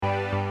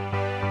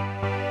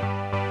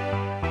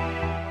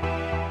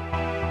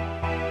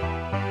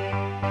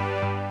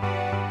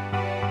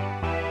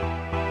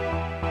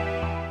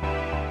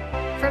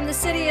the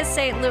city of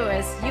St.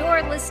 Louis,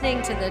 you're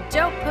listening to the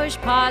Don't Push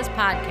Pause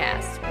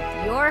podcast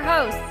with your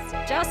hosts,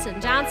 Justin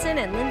Johnson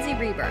and Lindsay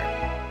Reber.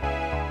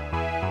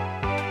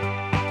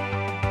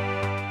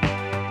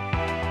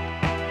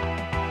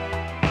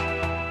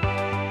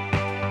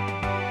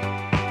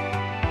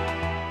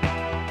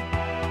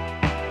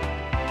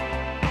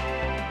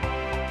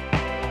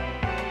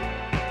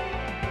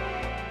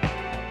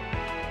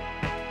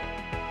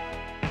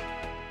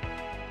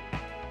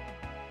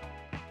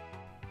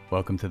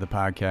 Welcome to the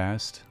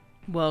podcast.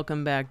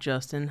 Welcome back,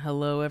 Justin.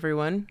 Hello,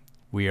 everyone.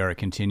 We are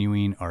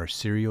continuing our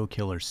serial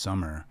killer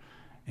summer,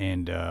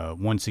 and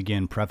once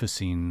again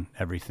prefacing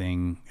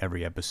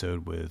every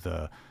episode with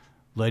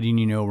letting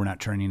you know we're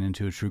not turning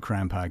into a true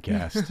crime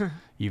podcast,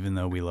 even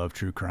though we love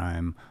true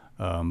crime.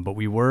 But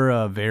we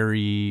were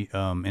very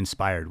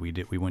inspired.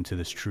 We went to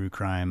this true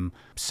crime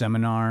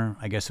seminar.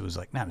 I guess it was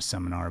like not a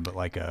seminar, but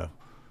like a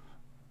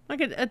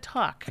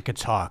talk. Like a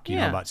talk, you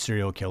know, about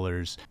serial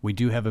killers. We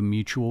do have a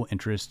mutual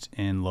interest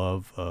and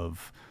love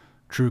of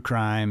true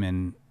crime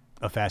and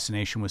a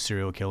fascination with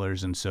serial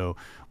killers. And so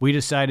we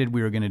decided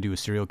we were going to do a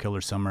serial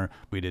killer summer.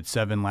 We did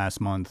 7 last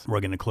month. We're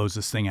going to close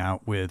this thing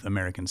out with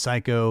American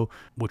Psycho,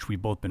 which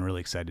we've both been really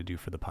excited to do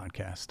for the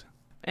podcast.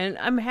 And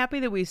I'm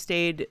happy that we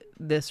stayed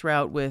this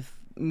route with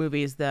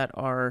movies that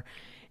are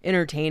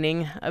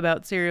entertaining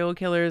about serial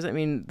killers. I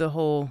mean, the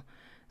whole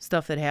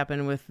stuff that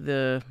happened with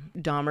the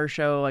Dahmer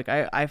show, like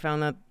I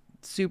found that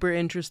super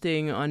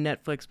interesting on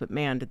Netflix, but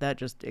man, did that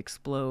just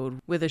explode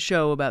with a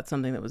show about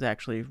something that was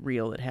actually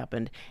real that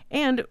happened.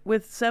 And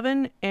with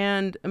Seven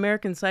and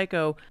American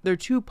Psycho, they're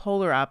two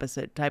polar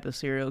opposite type of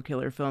serial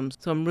killer films,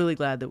 so I'm really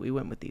glad that we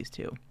went with these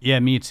two. Yeah,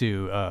 me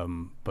too,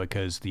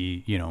 because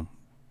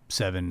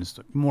Seven is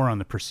more on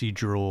the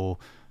procedural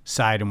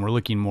side, and we're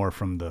looking more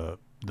from the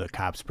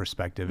cop's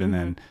perspective, and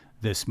then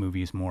this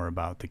movie is more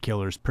about the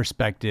killer's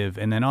perspective.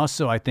 And then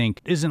also, I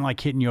think, isn't like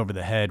hitting you over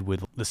the head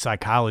with the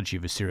psychology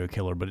of a serial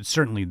killer, but it's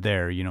certainly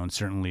there, and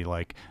certainly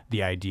like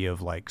the idea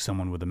of like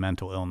someone with a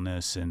mental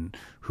illness and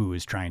who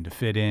is trying to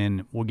fit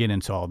in. We'll get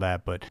into all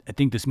that, but I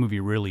think this movie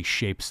really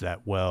shapes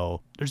that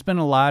well. There's been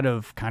a lot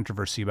of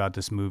controversy about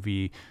this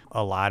movie,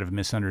 a lot of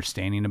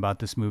misunderstanding about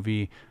this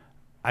movie.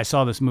 I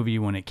saw this movie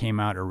when it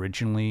came out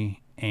originally,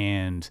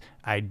 and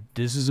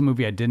this is a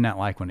movie I did not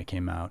like when it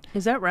came out.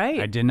 Is that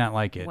right? I did not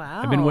like it.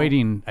 Wow. I've been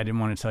waiting. I didn't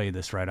want to tell you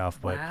this right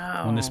off, but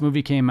when this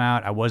movie came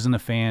out, I wasn't a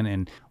fan,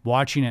 and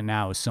watching it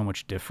now is so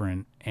much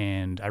different,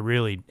 and I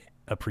really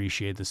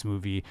appreciate this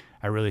movie.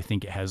 I really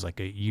think it has like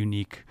a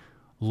unique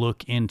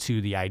look into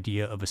the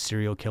idea of a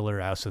serial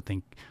killer. I also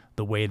think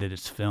the way that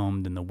it's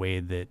filmed and the way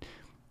that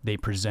they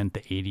present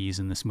the 80s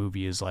in this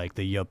movie is like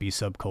the yuppie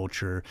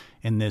subculture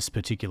in this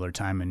particular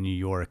time in New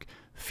York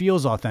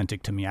feels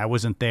authentic to me. I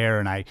wasn't there,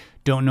 and I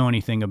don't know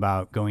anything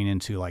about going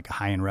into like a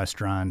high-end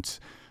restaurant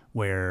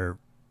where,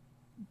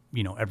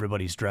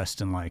 everybody's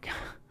dressed in like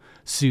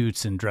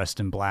suits and dressed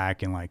in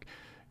black and like,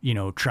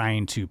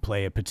 trying to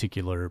play a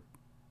particular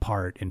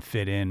part and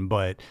fit in,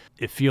 but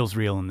it feels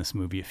real in this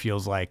movie. It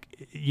feels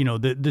like,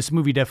 this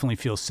movie definitely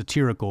feels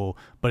satirical,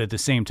 but at the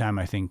same time,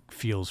 I think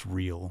feels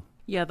real.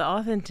 Yeah, the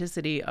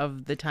authenticity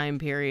of the time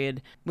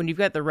period, when you've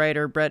got the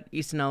writer Bret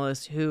Easton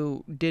Ellis,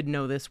 who did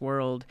know this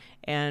world,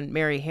 and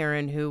Mary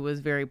Harron, who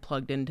was very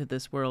plugged into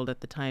this world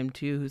at the time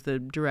too, who's the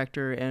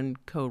director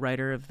and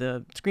co-writer of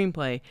the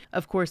screenplay,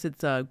 of course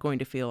it's going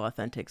to feel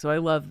authentic. So I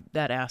love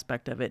that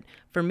aspect of it.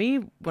 For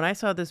me, when I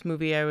saw this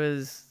movie, I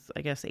was,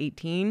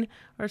 18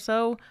 or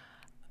so.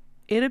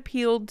 It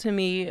appealed to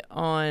me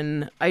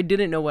I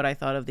didn't know what I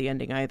thought of the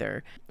ending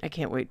either. I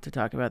can't wait to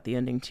talk about the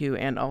ending too,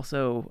 and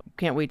also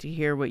can't wait to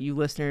hear what you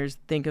listeners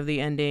think of the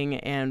ending,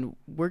 and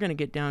we're going to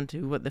get down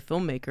to what the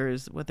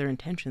filmmakers, what their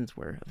intentions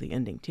were of the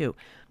ending too.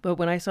 But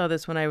when I saw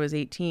this when I was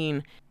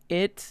 18,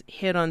 it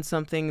hit on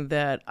something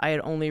that I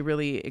had only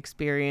really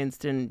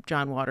experienced in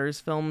John Waters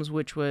films,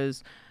 which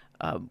was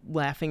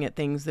laughing at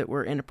things that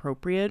were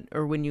inappropriate,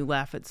 or when you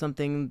laugh at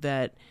something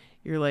that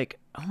you're like,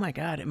 oh my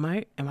God, am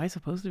I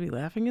supposed to be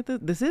laughing at this?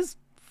 This is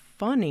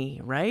funny,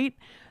 right?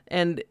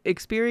 And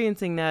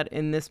experiencing that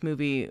in this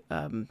movie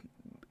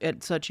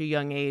at such a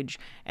young age,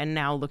 and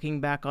now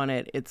looking back on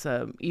it, it's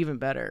even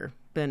better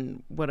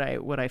than what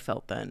I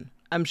felt then.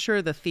 I'm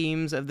sure the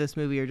themes of this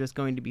movie are just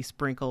going to be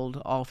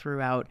sprinkled all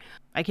throughout.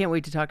 I can't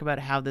wait to talk about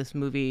how this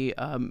movie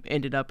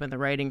ended up in the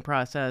writing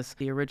process,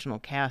 the original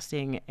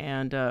casting,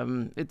 and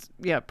it's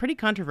pretty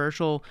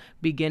controversial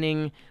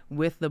beginning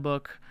with the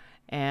book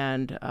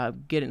and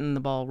getting the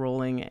ball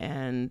rolling,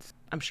 and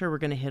I'm sure we're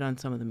going to hit on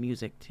some of the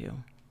music too.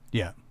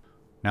 Yeah.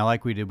 Now,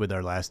 like we did with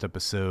our last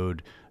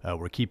episode,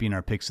 we're keeping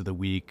our picks of the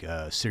week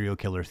serial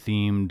killer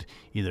themed,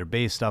 either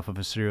based off of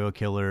a serial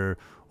killer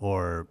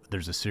or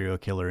there's a serial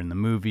killer in the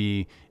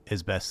movie,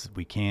 as best as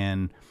we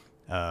can.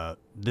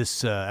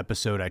 This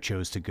episode I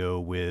chose to go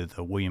with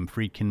a William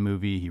Friedkin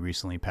movie. He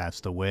recently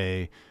passed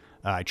away.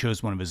 I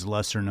chose one of his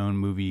lesser known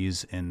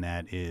movies, and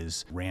that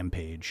is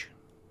Rampage.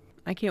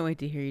 I can't wait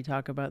to hear you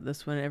talk about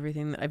this one.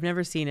 Everything. I've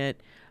never seen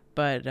it,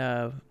 but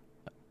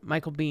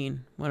Michael Biehn,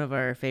 one of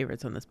our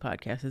favorites on this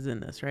podcast, is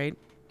in this, right?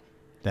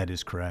 That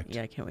is correct.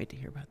 Yeah, I can't wait to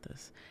hear about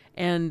this.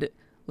 And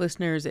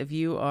listeners, if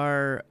you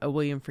are a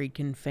William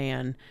Friedkin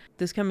fan,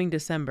 this coming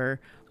December,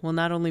 we'll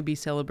not only be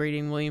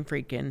celebrating William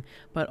Friedkin,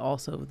 but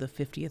also the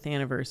 50th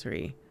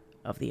anniversary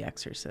of The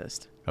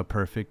Exorcist. A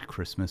perfect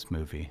Christmas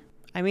movie.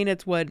 I mean,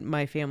 it's what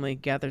my family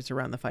gathers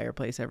around the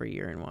fireplace every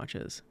year and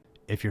watches.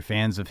 If you're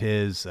fans of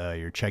his,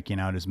 you're checking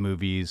out his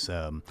movies.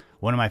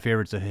 One of my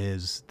favorites of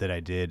his that I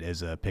did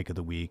as a pick of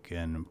the week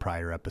in a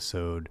prior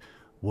episode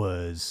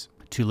was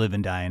To Live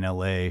and Die in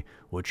L.A.,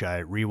 which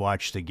I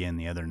rewatched again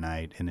the other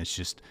night, and it's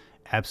just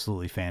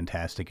absolutely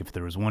fantastic. If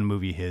there was one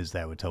movie his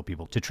that I would tell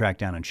people to track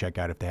down and check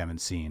out if they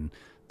haven't seen,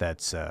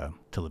 that's To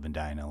Live and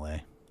Die in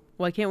L.A.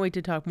 Well, I can't wait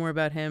to talk more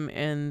about him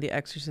in the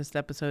Exorcist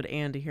episode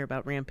and to hear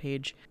about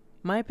Rampage.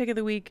 My pick of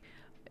the week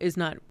is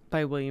not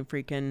by William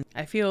Friedkin.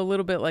 I feel a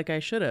little bit like I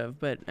should have,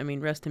 but I mean,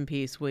 rest in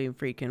peace, William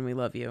Friedkin. We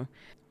love you.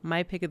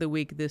 My pick of the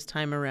week this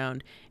time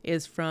around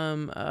is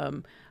from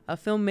a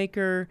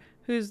filmmaker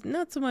who's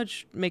not so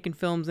much making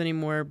films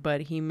anymore,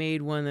 but he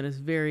made one that is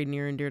very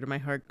near and dear to my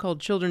heart called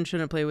Children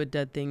Shouldn't Play with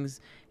Dead Things.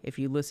 If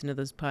you listen to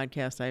this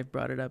podcast, I've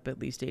brought it up at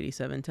least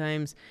 87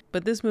 times.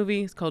 But this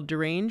movie is called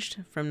Deranged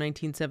from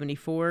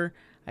 1974.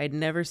 I'd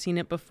never seen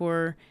it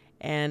before.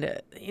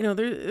 And, you know,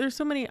 there's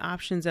so many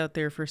options out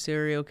there for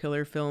serial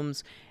killer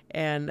films.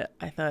 And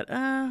I thought,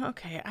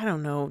 okay, I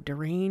don't know,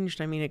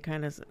 Deranged. I mean, it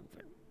kind of,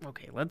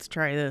 okay, let's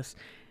try this.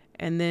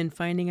 And then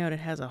finding out it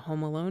has a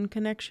Home Alone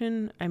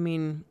connection. I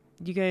mean,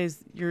 you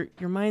guys, your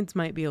minds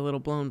might be a little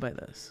blown by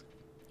this.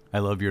 I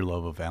love your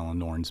love of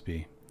Alan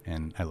Ormsby,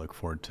 and I look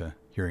forward to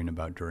hearing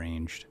about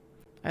Deranged.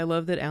 I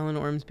love that Alan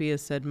Ormsby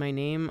has said my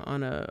name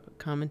on a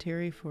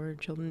commentary for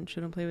Children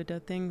Shouldn't Play with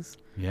Dead Things.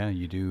 Yeah,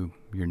 you do.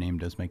 Your name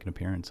does make an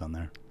appearance on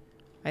there.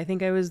 I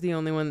think I was the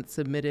only one that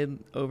submitted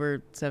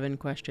over 7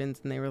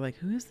 questions, and they were like,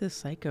 who is this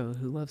psycho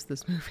who loves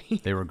this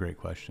movie? They were great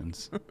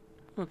questions.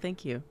 Well,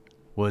 thank you.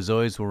 Well, as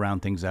always, we'll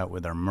round things out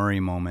with our Murray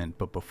moment,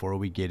 but before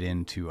we get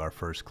into our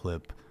first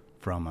clip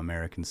from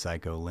American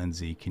Psycho,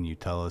 Lindsay, can you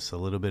tell us a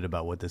little bit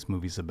about what this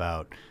movie's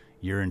about,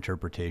 your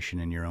interpretation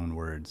in your own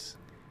words?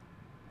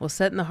 Well,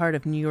 set in the heart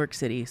of New York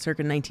City,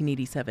 circa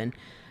 1987,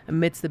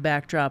 amidst the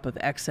backdrop of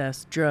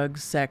excess,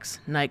 drugs, sex,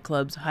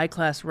 nightclubs,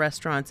 high-class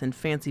restaurants, and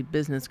fancy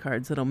business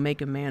cards that'll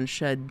make a man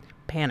shed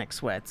panic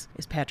sweats,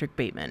 is Patrick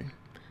Bateman,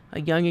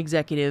 a young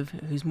executive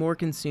who's more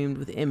consumed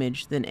with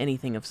image than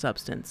anything of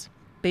substance.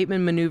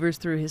 Bateman maneuvers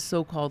through his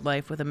so-called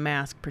life with a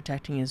mask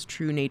protecting his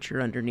true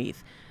nature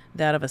underneath,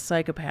 that of a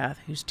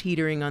psychopath who's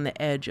teetering on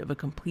the edge of a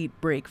complete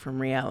break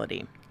from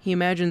reality. He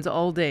imagines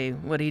all day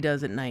what he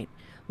does at night,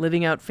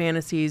 living out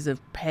fantasies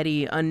of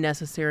petty,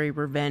 unnecessary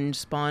revenge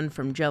spawned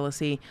from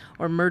jealousy,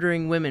 or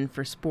murdering women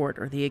for sport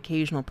or the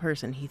occasional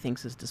person he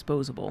thinks is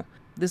disposable.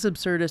 This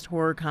absurdist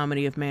horror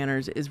comedy of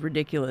manners is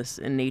ridiculous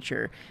in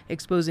nature,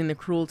 exposing the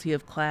cruelty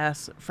of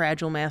class,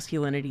 fragile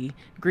masculinity,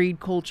 greed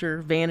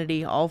culture,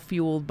 vanity, all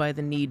fueled by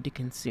the need to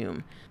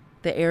consume.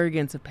 The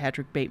arrogance of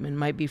Patrick Bateman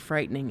might be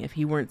frightening if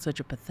he weren't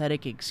such a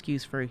pathetic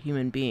excuse for a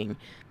human being,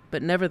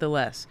 but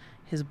nevertheless,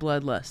 his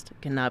bloodlust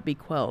cannot be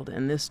quelled,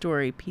 and this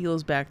story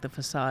peels back the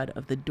facade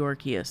of the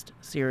dorkiest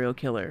serial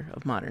killer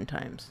of modern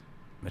times.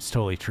 It's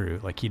totally true.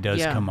 Like, he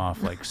does come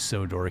off like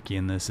so dorky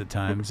in this at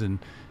times, and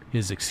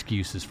his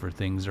excuses for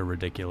things are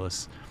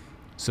ridiculous.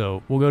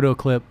 So we'll go to a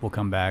clip, we'll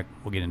come back,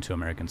 we'll get into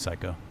American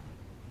Psycho.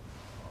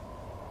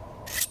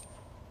 Is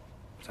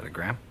that a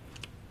gram?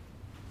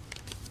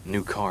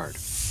 New card.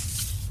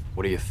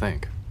 What do you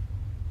think?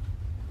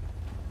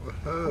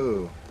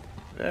 Whoa,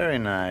 very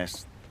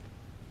nice.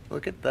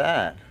 Look at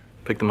that.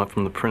 Picked them up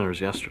from the printers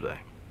yesterday.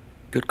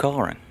 Good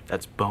coloring.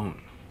 That's bone.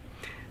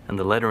 And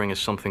the lettering is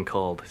something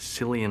called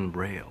Cillian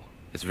Braille.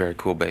 It's very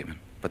cool, Bateman,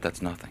 but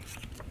that's nothing.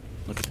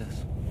 Look at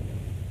this.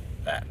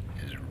 That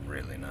is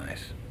really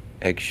nice.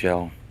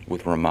 Eggshell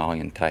with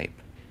Romalian type.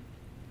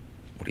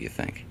 What do you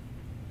think?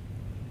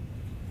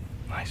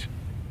 Nice.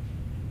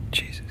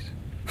 Jesus.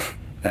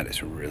 That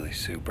is really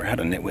super. How'd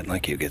a nitwit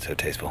like you get so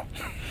tasteful?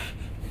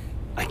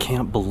 I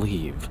can't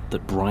believe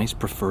that Bryce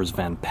prefers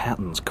Van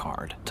Patten's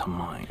card to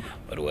mine.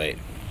 But wait.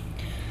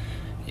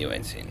 You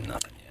ain't seen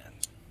nothing yet.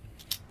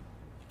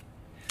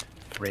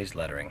 Raised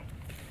lettering.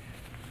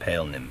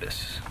 Pale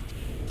nimbus.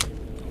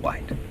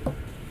 White.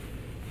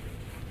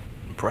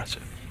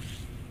 Impressive.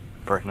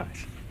 Very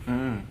nice.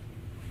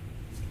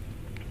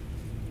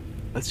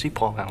 Let's see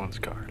Paul Allen's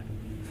card.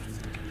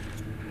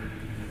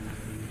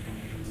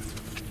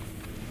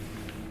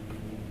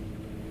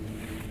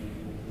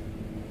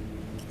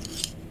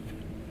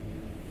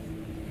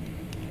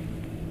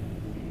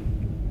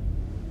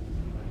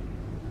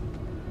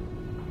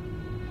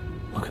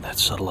 Look at that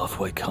subtle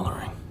off-white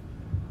coloring.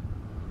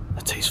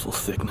 The tasteful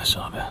thickness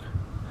of it.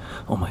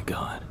 Oh my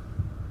God.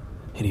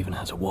 It even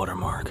has a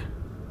watermark.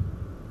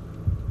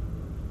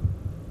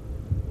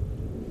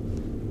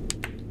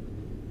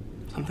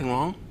 Something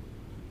wrong?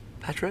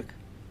 Patrick?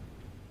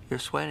 You're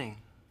sweating.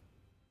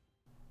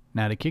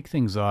 Now, to kick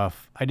things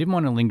off, I didn't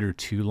want to linger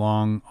too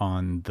long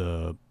on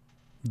the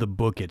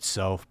book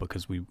itself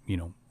because we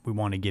we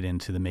want to get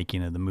into the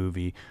making of the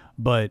movie,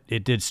 but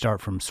it did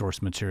start from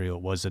source material.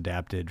 It was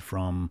adapted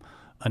from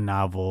a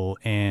novel,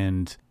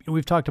 and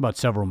we've talked about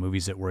several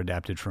movies that were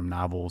adapted from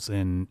novels,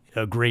 and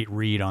a great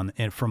read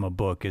from a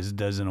book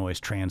doesn't always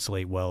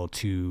translate well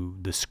to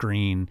the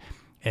screen.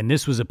 And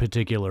this was a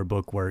particular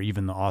book where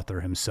even the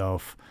author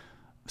himself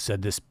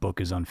said this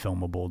book is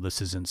unfilmable.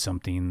 This isn't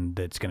something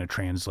that's going to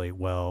translate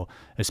well,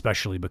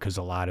 especially because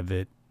a lot of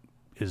it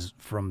is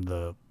from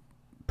the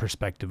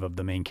perspective of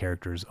the main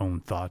character's own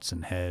thoughts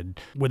and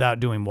head without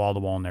doing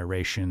wall-to-wall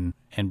narration.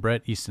 And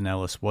Bret Easton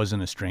Ellis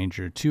wasn't a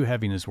stranger to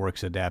having his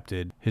works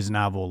adapted. His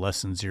novel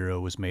Lesson Zero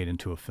was made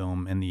into a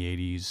film in the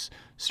 80s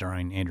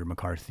starring Andrew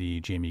McCarthy,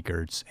 Jamie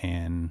Gertz,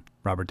 and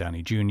Robert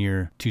Downey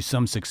Jr. to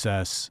some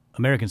success.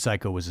 American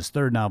Psycho was his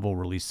third novel,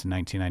 released in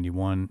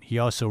 1991. He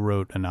also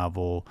wrote a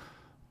novel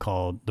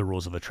called The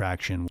Rules of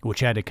Attraction, which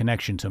had a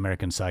connection to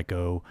American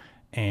Psycho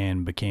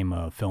and became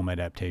a film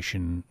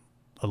adaptation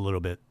a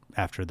little bit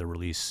after the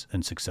release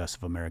and success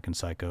of American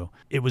Psycho.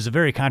 It was a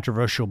very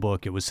controversial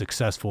book. It was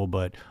successful,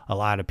 but a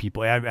lot of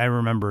people, I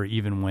remember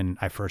even when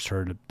I first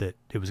heard that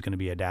it was going to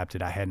be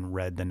adapted, I hadn't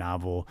read the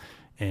novel,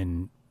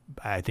 and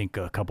I think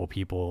a couple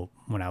people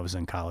when I was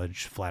in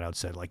college flat out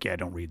said, like, yeah,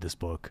 don't read this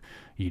book.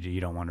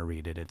 You don't want to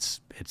read it.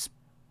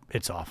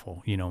 It's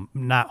awful. You know,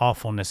 not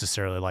awful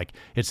necessarily like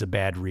it's a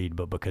bad read,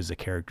 but because the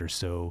character's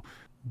so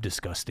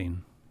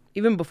disgusting.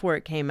 Even before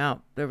it came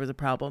out, there was a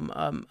problem.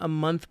 A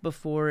month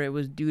before it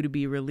was due to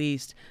be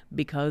released,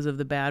 because of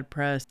the bad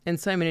press, and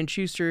Simon &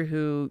 Schuster,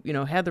 who who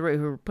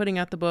were putting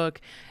out the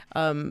book,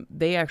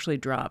 they actually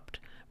dropped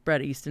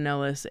Bret Easton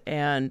Ellis,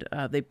 and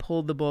they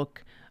pulled the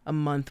book a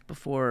month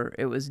before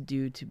it was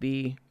due to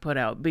be put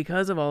out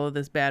because of all of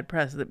this bad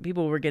press. That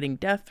people were getting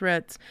death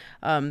threats.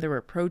 There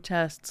were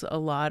protests. A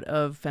lot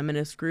of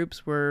feminist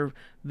groups were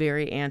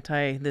very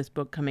anti this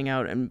book coming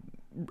out, and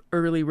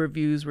early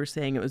reviews were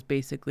saying it was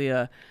basically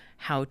a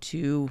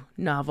how-to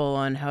novel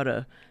on how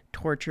to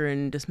torture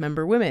and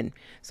dismember women.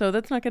 So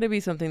that's not going to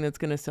be something that's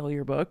going to sell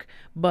your book.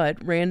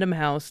 But Random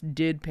House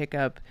did pick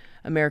up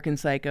American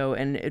Psycho,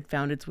 and it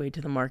found its way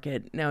to the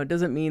market. Now, it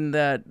doesn't mean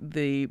that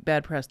the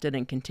bad press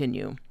didn't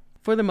continue.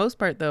 For the most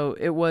part, though,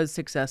 it was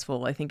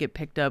successful. I think it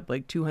picked up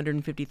like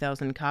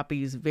 250,000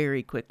 copies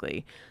very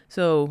quickly.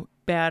 So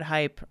bad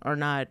hype or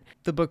not,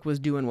 the book was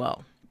doing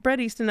well. Bret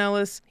Easton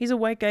Ellis, he's a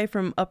white guy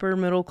from upper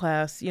middle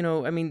class.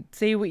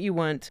 Say what you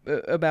want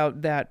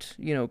about that,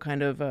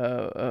 kind of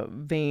a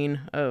vein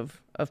of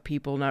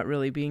people not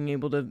really being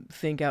able to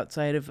think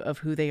outside of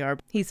who they are.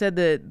 He said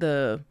that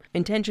the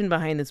intention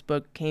behind this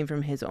book came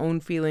from his own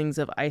feelings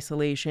of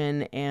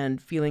isolation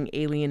and feeling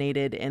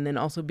alienated, and then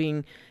also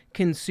being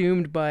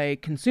consumed by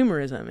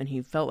consumerism, and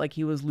he felt like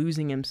he was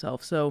losing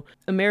himself. So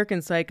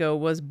American Psycho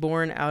was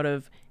born out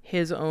of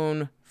his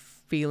own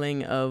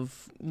feeling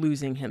of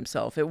losing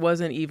himself. It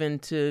wasn't even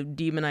to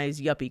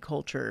demonize yuppie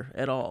culture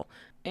at all.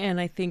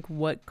 And I think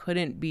what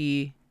couldn't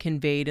be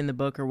conveyed in the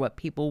book, or what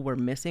people were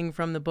missing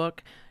from the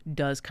book,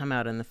 does come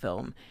out in the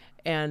film.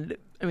 And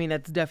I mean,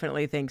 that's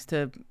definitely thanks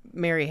to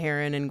Mary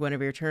Harron and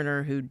Guinevere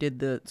Turner, who did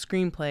the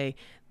screenplay.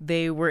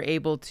 They were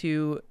able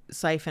to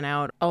siphon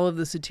out all of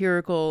the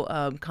satirical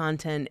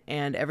content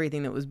and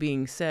everything that was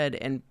being said.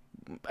 And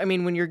I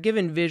mean, when you're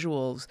given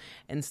visuals,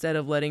 instead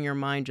of letting your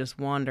mind just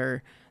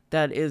wander,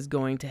 that is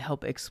going to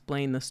help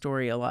explain the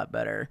story a lot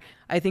better.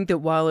 I think that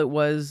while it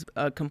was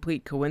a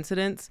complete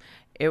coincidence,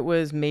 it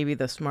was maybe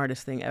the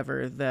smartest thing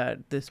ever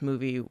that this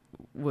movie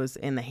was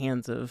in the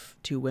hands of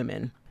two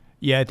women.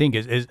 Yeah, I think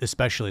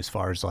especially as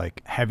far as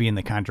like having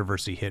the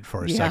controversy hit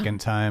for a second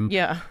time.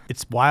 Yeah.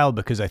 It's wild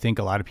because I think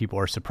a lot of people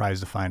are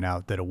surprised to find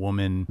out that a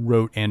woman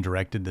wrote and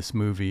directed this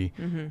movie.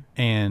 Mm-hmm.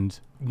 And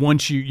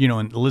once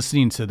and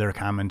listening to their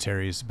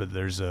commentaries, but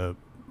there's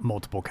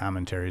multiple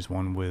commentaries,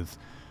 one with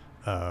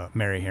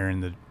Mary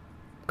Harron, the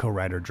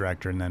co-writer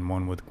director, and then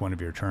one with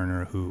Guinevere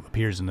Turner, who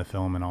appears in the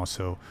film and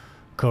also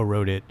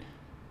co-wrote it.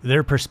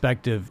 Their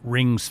perspective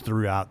rings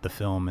throughout the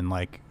film, and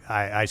like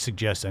I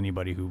suggest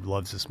anybody who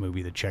loves this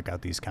movie to check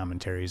out these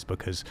commentaries,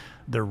 because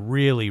they're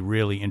really,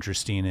 really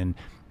interesting, and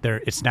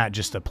it's not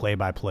just a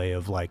play-by-play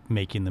of like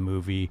making the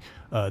movie.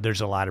 There's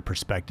a lot of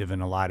perspective,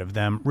 and a lot of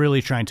them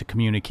really trying to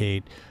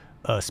communicate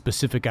a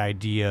specific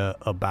idea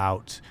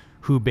about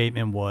who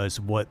Bateman was,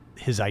 what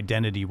his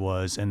identity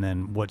was, and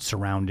then what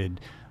surrounded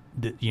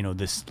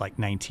this like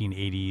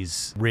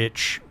 1980s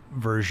rich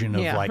version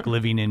of like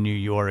living in New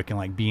York and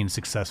like being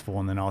successful,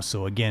 and then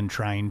also again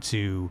trying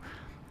to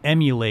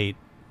emulate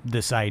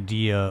this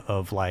idea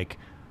of like,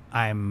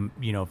 I'm,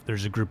 if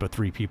there's a group of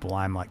three people,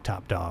 I'm like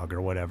top dog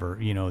or whatever,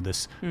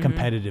 this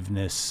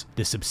competitiveness,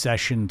 this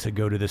obsession to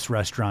go to this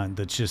restaurant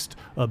that's just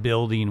a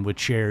building with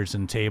chairs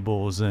and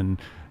tables and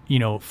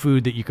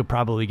food that you could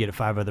probably get at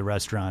 5 other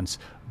restaurants,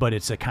 but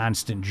it's a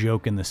constant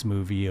joke in this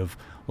movie of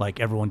like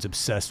everyone's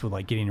obsessed with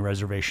like getting a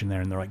reservation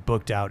there, and they're like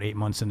booked out 8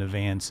 months in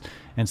advance,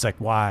 and it's like,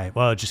 why?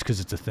 Well, just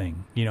because it's a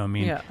thing,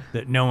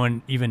 that no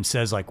one even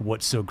says like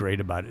what's so great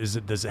about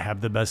it. Does it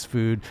have the best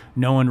food?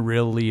 No one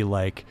really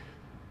like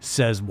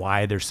says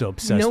why they're so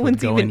obsessed No with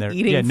one's going even there.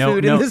 eating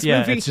food in this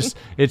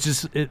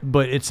movie.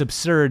 But it's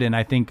absurd. And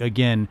I think,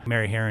 again,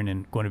 Mary Harron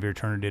and Guinevere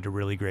Turner did a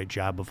really great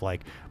job of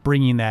like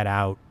bringing that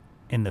out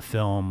in the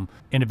film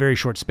in a very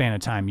short span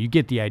of time. You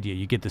get the idea.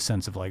 You get the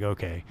sense of like,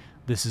 okay,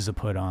 this is a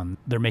put on.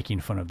 They're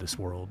making fun of this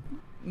world.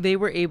 They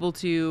were able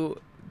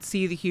to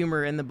see the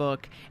humor in the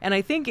book. And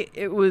I think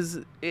it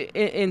was,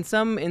 in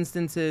some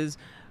instances,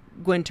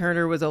 Gwen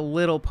Turner was a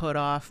little put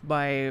off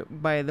by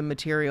the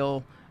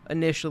material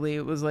initially.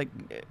 It was like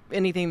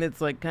anything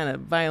that's like kind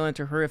of violent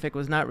or horrific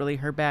was not really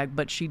her bag,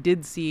 but she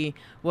did see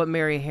what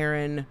Mary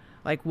Harron,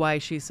 like why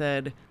she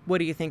said, what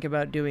do you think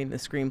about doing the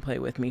screenplay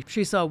with me?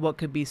 She saw what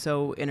could be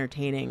so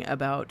entertaining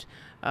about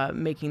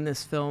making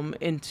this film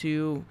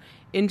into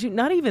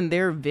not even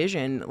their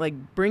vision, like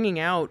bringing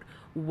out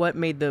what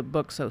made the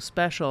book so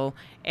special.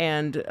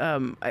 And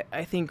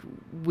I think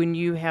when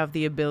you have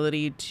the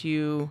ability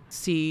to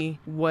see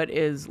what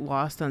is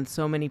lost on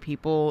so many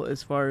people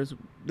as far as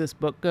this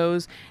book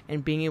goes,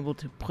 and being able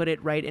to put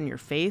it right in your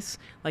face,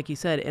 like you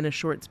said, in a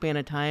short span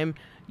of time,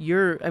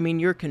 you're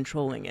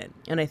controlling it.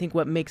 And I think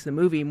what makes the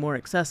movie more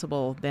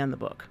accessible than the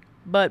book.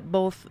 But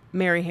both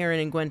Mary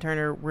Harron and Gwen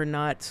Turner were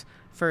not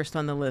first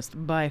on the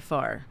list by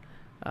far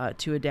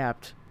to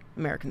adapt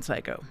American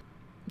Psycho.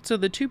 So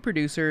the two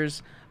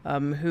producers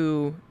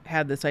who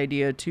had this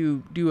idea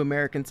to do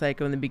American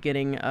Psycho in the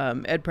beginning,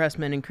 Ed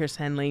Pressman and Chris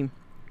Henley,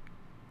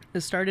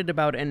 started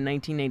about in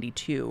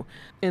 1992,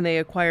 and they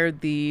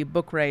acquired the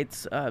book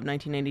rights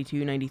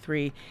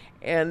 1992-93.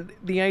 And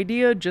the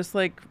idea, just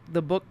like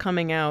the book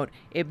coming out,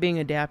 it being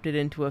adapted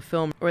into a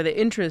film, or the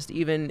interest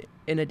even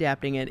in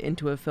adapting it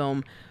into a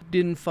film,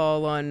 didn't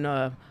fall on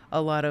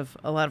a lot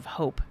of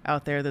hope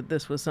out there that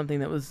this was something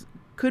that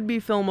could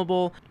be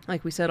filmable.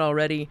 Like we said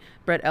already,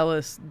 Brett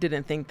Ellis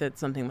didn't think that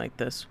something like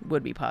this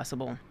would be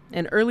possible.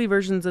 And early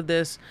versions of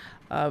this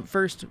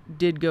first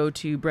did go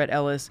to Brett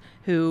Ellis,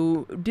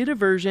 who did a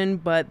version,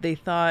 but they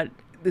thought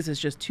this is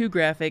just too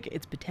graphic,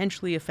 it's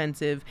potentially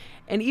offensive.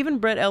 And even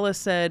Brett Ellis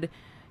said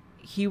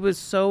he was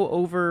so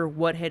over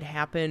what had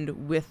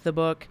happened with the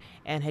book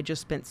and had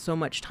just spent so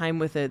much time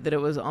with it that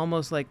it was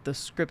almost like the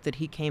script that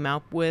he came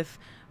out with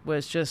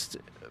was just...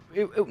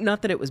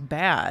 not that it was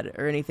bad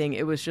or anything.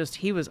 It was just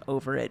he was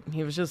over it.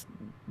 He was just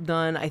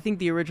done. I think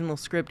the original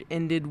script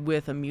ended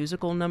with a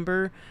musical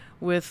number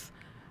with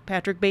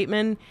Patrick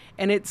Bateman,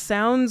 and it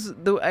sounds,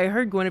 though I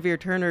heard Guinevere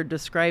Turner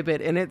describe it,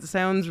 and it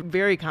sounds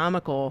very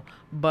comical,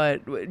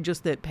 but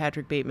just that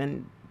Patrick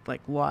Bateman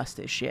like lost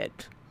his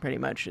shit pretty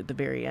much at the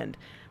very end,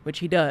 which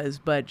he does,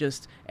 but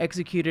just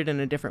executed in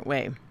a different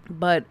way.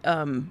 But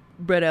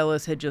Brett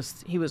Ellis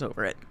he was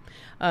over it.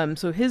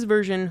 So his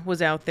version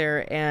was out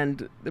there,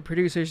 and the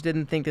producers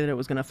didn't think that it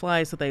was going to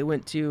fly, so they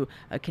went to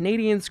a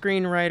Canadian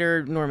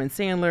screenwriter, Norman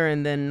Sandler,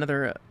 and then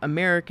another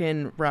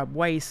American, Rob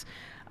Weiss.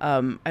 I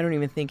don't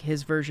even think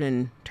his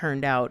version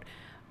turned out,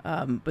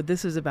 but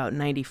this is about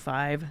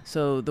 95,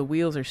 so the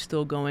wheels are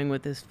still going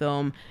with this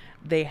film.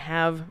 They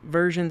have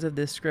versions of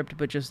this script,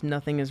 but just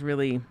nothing is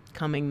really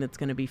coming that's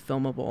going to be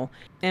filmable.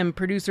 And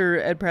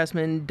producer Ed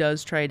Pressman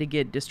does try to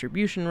get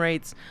distribution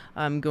rights,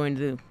 going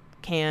to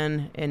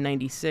Cannes in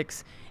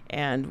 96,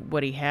 and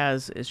what he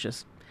has is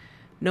just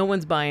no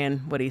one's buying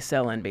what he's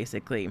selling,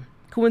 basically.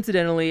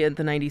 Coincidentally, at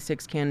the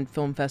 96 Cannes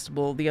Film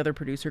Festival, the other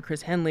producer,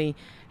 Chris Henley,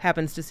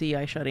 happens to see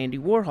I Shot Andy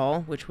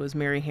Warhol, which was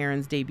Mary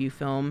Harron's debut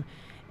film,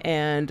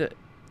 and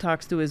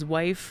talks to his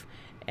wife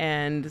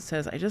and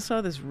says, I just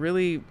saw this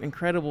really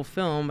incredible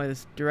film by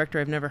this director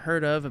I've never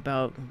heard of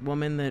about a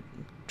woman that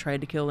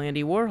tried to kill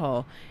Andy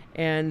Warhol,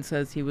 and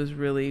says he was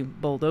really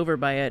bowled over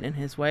by it. And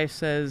his wife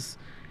says,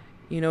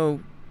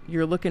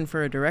 you're looking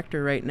for a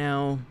director right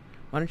now.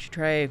 Why don't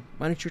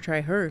you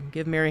try her?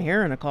 Give Mary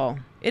Harron a call.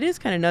 It is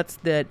kind of nuts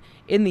that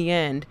in the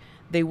end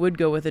they would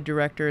go with a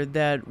director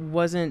that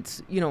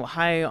wasn't,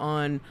 high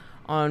on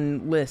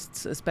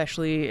lists,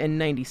 especially in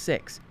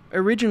 96.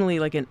 Originally,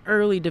 like an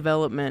early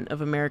development of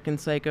American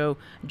Psycho,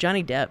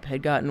 Johnny Depp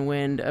had gotten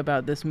wind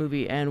about this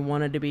movie and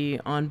wanted to be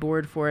on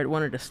board for it,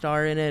 wanted to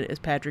star in it as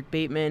Patrick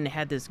Bateman,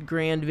 had this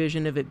grand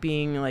vision of it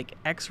being like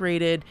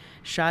X-rated,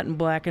 shot in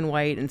black and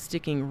white, and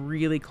sticking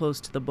really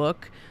close to the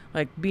book,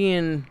 like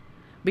being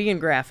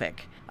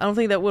graphic. I don't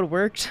think that would have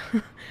worked.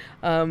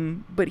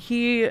 But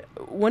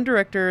one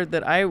director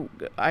that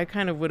I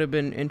kind of would have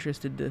been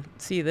interested to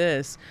see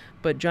this,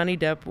 but Johnny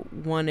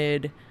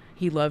Depp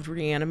he loved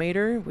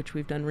Reanimator, which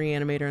we've done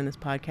Reanimator in this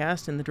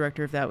podcast, and the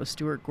director of that was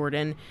Stuart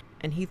Gordon,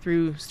 and he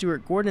threw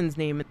Stuart Gordon's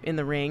name in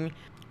the ring.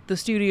 The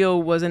studio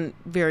wasn't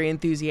very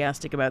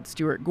enthusiastic about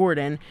Stuart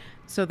Gordon,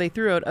 so they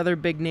threw out other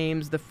big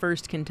names. The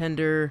first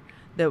contender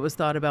that was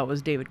thought about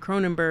was David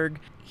Cronenberg.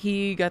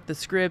 He got the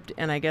script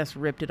and I guess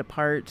ripped it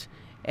apart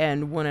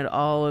and wanted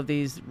all of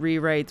these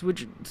rewrites,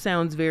 which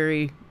sounds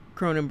very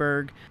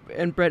Cronenberg.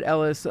 And Brett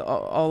Ellis,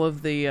 all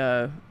of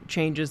the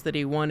changes that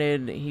he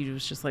wanted, he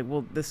was just like,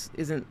 well, this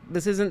isn't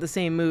the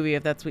same movie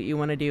if that's what you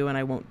want to do, and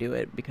I won't do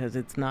it because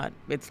it's not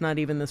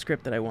even the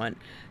script that I want.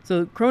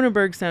 So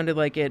Cronenberg sounded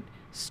like it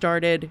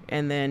started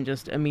and then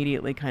just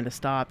immediately kind of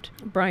stopped.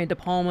 Brian De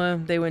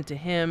Palma, they went to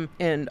him,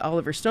 and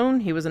Oliver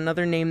Stone, he was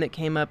another name that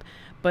came up.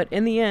 But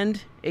in the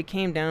end, it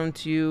came down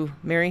to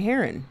Mary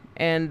Harron,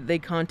 and they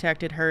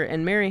contacted her,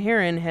 and Mary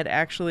Harron had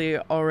actually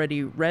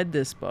already read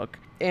this book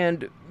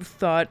and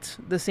thought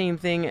the same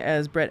thing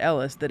as Brett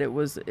Ellis, that it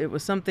was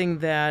something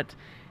that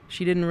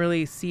she didn't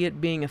really see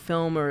it being a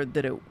film, or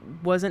that it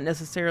wasn't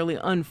necessarily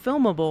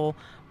unfilmable,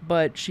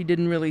 but she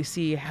didn't really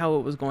see how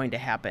it was going to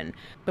happen.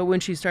 But when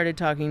she started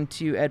talking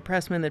to Ed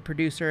Pressman, the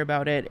producer,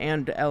 about it,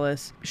 and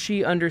Ellis,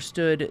 she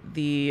understood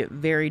the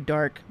very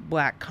dark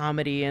black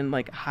comedy and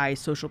like high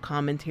social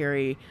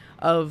commentary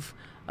of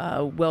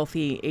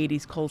wealthy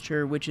 80s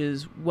culture, which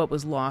is what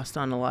was lost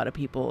on a lot of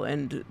people.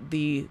 And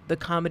the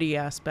comedy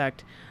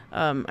aspect,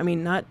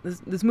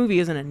 this movie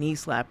isn't a knee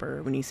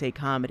slapper when you say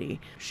comedy.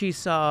 She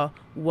saw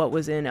what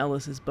was in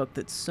Ellis's book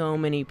that so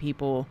many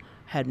people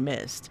had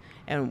missed,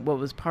 and what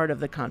was part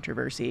of the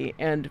controversy.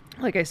 And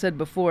like I said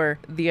before,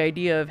 the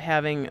idea of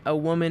having a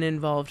woman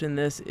involved in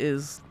this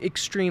is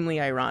extremely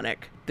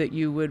ironic, that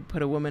you would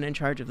put a woman in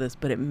charge of this,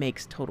 but it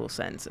makes total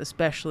sense,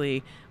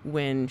 especially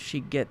when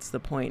she gets the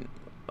point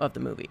of the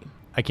movie.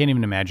 I can't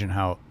even imagine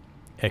how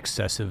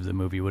excessive the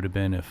movie would have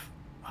been if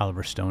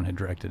Oliver Stone had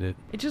directed it.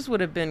 It just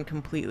would have been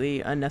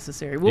completely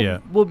unnecessary.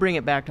 We'll bring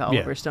it back to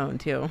Oliver Stone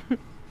too.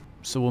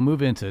 So we'll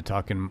move into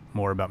talking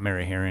more about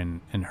Mary Harron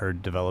and her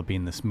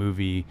developing this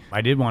movie. I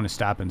did want to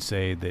stop and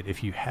say that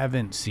if you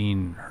haven't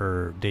seen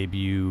her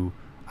debut,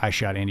 I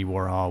Shot Andy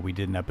Warhol, we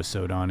did an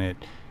episode on it.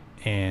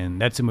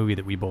 And that's a movie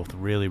that we both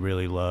really,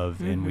 really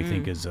love and we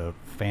think is a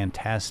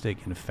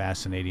fantastic and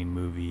fascinating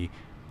movie.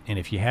 And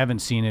if you haven't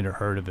seen it or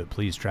heard of it,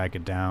 please track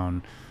it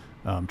down,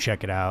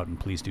 check it out, and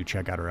please do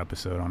check out our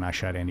episode on I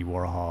Shot Andy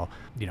Warhol.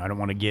 I don't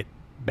want to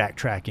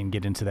backtrack and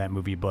get into that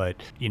movie, but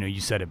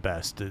you said it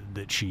best,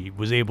 that she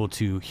was able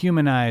to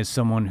humanize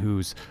someone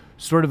who's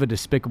sort of a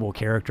despicable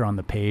character on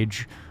the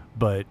page,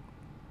 but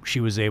she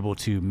was able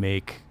to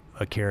make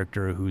a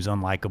character who's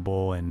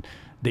unlikable and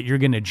that you're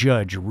going to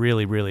judge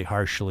really, really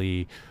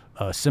harshly,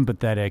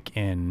 sympathetic,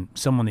 and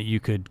someone that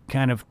you could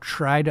kind of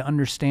try to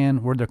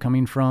understand where they're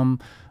coming from,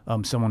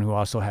 someone who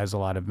also has a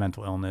lot of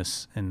mental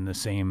illness, in the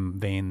same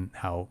vein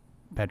how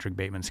Patrick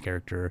Bateman's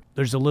character,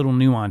 there's a little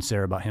nuance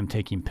there about him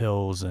taking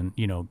pills, and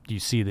you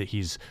see that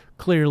he's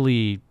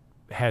clearly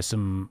has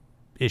some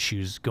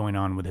issues going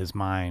on with his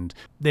mind.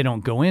 They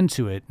don't go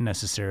into it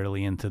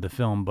necessarily into the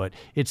film, but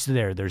it's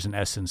there. There's an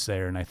essence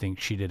there, and I think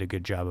she did a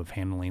good job of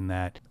handling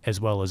that,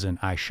 as well as in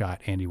I Shot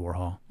Andy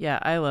Warhol. Yeah,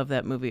 I love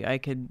that movie. I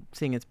could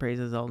sing its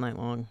praises all night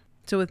long.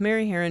 So with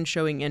Mary Harron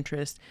showing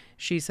interest,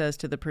 she says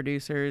to the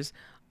producers,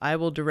 I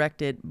will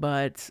direct it,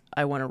 but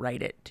I want to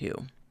write it too.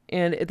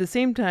 And at the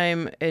same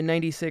time, in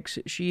 96,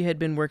 she had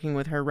been working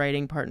with her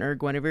writing partner,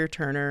 Guinevere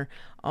Turner,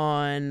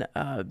 on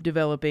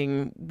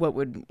developing what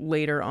would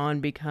later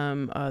on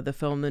become the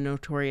film The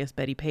Notorious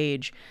Betty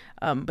Page.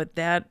 But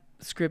that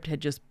script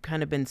had just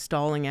kind of been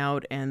stalling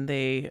out, and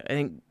I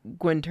think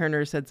Gwen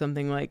Turner said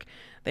something like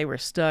they were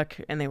stuck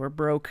and they were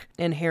broke.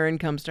 And Harron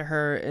comes to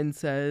her and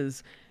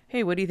says,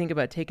 hey, what do you think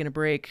about taking a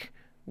break?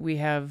 We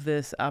have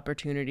this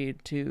opportunity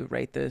to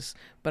write this,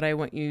 but I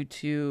want you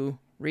to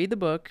read the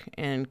book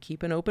and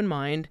keep an open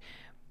mind,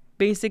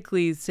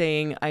 basically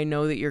saying, I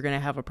know that you're going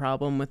to have a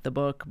problem with the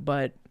book,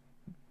 but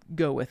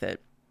go with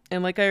it.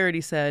 And like I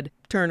already said,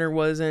 Turner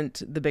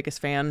wasn't the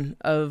biggest fan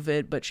of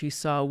it, but she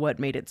saw what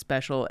made it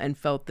special and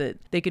felt that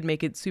they could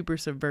make it super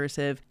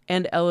subversive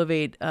and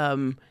elevate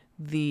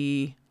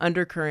the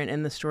undercurrent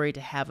in the story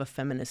to have a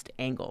feminist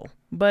angle.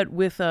 But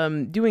with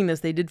doing this,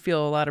 they did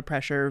feel a lot of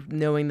pressure,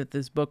 knowing that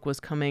this book was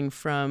coming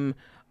from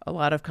a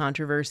lot of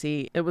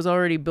controversy. It was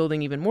already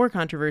building even more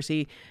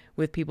controversy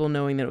with people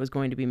knowing that it was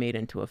going to be made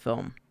into a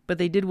film. But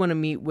they did want to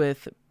meet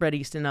with Bret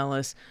Easton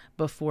Ellis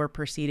before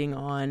proceeding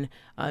on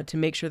to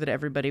make sure that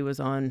everybody was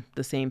on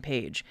the same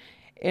page.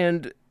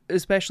 And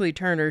especially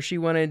Turner, she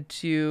wanted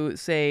to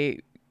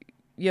say,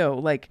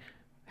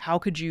 how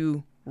could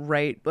you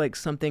write like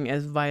something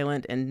as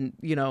violent and,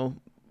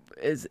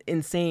 as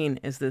insane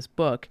as this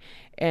book?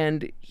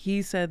 And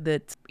he said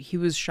that he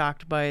was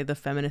shocked by the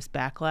feminist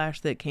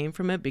backlash that came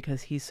from it,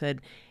 because he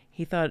said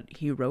he thought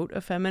he wrote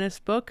a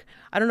feminist book.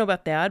 I don't know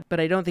about that, but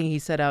I don't think he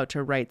set out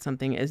to write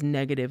something as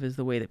negative as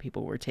the way that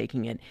people were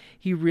taking it.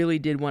 He really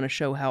did want to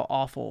show how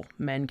awful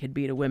men could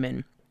be to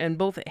women. And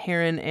both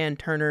Harron and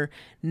Turner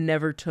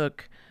never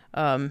took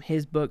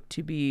his book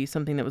to be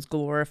something that was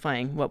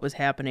glorifying what was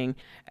happening.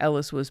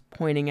 Ellis was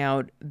pointing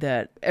out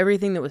that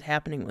everything that was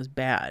happening was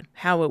bad,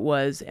 how it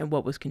was, and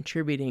what was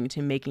contributing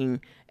to making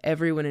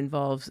everyone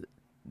involved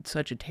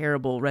such a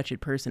terrible,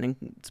 wretched person, and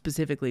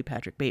specifically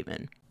Patrick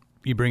Bateman.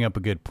 You bring up a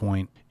good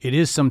point. It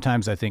is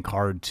sometimes, I think,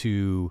 hard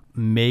to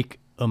make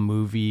a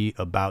movie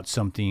about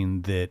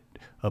something that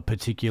a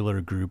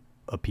particular group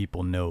of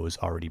people know is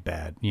already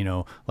bad.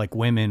 Like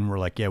women, we're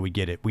like, yeah, we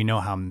get it. We know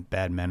how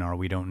bad men are.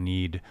 We don't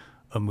need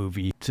a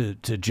movie to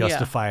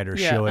justify it or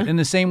show it. In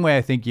the same way,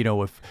 I think,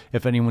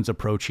 if anyone's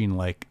approaching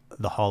like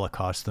the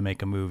Holocaust to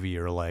make a movie,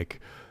 or like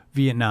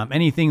Vietnam,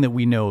 anything that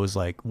we know is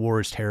like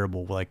war is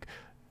terrible, like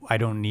I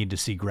don't need to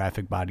see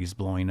graphic bodies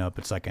blowing up.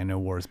 It's like, I know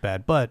war is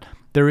bad, but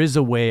there is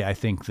a way I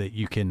think that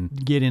you can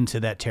get into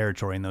that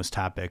territory and those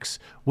topics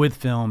with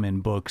film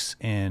and books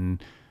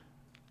and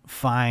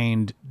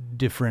find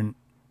different,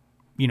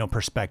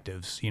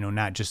 perspectives,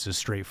 not just a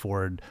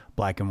straightforward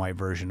black and white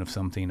version of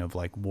something of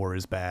like war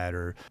is bad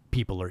or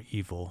people are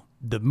evil.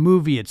 The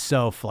movie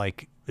itself,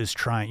 like, is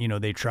trying,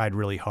 they tried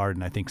really hard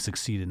and I think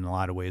succeeded in a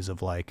lot of ways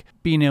of like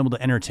being able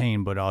to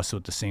entertain, but also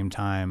at the same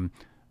time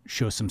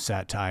show some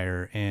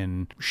satire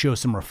and show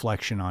some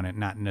reflection on it,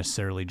 not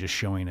necessarily just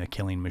showing a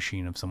killing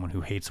machine of someone who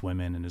hates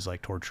women and is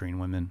like torturing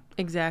women.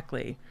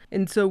 Exactly.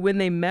 And so when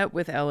they met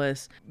with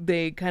Ellis,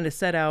 they kind of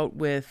set out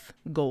with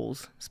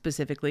goals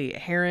specifically.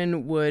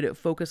 Herron would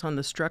focus on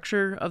the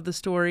structure of the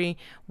story,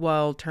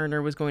 while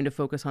Turner was going to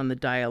focus on the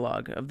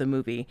dialogue of the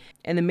movie.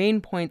 And the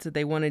main points that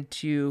they wanted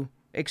to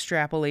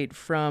extrapolate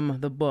from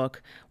the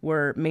book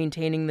were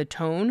maintaining the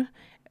tone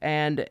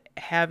and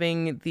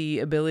having the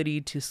ability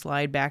to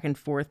slide back and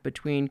forth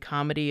between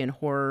comedy and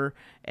horror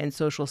and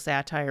social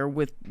satire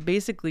with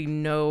basically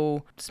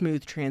no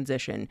smooth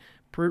transition.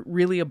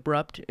 Really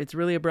abrupt. It's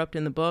really abrupt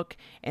in the book,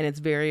 and it's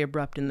very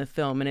abrupt in the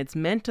film, and it's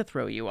meant to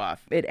throw you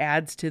off. It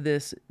adds to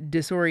this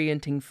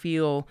disorienting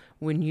feel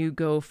when you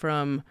go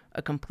from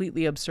a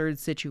completely absurd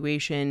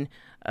situation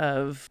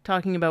of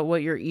talking about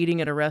what you're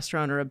eating at a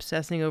restaurant or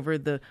obsessing over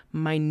the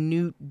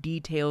minute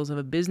details of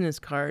a business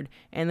card,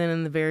 and then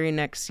in the very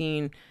next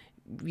scene,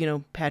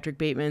 Patrick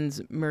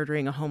Bateman's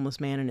murdering a homeless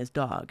man and his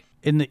dog.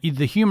 In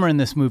the humor in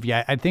this movie,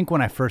 I think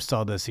when I first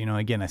saw this,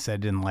 again, I said I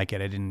didn't like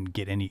it. I didn't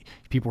get any,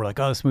 people were like,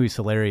 oh, this movie's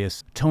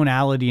hilarious.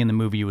 Tonality in the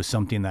movie was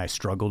something that I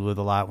struggled with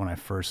a lot when I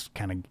first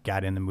kind of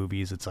got into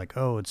movies. It's like,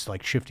 oh, it's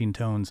like shifting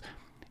tones.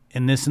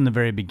 And this in the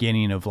very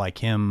beginning of like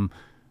him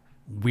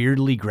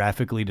weirdly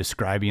graphically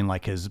describing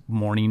like his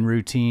morning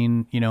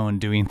routine,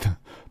 and doing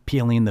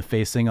peeling the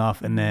facing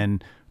off and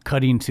then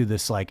cutting to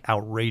this like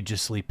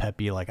outrageously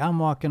peppy, like I'm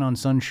walking on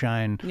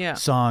sunshine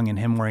song and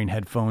him wearing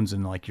headphones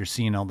and like you're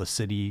seeing all the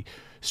city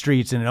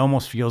streets and it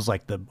almost feels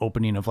like the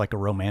opening of like a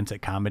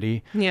romantic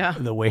comedy. Yeah.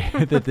 The way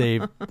that they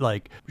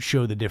like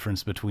show the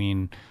difference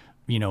between,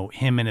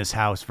 him in his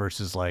house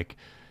versus like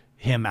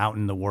him out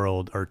in the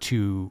world are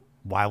two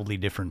wildly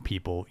different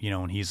people,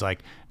 and he's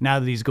like, now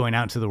that he's going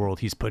out into the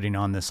world, he's putting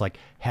on this like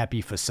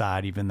happy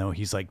facade, even though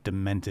he's like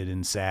demented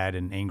and sad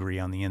and angry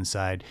on the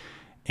inside.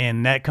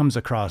 And that comes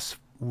across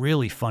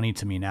really funny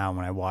to me now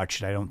when I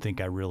watched it. I don't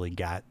think I really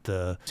got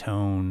the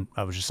tone.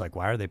 I was just like,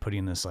 why are they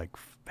putting this like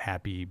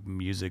happy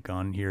music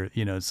on here?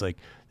 It's like,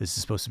 this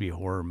is supposed to be a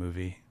horror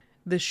movie.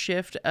 The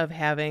shift of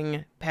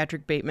having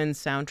Patrick Bateman's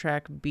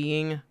soundtrack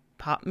being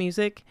pop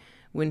music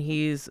when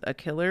he's a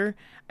killer,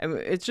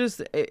 it's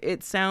just,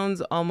 it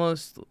sounds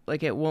almost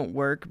like it won't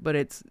work, but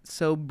it's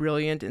so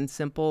brilliant and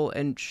simple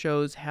and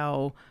shows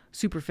how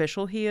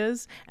superficial he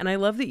is. And I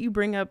love that you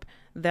bring up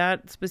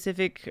that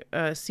specific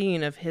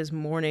scene of his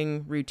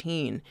morning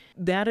routine.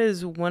 That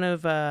is one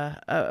of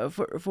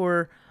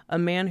for a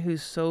man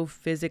who's so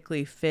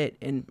physically fit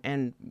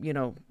and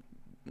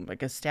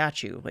like a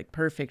statue, like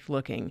perfect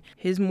looking.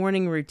 His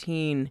morning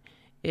routine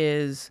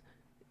is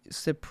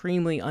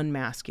supremely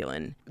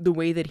unmasculine. The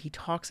way that he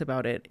talks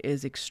about it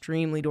is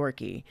extremely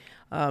dorky.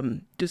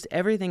 Just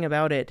everything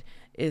about it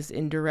is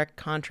in direct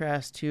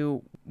contrast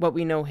to what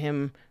we know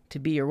him to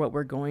be or what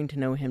we're going to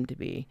know him to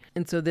be.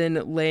 And so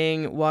then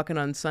walking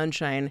on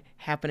sunshine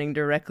happening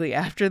directly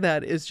after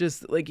that is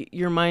just like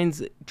your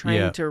mind's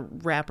trying to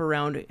wrap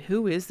around,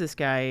 who is this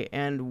guy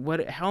and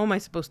how am I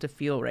supposed to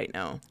feel right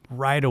now?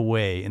 Right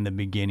away in the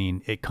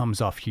beginning, it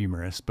comes off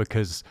humorous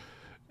because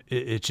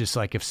it's just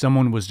like if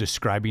someone was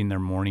describing their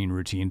morning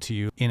routine to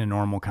you in a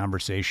normal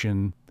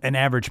conversation, an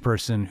average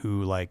person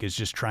who like is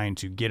just trying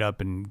to get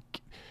up and,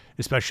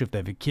 especially if they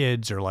have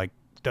kids or like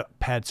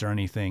pets or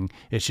anything,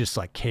 it's just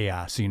like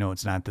chaos.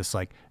 It's not this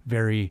like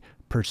very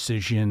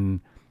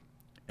precision,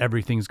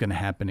 everything's going to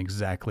happen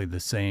exactly the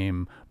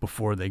same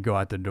before they go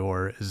out the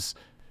door. It's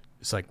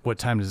like, what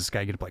time does this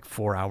guy get up? Like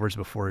 4 hours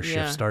before his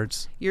shift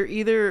starts? You're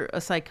either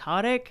a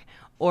psychotic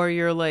or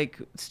you're like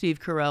Steve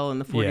Carell in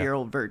The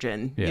 40-Year-Old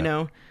Virgin,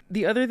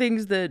 The other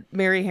things that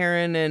Mary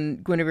Herron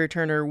and Guinevere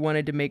Turner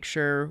wanted to make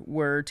sure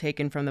were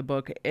taken from the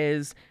book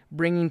is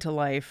bringing to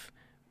life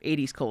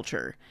 80s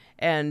culture.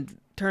 And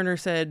Turner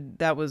said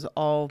that was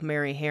all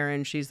Mary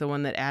Herron. She's the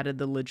one that added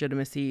the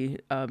legitimacy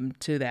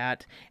to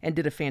that and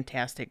did a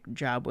fantastic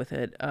job with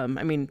it.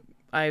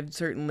 I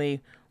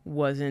certainly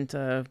wasn't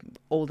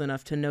old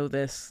enough to know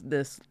this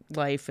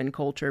life and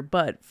culture,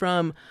 but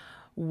from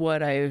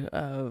what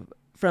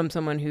from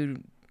someone who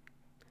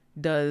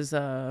does,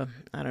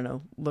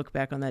 look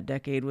back on that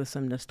decade with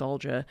some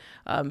nostalgia.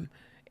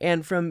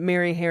 And from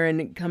Mary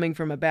Herron coming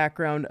from a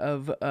background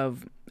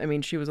of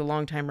she was a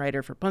longtime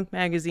writer for punk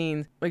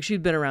magazines. Like,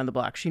 she'd been around the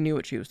block. She knew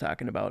what she was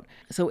talking about.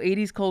 So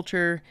 80s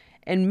culture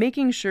and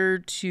making sure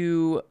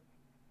to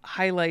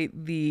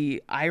highlight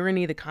the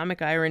irony, the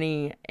comic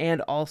irony,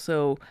 and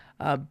also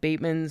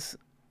Bateman's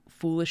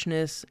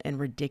foolishness and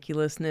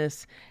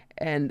ridiculousness,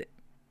 and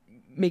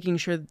making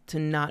sure to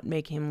not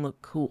make him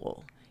look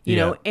cool. You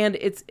know, and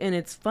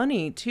it's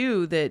funny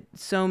too that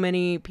so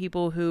many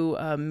people who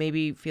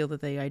maybe feel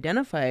that they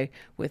identify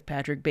with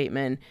Patrick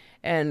Bateman,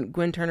 and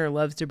Gwen Turner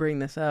loves to bring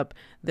this up,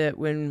 that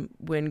when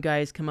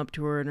guys come up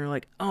to her and are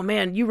like, "Oh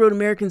man, you wrote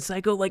American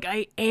Psycho, like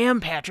I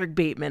am Patrick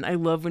Bateman." I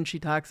love when she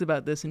talks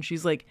about this and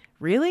she's like,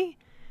 "Really?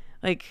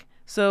 Like,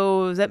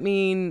 so does that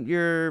mean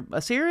you're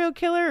a serial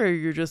killer or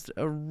you're just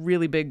a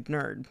really big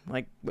nerd?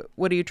 Like,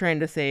 what are you trying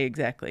to say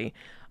exactly?"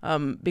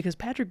 Because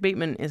Patrick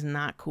Bateman is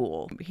not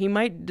cool. He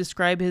might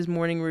describe his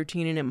morning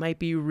routine and it might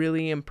be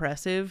really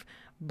impressive,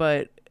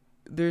 but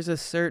there's a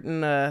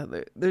certain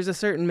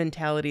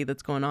mentality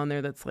that's going on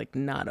there that's like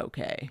not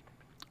okay.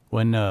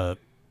 When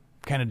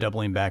kind of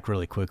doubling back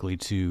really quickly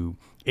to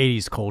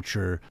 80s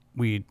culture,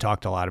 we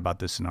talked a lot about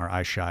this in our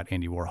I Shot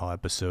Andy Warhol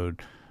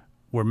episode,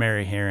 where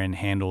Mary Harron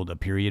handled a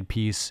period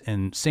piece.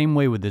 And same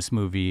way with this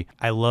movie,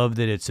 I love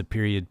that it's a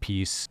period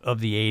piece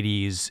of the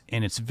 80s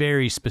and it's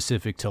very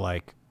specific to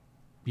like,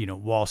 you know,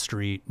 Wall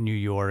Street, New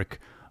York,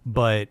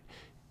 but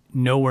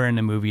nowhere in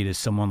the movie does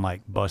someone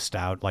like bust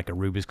out like a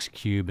Rubik's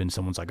Cube and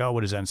someone's like, "Oh,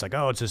 what is that?" And it's like,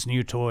 "Oh, it's this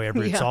new toy.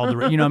 It's all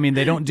the," you know what I mean?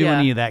 They don't do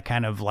any of that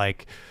kind of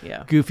like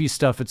goofy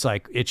stuff. It's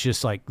like, it's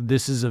just like,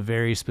 this is a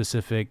very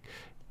specific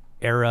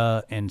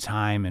era and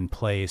time and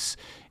place,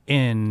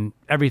 and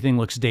everything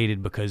looks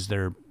dated because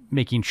they're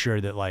making sure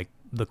that like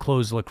the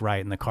clothes look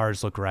right and the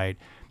cars look right.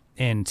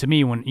 And to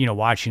me, when, you know,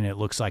 watching it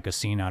looks like a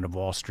scene out of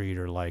Wall Street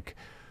or like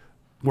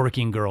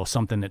Working Girl,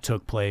 something that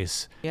took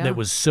place that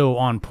was so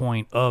on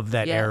point of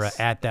that era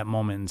at that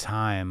moment in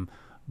time.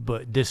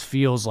 But this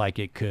feels like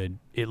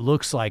it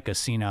looks like a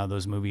scene out of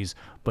those movies,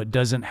 but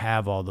doesn't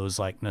have all those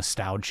like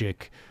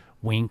nostalgic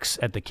winks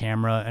at the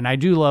camera. And I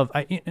do love,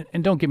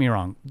 and don't get me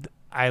wrong,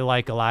 I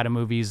like a lot of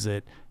movies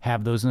that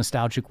have those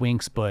nostalgic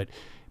winks, but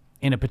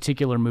in a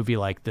particular movie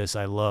like this,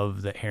 I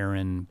love that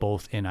Harron,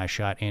 both in I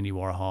Shot Andy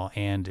Warhol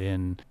and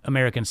in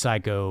American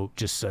Psycho,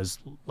 just says,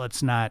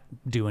 let's not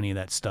do any of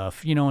that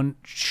stuff. You know, and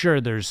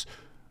sure, the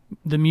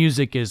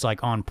music is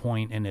like on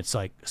point and it's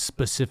like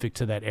specific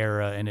to that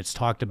era and it's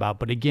talked about.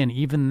 But again,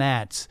 even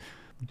that,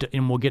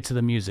 and we'll get to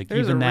the music,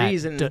 there's even a that,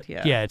 reason,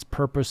 it's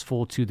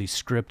purposeful to the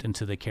script and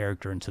to the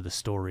character and to the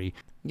story.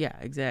 Yeah,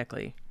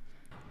 exactly.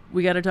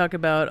 We got to talk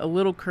about a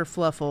little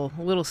kerfluffle,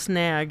 a little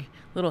snag, a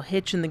little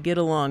hitch in the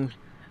get-along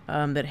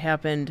that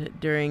happened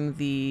during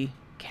the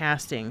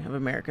casting of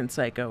American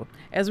Psycho.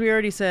 As we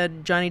already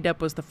said, Johnny Depp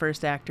was the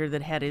first actor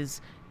that had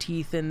his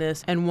teeth in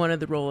this and wanted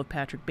the role of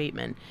Patrick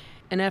Bateman.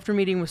 And after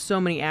meeting with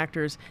so many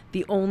actors,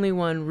 the only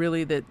one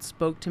really that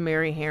spoke to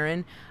Mary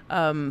Harron,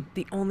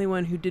 the only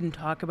one who didn't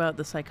talk about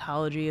the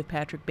psychology of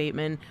Patrick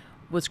Bateman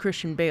was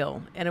Christian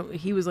Bale. And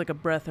he was like a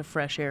breath of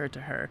fresh air to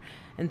her.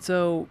 And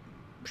so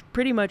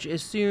pretty much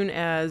as soon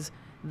as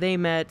they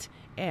met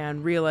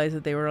and realized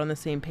that they were on the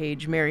same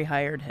page, Mary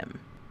hired him.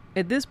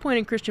 At this point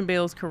in Christian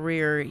Bale's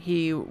career,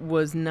 he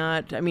was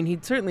not,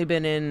 he'd certainly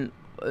been in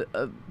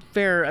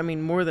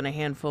more than a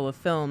handful of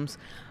films,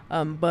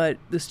 but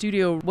the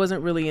studio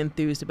wasn't really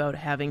enthused about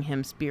having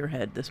him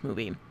spearhead this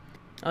movie.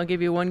 I'll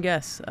give you one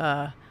guess.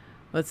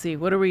 Let's see,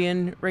 what are we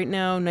in right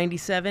now?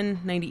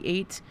 97,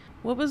 98?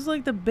 What was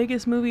like the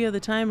biggest movie of the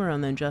time around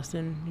then,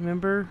 Justin? You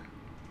remember?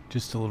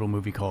 Just a little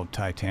movie called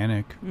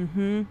Titanic.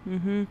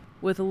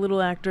 With a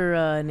little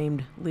actor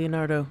named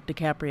Leonardo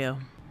DiCaprio.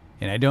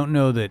 And I don't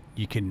know that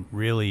you can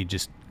really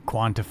just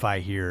quantify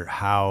here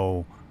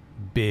how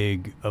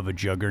big of a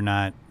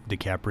juggernaut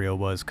DiCaprio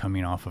was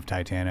coming off of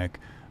Titanic.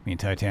 I mean,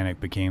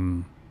 Titanic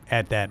became,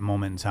 at that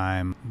moment in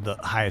time, the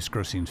highest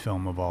grossing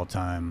film of all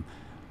time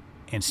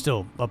and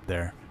still up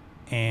there.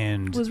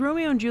 And was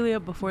Romeo and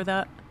Juliet before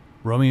that?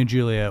 Romeo and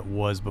Juliet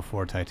was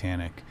before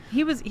Titanic.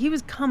 He was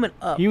coming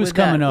up. He was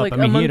coming up. Like,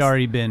 he had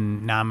already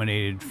been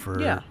nominated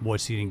for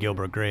What's Eating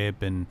Gilbert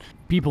Grape, and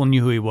people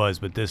knew who he was.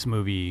 But this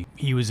movie,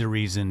 he was the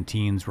reason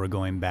teens were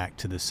going back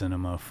to the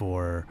cinema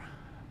for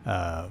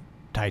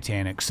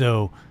Titanic.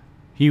 So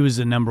he was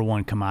the number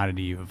one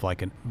commodity of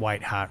like a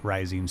white hot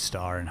rising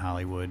star in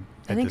Hollywood.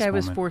 I think I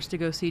was forced to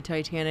go see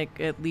Titanic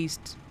at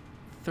least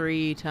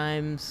 3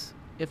 times,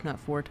 if not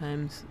 4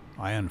 times.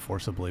 I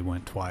unforcibly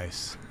went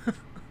twice.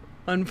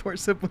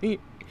 Unfortunately.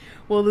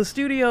 Well, the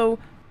studio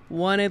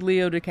wanted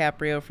Leo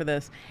DiCaprio for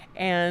this,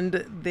 and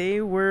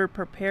they were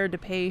prepared to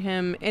pay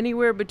him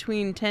anywhere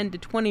between 10 to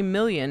 20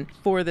 million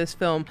for this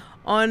film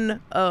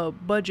on a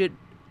budget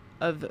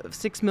of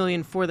 $6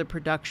 million for the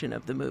production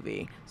of the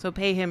movie. So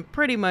pay him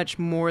pretty much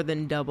more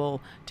than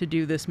double to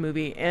do this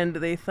movie. And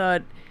they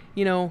thought,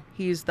 you know,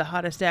 he's the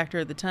hottest actor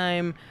at the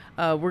time.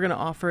 We're going to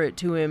offer it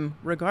to him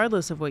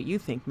regardless of what you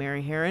think,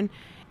 Mary Harron.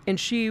 And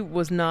she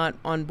was not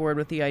on board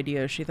with the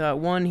idea. She thought,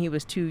 one, he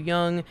was too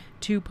young,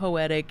 too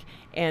poetic,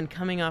 and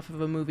coming off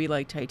of a movie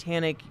like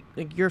Titanic,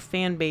 like, your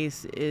fan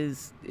base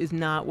is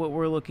not what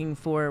we're looking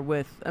for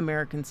with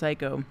American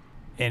Psycho.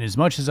 And as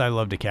much as I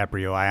love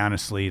DiCaprio, I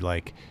honestly,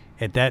 like,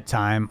 at that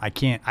time, I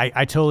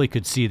totally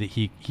could see that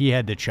he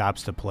had the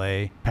chops to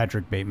play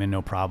Patrick Bateman,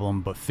 no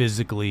problem, but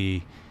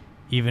physically,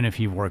 even if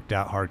he worked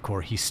out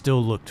hardcore, he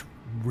still looked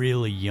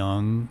really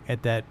young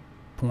at that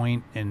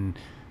point, and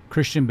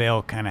Christian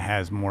Bale kind of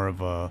has more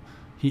of a,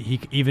 he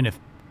even if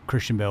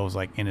Christian Bale was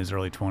like in his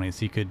early 20s,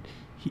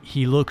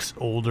 he looks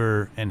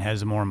older and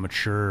has a more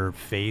mature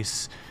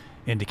face,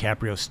 and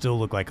DiCaprio still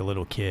looked like a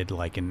little kid,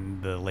 like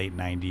in the late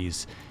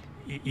 90s.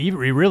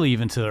 Really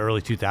even to the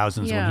early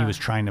 2000s when he was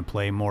trying to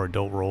play more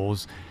adult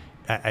roles.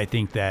 I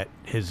think that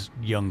his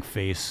young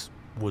face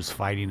was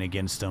fighting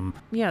against him.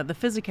 Yeah, the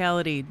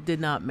physicality did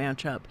not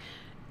match up.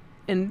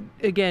 And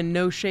again,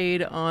 no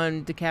shade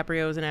on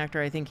DiCaprio as an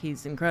actor. I think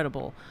he's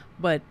incredible.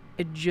 But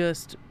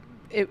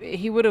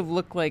he would have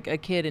looked like a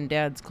kid in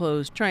dad's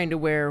clothes trying to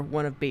wear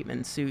one of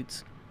Bateman's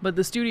suits. But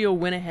the studio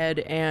went ahead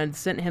and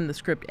sent him the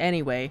script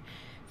anyway,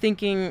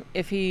 thinking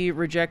if he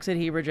rejects it,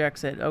 he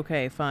rejects it.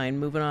 Okay, fine,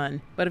 moving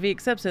on. But if he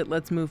accepts it,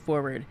 let's move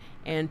forward.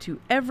 And to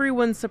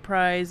everyone's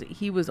surprise,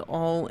 he was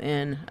all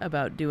in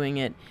about doing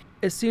it.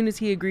 As soon as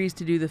he agrees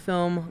to do the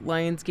film,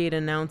 Lionsgate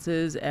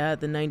announces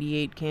at the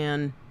 98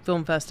 Cannes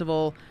Film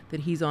Festival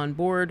that he's on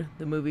board.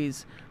 The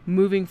movie's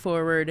moving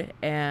forward,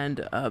 and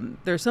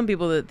there are some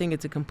people that think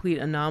it's a complete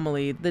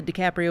anomaly that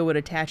DiCaprio would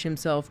attach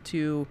himself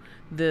to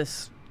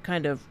this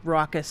kind of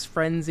raucous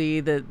frenzy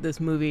that this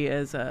movie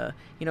is,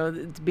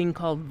 it's being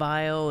called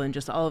vile and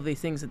just all of these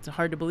things. It's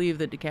hard to believe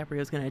that DiCaprio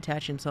is going to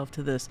attach himself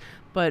to this.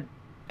 But,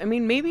 I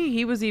mean, maybe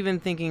he was even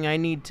thinking, I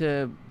need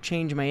to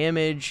change my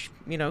image.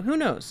 Who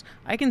knows?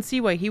 I can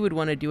see why he would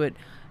want to do it,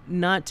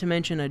 not to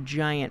mention a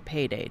giant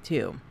payday,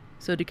 too.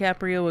 So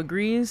DiCaprio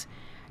agrees,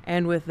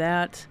 and with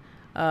that,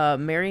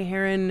 Mary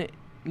Harron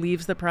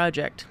leaves the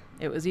project.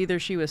 It was either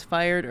she was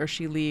fired or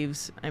she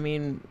leaves. I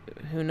mean,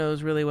 who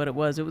knows really what it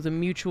was. It was a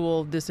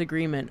mutual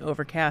disagreement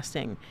over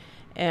casting.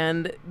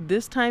 And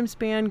this time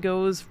span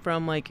goes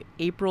from like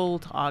April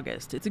to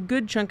August. It's a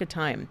good chunk of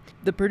time.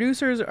 The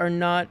producers are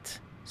not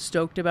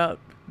stoked about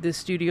this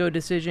studio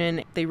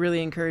decision. They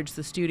really encourage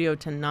the studio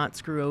to not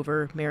screw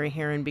over Mary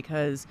Harron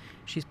because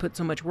she's put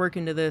so much work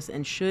into this,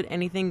 and should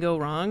anything go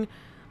wrong,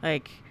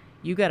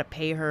 you got to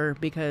pay her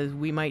because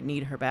we might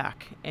need her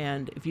back.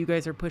 And if you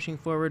guys are pushing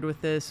forward with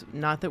this,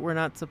 not that we're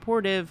not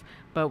supportive,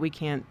 but we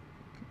can't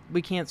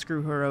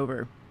screw her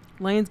over.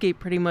 Lionsgate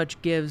pretty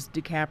much gives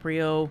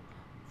DiCaprio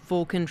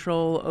full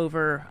control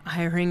over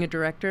hiring a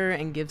director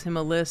and gives him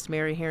a list.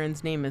 Mary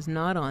Harron's name is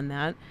not on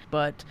that,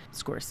 but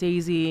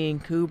Scorsese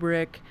and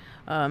Kubrick,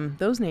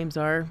 those names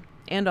are,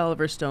 and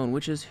Oliver Stone,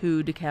 which is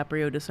who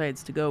DiCaprio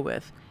decides to go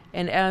with.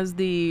 And as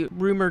the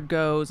rumor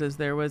goes, as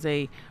there was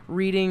a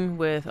reading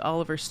with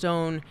Oliver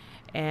Stone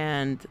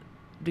and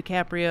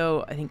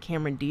DiCaprio, I think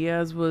Cameron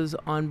Diaz was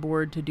on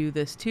board to do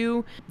this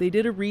too. They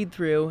did a read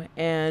through,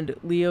 and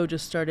Leo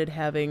just started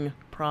having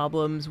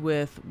problems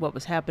with what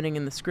was happening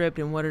in the script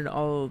and what are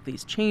all of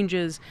these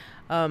changes.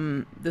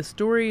 The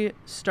story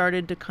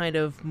started to kind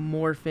of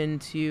morph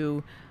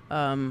into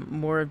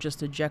more of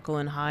just a Jekyll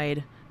and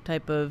Hyde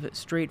type of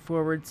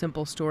straightforward,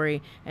 simple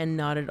story, and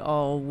not at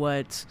all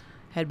what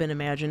had been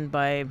imagined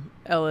by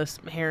Ellis,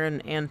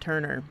 Harron, and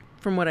Turner.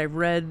 From what I've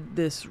read,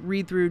 this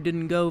read-through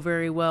didn't go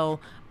very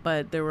well,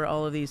 but there were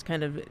all of these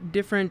kind of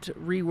different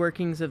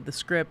reworkings of the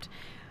script.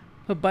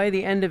 But by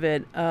the end of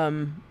it,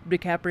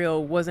 DiCaprio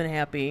wasn't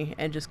happy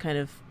and just kind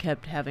of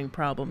kept having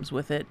problems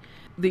with it.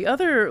 The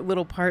other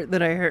little part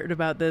that I heard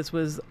about this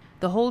was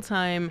the whole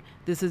time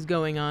this is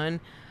going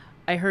on,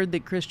 I heard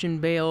that Christian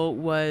Bale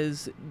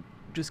was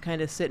just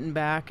kind of sitting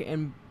back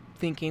and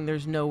thinking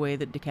there's no way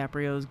that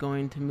DiCaprio is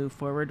going to move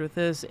forward with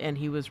this, and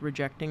he was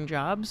rejecting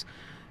jobs.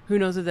 Who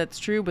knows if that's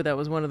true, but that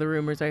was one of the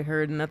rumors I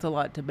heard, and that's a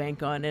lot to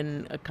bank on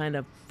in a kind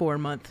of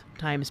 4-month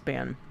time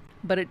span.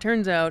 But it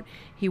turns out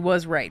he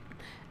was right,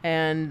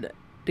 and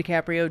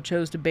DiCaprio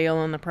chose to bail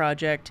on the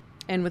project,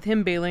 and with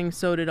him bailing,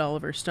 so did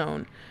Oliver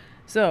Stone.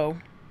 So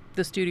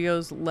the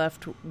studio's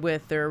left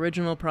with their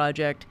original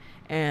project,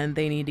 and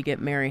they need to get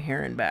Mary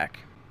Harron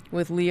back.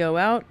 With Leo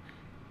out,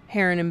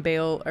 Harron and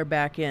Bale are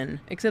back in,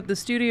 except the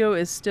studio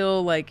is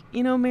still like,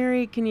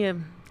 Mary, can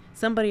you...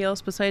 somebody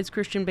else besides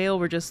Christian Bale,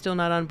 we're just still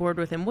not on board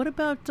with him. What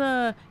about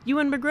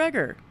Ewan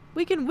McGregor?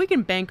 We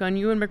can bank on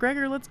Ewan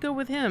McGregor. Let's go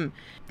with him.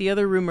 The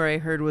other rumor I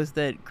heard was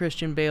that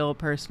Christian Bale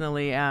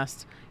personally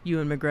asked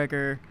Ewan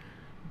McGregor,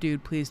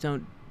 dude, please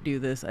don't do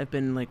this. I've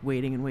been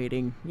waiting and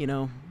waiting,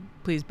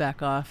 please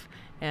back off.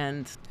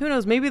 And who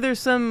knows, maybe there's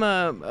some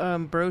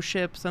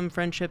broship, some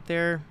friendship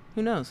there.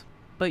 Who knows?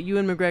 But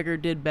Ewan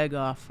McGregor did beg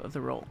off of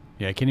the role.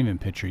 Yeah, I can't even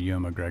picture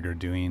Ewan McGregor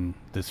doing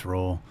this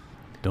role.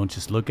 Don't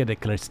just look at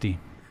it, Christy.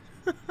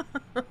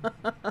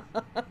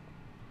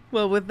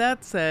 Well, with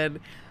that said,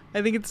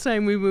 I think it's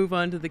time we move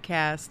on to the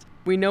cast.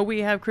 We know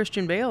we have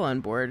Christian Bale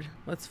on board.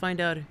 Let's find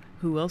out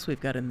who else we've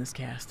got in this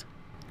cast.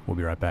 We'll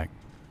be right back.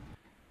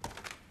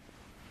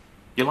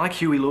 You like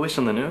Huey Lewis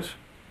in the news?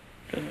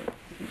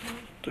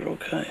 They're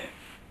okay.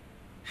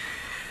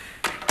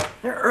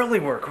 Their early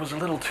work was a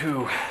little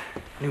too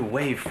new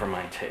wave for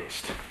my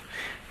taste.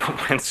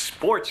 But when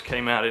Sports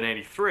came out in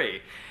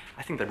 '83,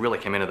 I think they really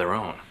came into their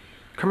own,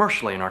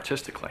 commercially and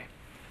artistically.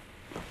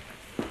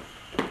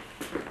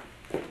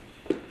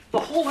 The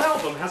whole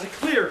album has a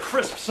clear,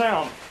 crisp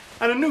sound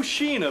and a new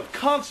sheen of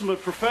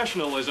consummate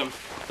professionalism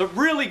that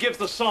really gives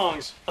the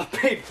songs a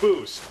big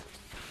boost.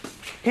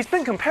 He's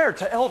been compared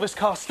to Elvis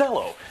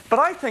Costello, but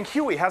I think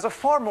Huey has a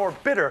far more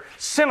bitter,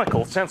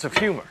 cynical sense of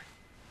humor.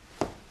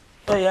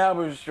 Hey,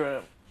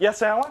 Halberstram.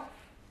 Yes, Alan?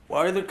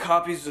 Why are there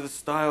copies of the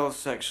style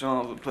section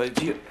all over the place?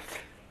 You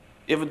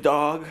have a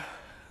dog?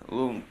 A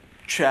little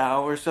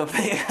chow or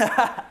something?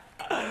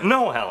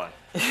 No, Alan.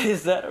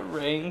 Is that a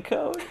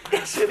raincoat?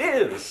 Yes, it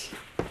is.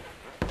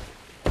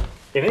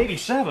 In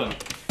 '87,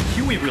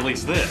 Huey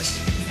released this,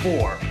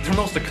 4, their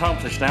most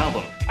accomplished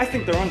album. I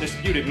think their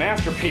undisputed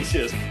masterpiece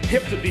is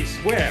Hip to Be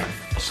Square.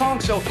 A song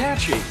so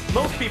catchy,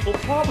 most people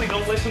probably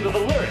don't listen to the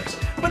lyrics,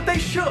 but they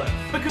should,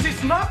 because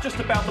it's not just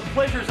about the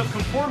pleasures of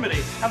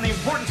conformity and the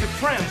importance of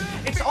trends,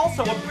 it's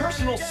also a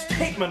personal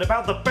statement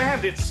about the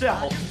band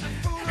itself.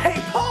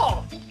 Hey,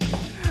 Paul!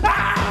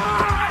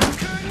 Ah!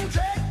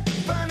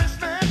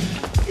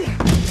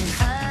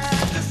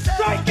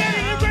 Try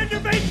getting a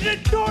reservation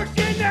at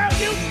Dorset now,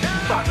 you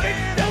fucking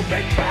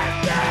stupid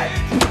bastard!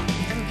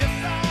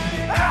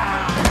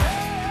 Ah!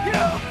 You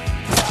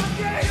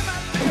fucking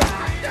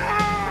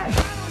bastard!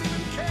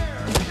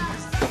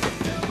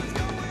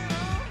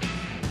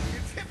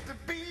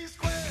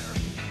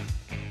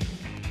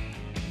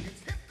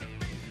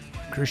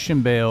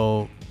 Christian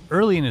Bale,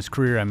 early in his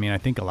career, I mean, I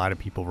think a lot of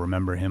people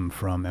remember him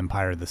from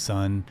Empire of the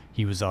Sun.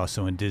 He was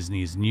also in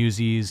Disney's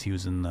Newsies. He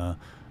was in the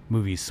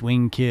movie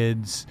Swing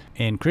Kids.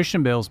 And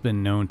Christian Bale's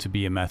been known to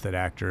be a method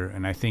actor.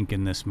 And I think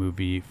in this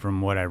movie,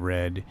 from what I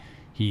read,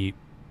 he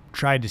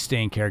tried to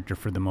stay in character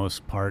for the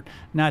most part.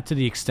 Not to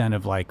the extent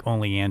of like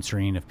only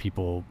answering if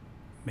people,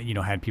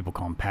 had people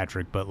call him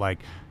Patrick, but like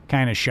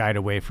kind of shied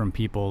away from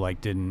people,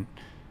 like didn't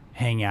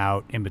hang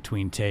out in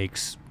between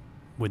takes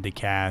with the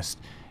cast,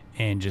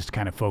 and just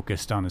kind of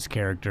focused on his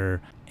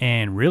character,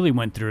 and really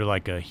went through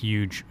like a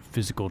huge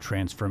physical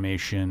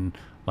transformation,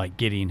 like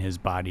getting his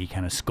body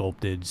kind of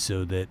sculpted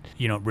so that,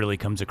 it really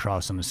comes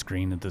across on the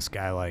screen that this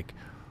guy like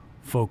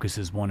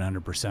focuses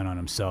 100% on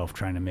himself,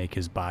 trying to make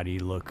his body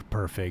look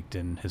perfect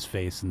and his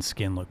face and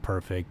skin look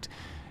perfect.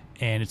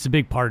 And it's a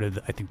big part of,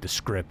 I think, the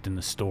script and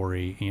the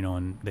story,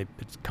 and it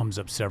comes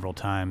up several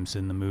times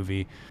in the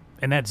movie.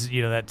 And that's,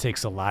 that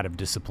takes a lot of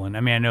discipline.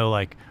 I mean, I know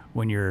like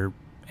when you're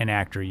an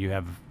actor, you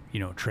have,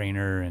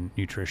 trainer and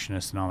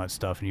nutritionist and all that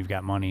stuff, and you've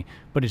got money,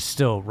 but it's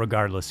still,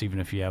 regardless, even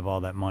if you have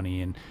all that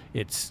money, and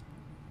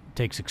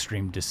takes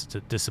extreme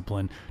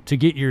discipline to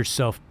get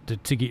yourself,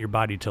 to get your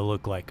body to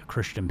look like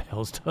Christian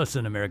Bale does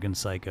in American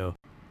Psycho.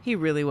 He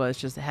really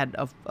had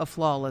a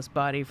flawless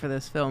body for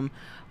this film.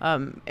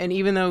 And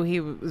even though he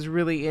was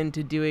really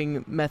into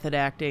doing method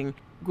acting,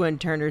 Gwen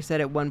Turner said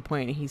at one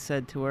point, he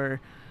said to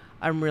her,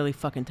 "I'm really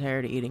fucking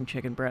tired of eating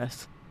chicken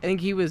breasts." I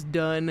think he was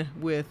done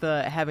with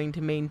having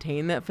to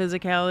maintain that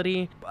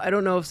physicality. I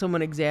don't know if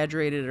someone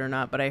exaggerated it or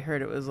not, but I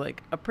heard it was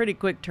like a pretty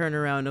quick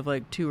turnaround of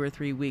like 2 or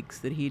 3 weeks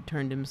that he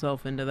turned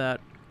himself into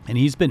that. And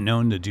he's been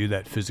known to do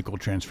that physical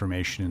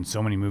transformation in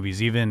so many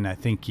movies. Even I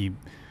think he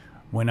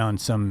went on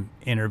some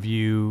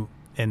interview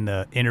and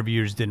the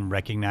interviewers didn't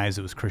recognize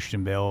it was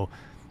Christian Bale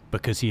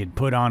because he had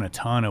put on a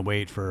ton of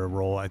weight for a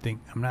role. I can't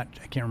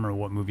remember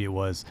what movie it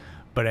was,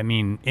 but I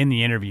mean, in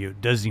the interview,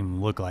 it doesn't even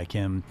look like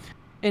him.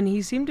 And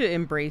he seemed to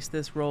embrace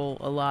this role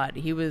a lot.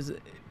 He was,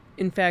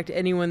 in fact,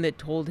 anyone that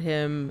told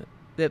him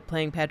that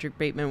playing Patrick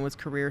Bateman was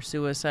career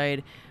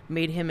suicide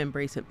made him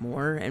embrace it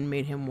more and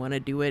made him want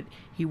to do it.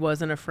 He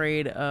wasn't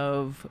afraid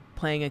of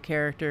playing a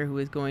character who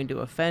was going to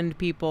offend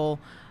people,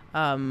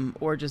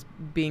 or just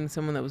being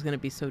someone that was going to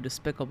be so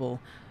despicable.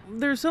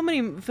 There's so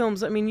many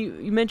films. I mean,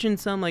 you mentioned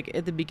some like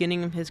at the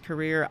beginning of his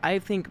career. I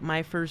think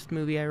my first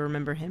movie I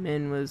remember him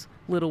in was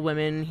Little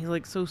Women. He's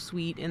like so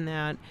sweet in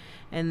that.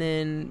 And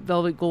then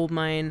Velvet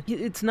Goldmine.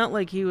 It's not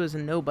like he was a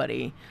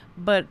nobody,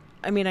 but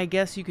I mean, I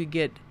guess you could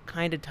get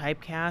kind of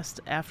typecast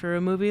after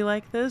a movie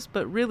like this,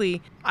 but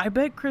really, I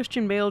bet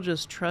Christian Bale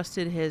just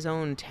trusted his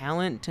own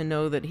talent to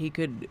know that he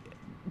could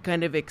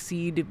kind of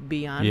exceed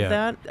beyond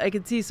that. I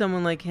could see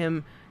someone like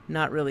him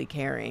not really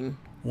caring.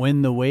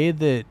 When the way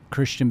that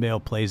Christian Bale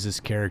plays this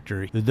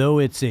character, though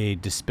it's a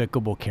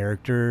despicable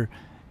character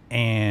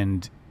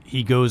and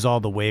he goes all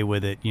the way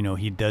with it,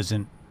 he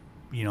doesn't,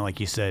 like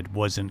you said,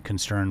 wasn't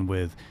concerned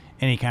with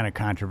any kind of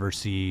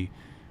controversy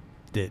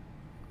that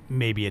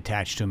may be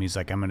attached to him. He's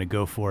like, I'm going to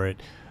go for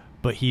it.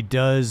 But he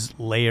does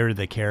layer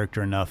the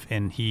character enough,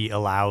 and he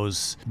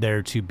allows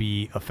there to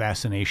be a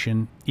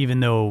fascination. Even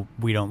though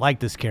we don't like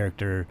this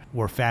character,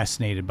 we're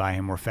fascinated by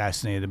him. We're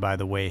fascinated by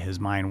the way his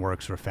mind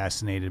works. We're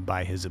fascinated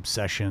by his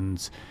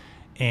obsessions.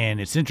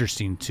 And it's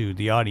interesting to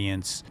the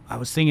audience. I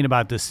was thinking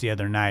about this the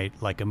other night,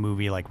 like a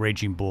movie like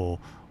Raging Bull,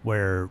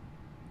 where,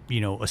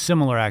 a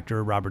similar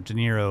actor, Robert De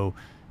Niro,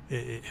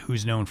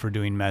 who's known for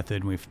doing method,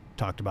 and we've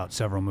talked about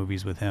several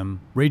movies with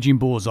him. Raging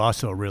Bull is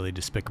also a really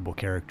despicable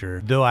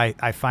character, though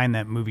I find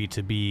that movie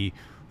to be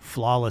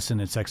flawless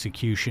in its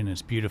execution.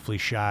 It's beautifully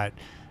shot,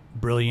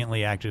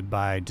 brilliantly acted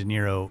by De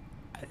Niro.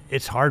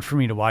 It's hard for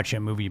me to watch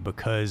that movie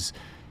because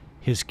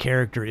his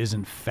character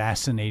isn't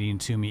fascinating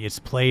to me. It's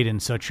played in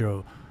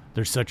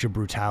there's such a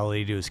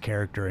brutality to his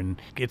character, and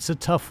it's a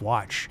tough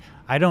watch.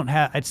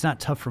 It's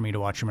not tough for me to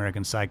watch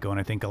American Psycho, and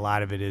I think a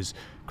lot of it is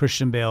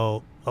Christian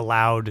Bale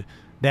allowed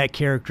that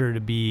character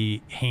to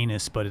be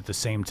heinous, but at the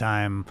same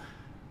time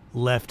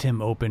left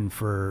him open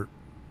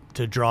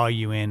to draw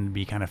you in,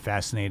 be kind of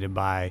fascinated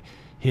by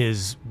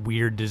his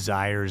weird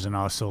desires and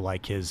also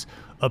like his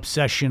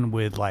obsession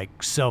with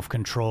like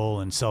self-control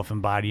and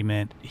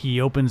self-embodiment.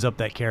 He opens up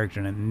that character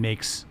and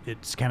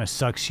it kind of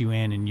sucks you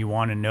in, and you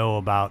want to know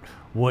about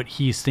what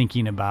he's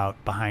thinking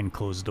about behind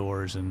closed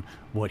doors and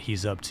what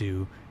he's up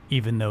to,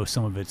 even though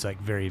some of it's like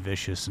very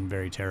vicious and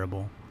very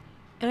terrible.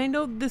 And I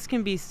know this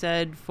can be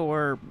said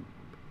for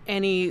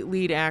any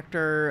lead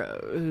actor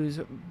who's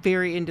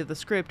very into the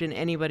script and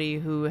anybody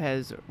who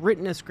has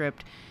written a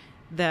script,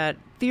 that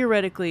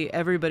theoretically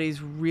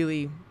everybody's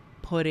really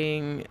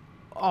putting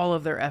all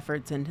of their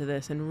efforts into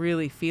this and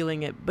really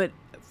feeling it. But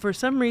for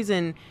some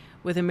reason,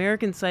 with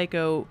American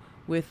Psycho,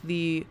 with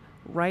the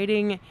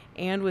writing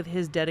and with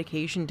his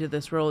dedication to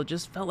this role, it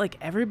just felt like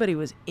everybody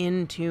was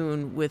in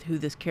tune with who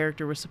this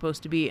character was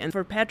supposed to be. And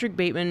for Patrick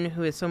Bateman,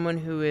 who is someone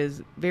who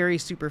is very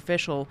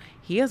superficial,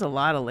 he has a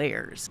lot of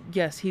layers.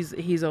 Yes,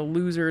 he's a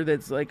loser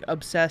that's like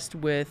obsessed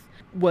with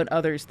what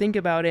others think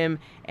about him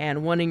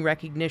and wanting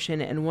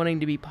recognition and wanting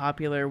to be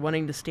popular,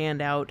 wanting to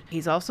stand out.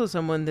 He's also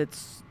someone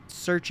that's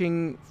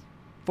searching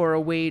for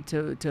a way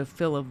to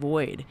fill a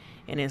void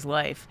in his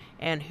life,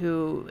 and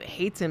who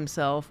hates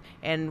himself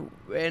and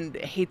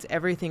hates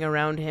everything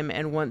around him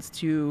and wants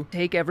to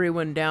take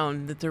everyone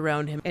down that's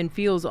around him, and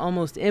feels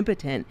almost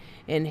impotent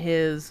in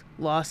his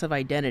loss of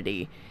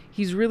identity.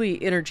 He's really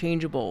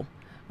interchangeable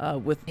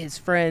with his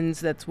friends.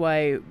 That's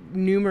why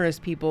numerous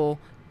people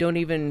don't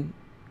even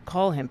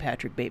call him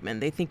Patrick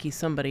Bateman. They think he's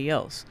somebody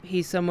else.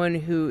 He's someone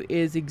who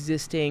is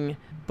existing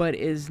but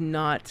is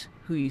not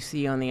who you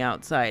see on the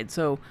outside.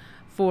 So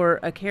for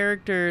a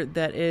character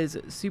that is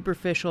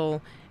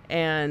superficial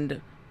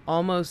and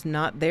almost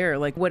not there,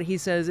 like what he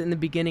says in the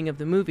beginning of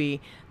the movie,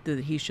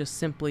 that he's just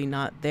simply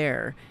not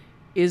there,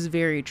 is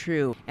very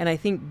true. And I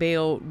think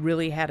Bale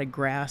really had a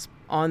grasp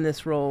on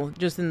this role,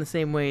 just in the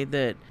same way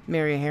that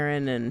Mary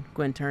Herron and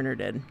Gwen Turner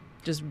did,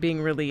 just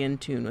being really in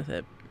tune with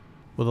it.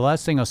 Well, the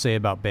last thing I'll say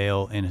about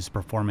Bale and his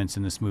performance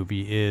in this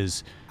movie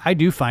is I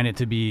do find it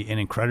to be an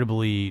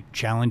incredibly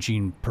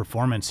challenging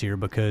performance here,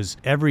 because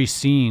every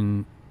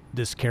scene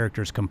this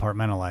character's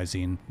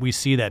compartmentalizing. We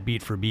see that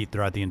beat for beat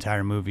throughout the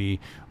entire movie,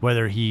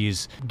 whether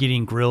he's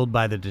getting grilled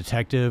by the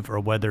detective or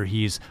whether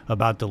he's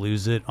about to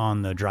lose it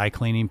on the dry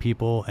cleaning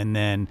people and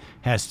then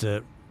has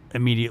to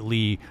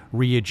immediately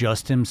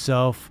readjust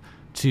himself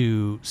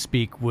to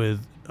speak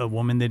with a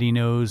woman that he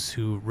knows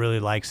who really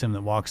likes him,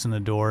 that walks in the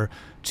door,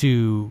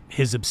 to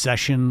his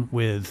obsession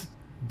with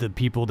the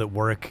people that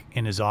work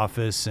in his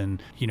office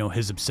and,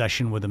 his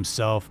obsession with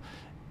himself.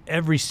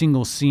 Every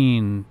single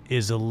scene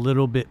is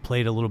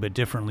played a little bit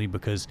differently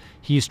because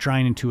he's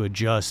trying to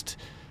adjust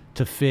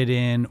to fit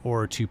in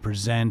or to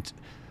present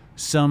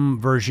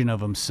some version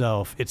of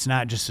himself. It's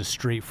not just a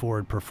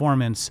straightforward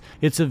performance.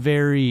 It's a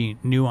very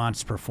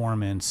nuanced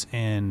performance,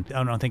 and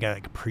I don't think I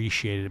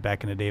appreciated it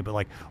back in the day,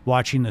 but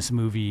watching this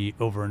movie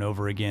over and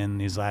over again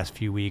these last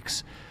few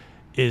weeks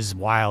is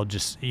wild.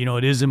 Just,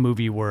 it is a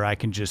movie where I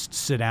can just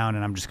sit down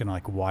and I'm just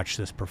going to watch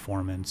this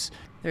performance.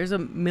 There's a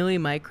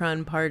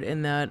millimicron part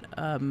in that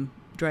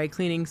dry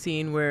cleaning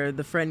scene where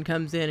the friend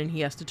comes in and he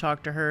has to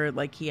talk to her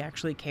like he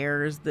actually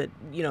cares that,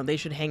 they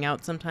should hang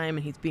out sometime,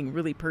 and he's being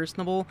really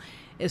personable.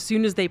 As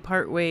soon as they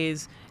part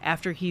ways,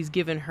 after he's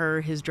given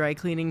her his dry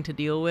cleaning to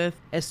deal with,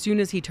 as soon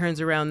as he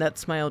turns around, that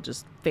smile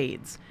just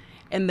fades.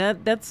 And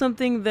that's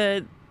something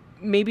that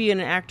maybe an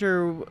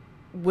actor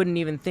wouldn't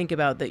even think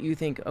about, that you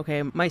think,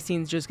 okay, my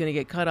scene's just going to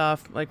get cut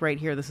off, right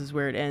here, this is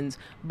where it ends.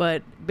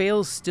 But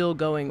Bale's still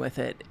going with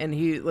it, and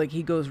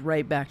he goes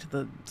right back to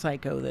the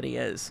psycho that he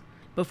is.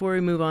 Before we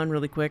move on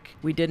really quick,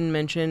 we didn't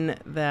mention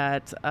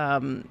that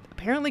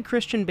apparently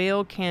Christian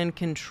Bale can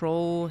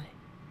control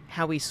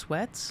how he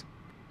sweats.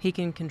 He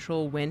can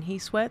control when he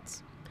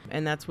sweats.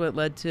 And that's what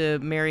led to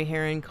Mary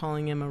Herron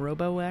calling him a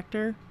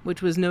robo-actor,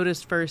 which was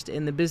noticed first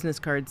in the business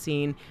card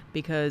scene,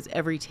 because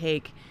every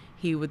take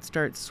he would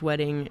start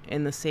sweating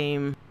in the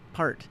same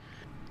part.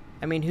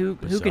 I mean, who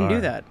can do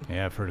that?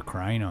 Yeah, I've heard of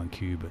crying on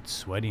cue, but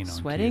sweating on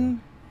cue.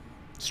 Sweating?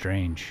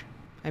 Strange.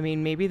 I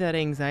mean, maybe that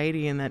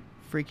anxiety and that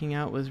freaking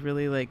out was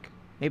really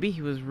maybe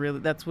he was really,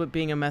 that's what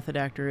being a method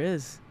actor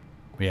is.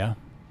 Yeah.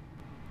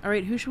 All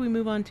right, who should we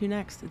move on to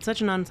next? It's such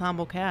an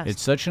ensemble cast.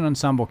 It's such an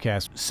ensemble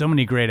cast. So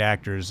many great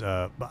actors.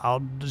 But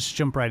I'll just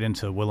jump right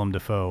into Willem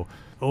Dafoe.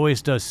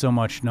 Always does so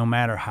much, no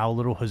matter how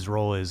little his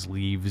role is,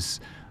 leaves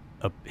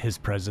his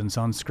presence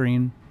on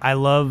screen. I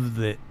love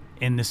that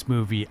in this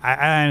movie.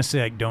 I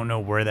honestly don't know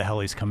where the hell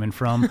he's coming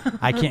from.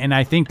 I can't, and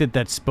I think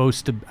that's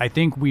supposed to. I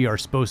think we are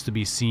supposed to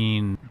be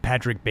seeing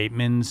Patrick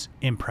Bateman's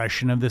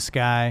impression of this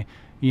guy.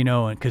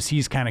 Because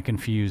he's kind of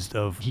confused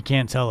he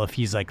can't tell if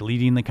he's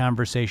leading the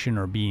conversation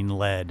or being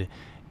led.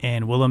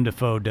 And Willem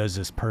Dafoe does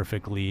this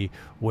perfectly,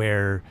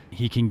 where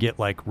he can get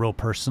real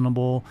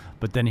personable,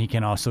 but then he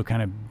can also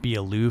kind of be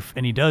aloof.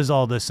 And he does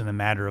all this in a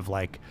matter of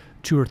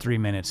 2 or 3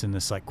 minutes in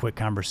this quick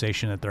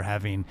conversation that they're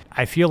having.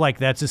 I feel like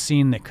that's a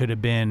scene that could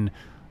have been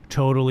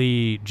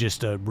totally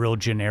just a real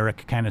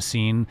generic kind of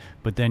scene,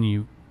 but then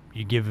you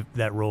you give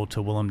that role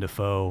to Willem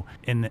Dafoe,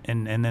 and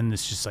then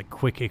this just like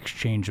quick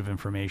exchange of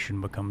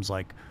information becomes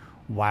like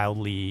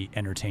wildly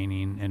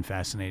entertaining and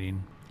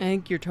fascinating. I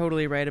think you're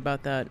totally right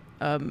about that.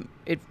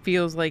 It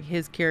feels like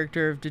his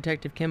character of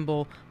Detective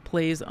Kimball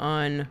plays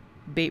on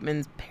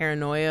Bateman's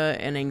paranoia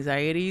and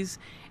anxieties,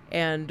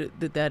 and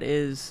that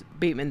is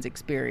Bateman's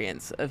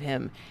experience of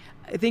him.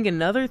 I think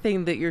another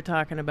thing that you're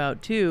talking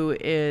about too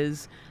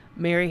is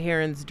Mary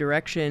Herron's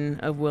direction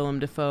of Willem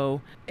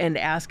Dafoe and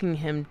asking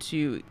him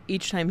to,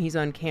 each time he's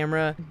on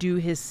camera, do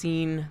his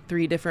scene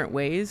 3 different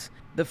ways.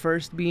 The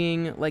first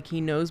being like he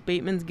knows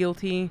Bateman's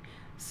guilty.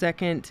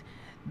 Second,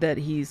 that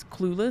he's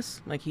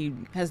clueless, like he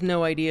has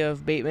no idea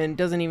of Bateman,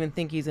 doesn't even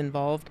think he's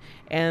involved.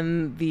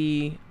 And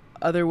the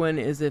other one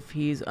is if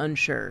he's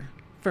unsure.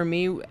 For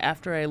me,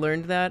 after I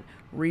learned that,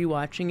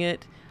 rewatching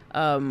it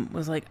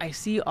was like, I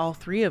see all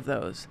 3 of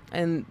those.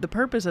 And the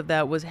purpose of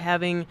that was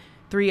having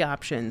 3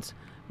 options.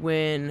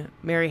 When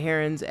Mary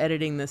Herron's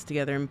editing this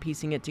together and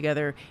piecing it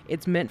together,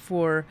 it's meant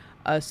for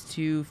us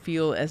to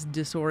feel as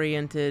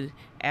disoriented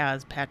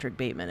as Patrick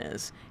Bateman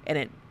is. And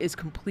it is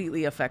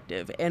completely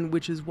effective. And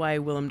which is why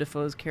Willem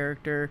Dafoe's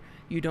character,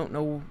 you don't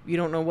know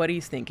what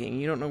he's thinking.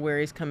 You don't know where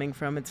he's coming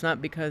from. It's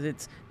not because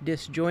it's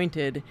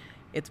disjointed.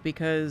 It's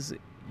because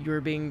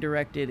you're being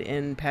directed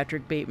in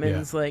Patrick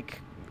Bateman's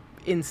like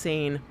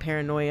insane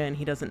paranoia, and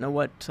he doesn't know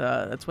what,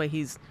 that's why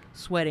he's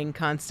sweating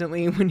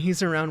constantly when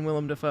he's around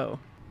Willem Dafoe.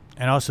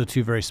 And also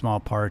 2 very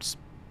small parts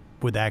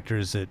with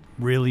actors that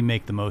really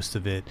make the most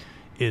of it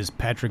is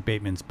Patrick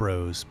Bateman's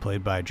bros,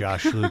 played by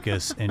Josh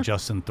Lucas and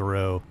Justin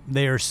Theroux.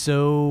 They are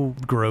so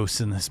gross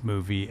in this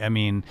movie. I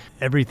mean,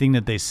 everything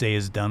that they say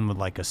is done with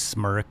like a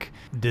smirk,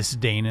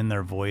 disdain in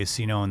their voice,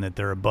 you know, and that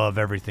they're above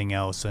everything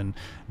else. And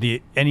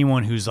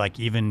anyone who's like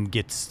even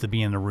gets to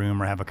be in the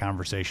room or have a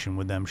conversation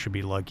with them should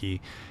be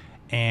lucky.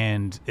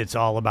 And it's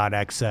all about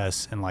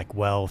excess and like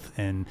wealth,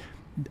 and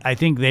I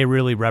think they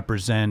really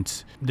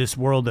represent this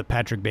world that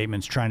Patrick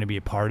Bateman's trying to be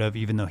a part of,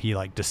 even though he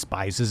like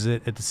despises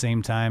it at the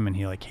same time, and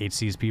he like hates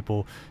these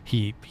people.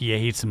 He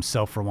hates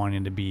himself for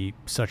wanting to be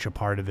such a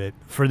part of it.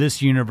 For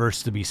this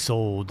universe to be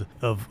sold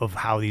of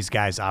how these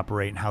guys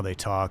operate and how they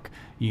talk,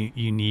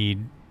 you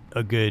need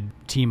a good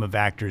team of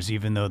actors,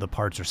 even though the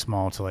parts are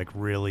small, to like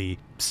really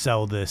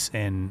sell this.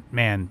 And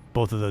man,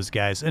 both of those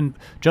guys, and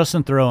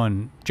Justin Theroux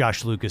and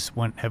Josh Lucas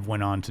went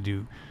on to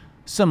do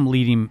some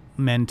leading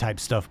men type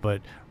stuff,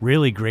 but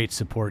really great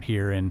support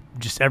here. And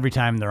just every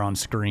time they're on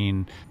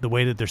screen, the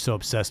way that they're so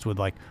obsessed with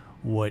like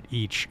what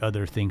each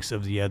other thinks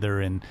of the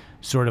other, and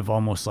sort of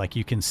almost like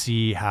you can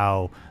see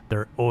how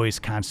they're always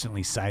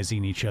constantly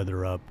sizing each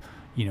other up,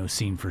 you know,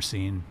 scene for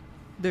scene.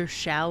 They're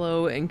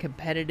shallow and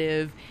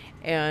competitive,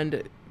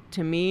 and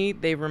to me,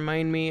 they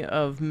remind me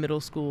of middle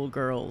school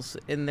girls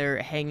in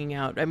their hanging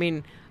out. I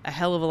mean, a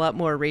hell of a lot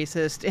more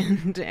racist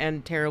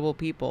and terrible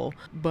people.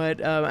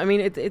 But, I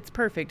mean, it's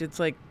perfect. It's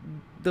like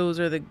those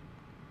are the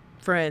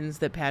friends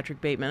that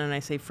Patrick Bateman, and I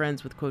say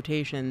friends with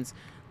quotations,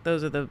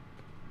 those are the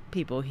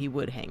people he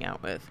would hang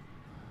out with.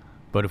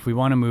 But if we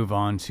want to move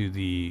on to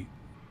the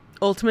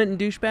ultimate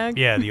douchebag?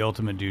 Yeah, the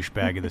ultimate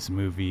douchebag of this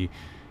movie.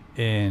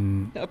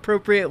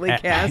 Appropriately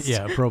cast.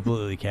 Yeah,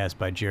 appropriately cast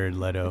by Jared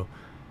Leto.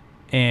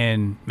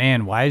 And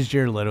man, why is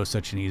Jared Leto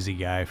such an easy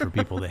guy for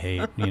people to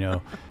hate? You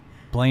know,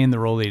 playing the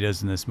role that he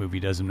does in this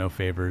movie does him no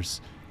favors.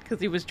 Because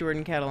he was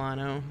Jordan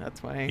Catalano,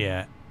 that's why.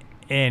 Yeah,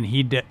 and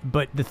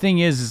but the thing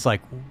is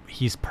like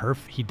he's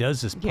he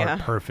does this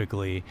part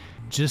perfectly.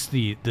 Just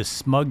the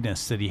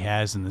smugness that he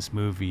has in this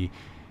movie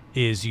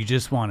is you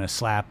just want to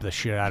slap the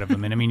shit out of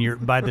him. And I mean,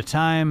 by the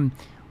time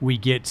we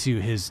get to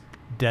his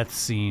death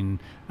scene,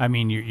 I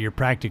mean, you're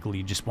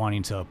practically just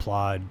wanting to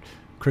applaud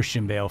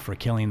Christian Bale for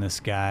killing this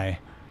guy.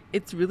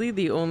 It's really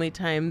the only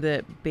time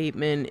that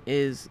Bateman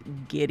is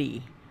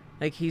giddy.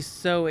 Like, he's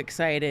so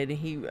excited.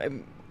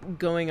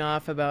 Going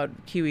off about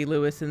Huey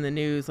Lewis in the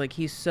news, like,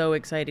 he's so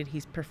excited.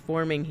 He's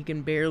performing. He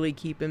can barely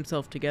keep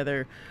himself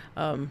together,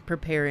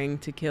 preparing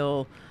to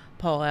kill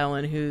Paul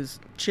Allen, who's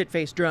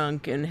shit-faced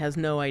drunk and has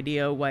no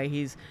idea why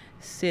he's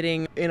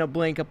sitting in a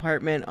blank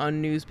apartment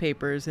on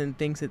newspapers and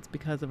thinks it's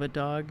because of a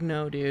dog.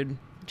 No, dude.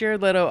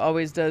 Jared Leto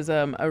always does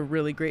a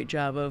really great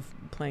job of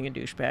playing a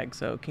douchebag,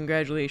 so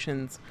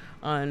congratulations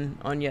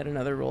on yet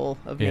another role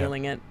of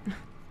nailing it.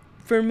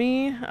 For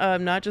me,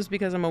 not just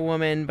because I'm a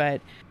woman,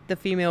 but the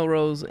female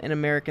roles in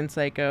American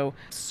Psycho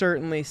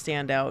certainly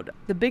stand out.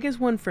 The biggest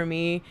one for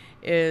me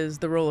is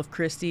the role of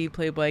Christy,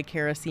 played by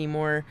Cara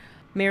Seymour.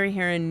 Mary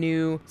Herron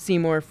knew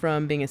Seymour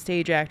from being a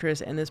stage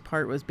actress, and this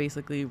part was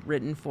basically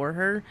written for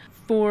her.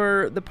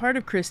 For the part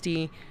of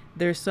Christy,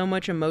 there's so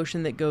much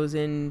emotion that goes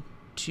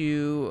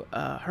into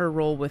her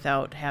role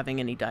without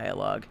having any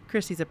dialogue.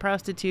 Christy's a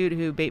prostitute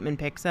who Bateman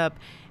picks up,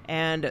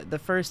 and the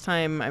first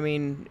time, I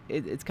mean,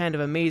 it's kind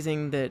of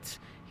amazing that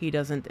he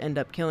doesn't end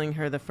up killing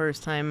her the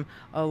first time,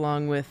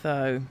 along with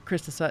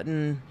Krista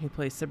Sutton, who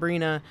plays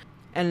Sabrina,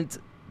 and it's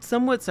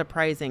somewhat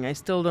surprising. I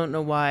still don't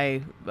know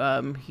why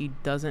he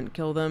doesn't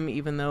kill them,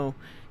 even though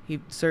he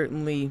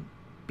certainly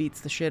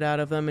beats the shit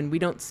out of them, and we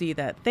don't see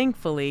that.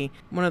 Thankfully,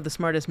 one of the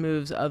smartest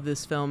moves of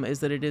this film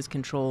is that it is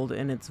controlled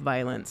in its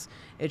violence.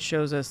 It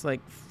shows us like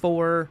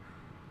 4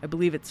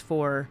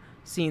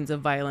 scenes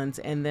of violence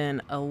and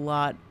then a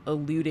lot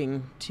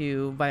alluding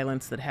to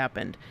violence that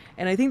happened.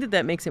 And I think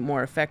that makes it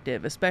more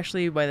effective,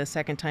 especially by the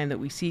second time that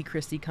we see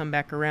Christy come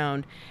back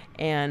around,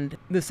 and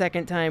the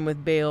second time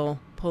with Bale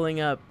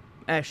pulling up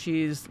as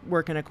she's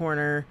working a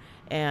corner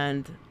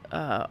and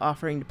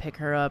offering to pick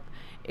her up.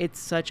 It's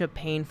such a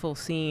painful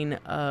scene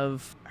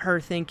of her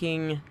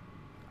thinking,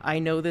 I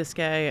know this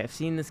guy, I've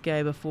seen this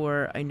guy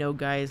before, I know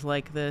guys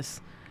like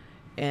this,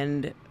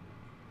 and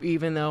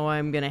even though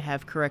I'm going to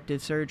have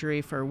corrective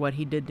surgery for what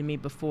he did to me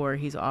before,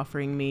 he's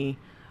offering me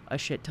a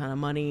shit ton of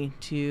money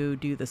to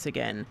do this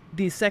again.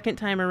 The second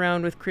time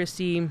around with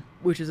Christy,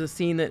 which is a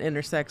scene that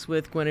intersects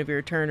with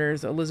Guinevere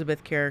Turner's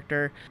Elizabeth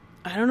character,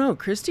 I don't know,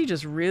 Christy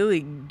just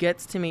really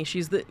gets to me.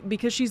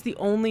 Because she's the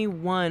only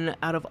one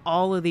out of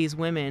all of these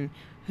women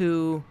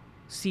who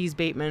sees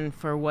Bateman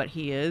for what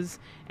he is,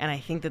 and I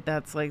think that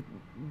that's like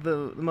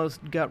the most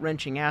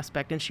gut-wrenching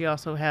aspect, and she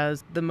also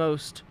has the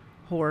most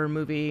horror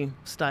movie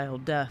style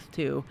death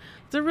too.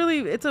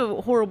 It's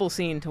a horrible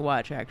scene to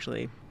watch,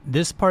 actually.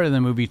 This part of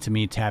the movie to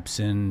me taps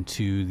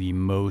into the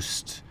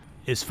most,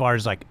 as far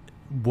as like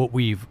what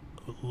we've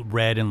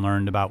read and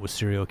learned about with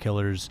serial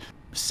killers.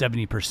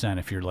 70%,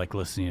 if you're like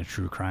listening to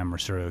true crime or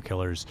serial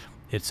killers,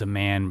 it's a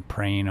man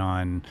preying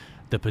on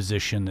the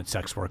position that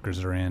sex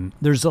workers are in.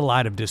 There's a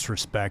lot of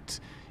disrespect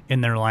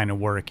in their line of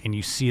work, and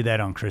you see that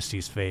on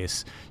Christy's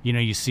face. You know,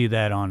 you see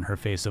that on her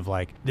face of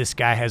like, this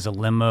guy has a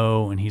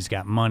limo and he's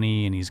got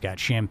money and he's got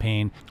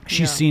champagne.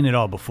 She's seen it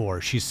all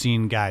before. She's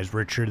seen guys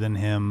richer than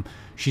him.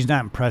 She's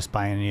not impressed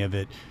by any of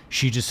it.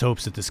 She just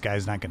hopes that this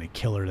guy's not going to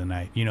kill her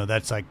tonight. You know,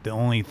 that's like the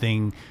only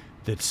thing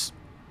that's,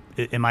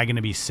 am I going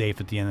to be safe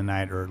at the end of the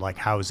night, or like,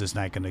 how is this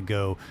night going to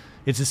go?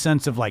 It's a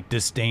sense of like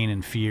disdain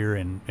and fear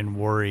and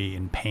worry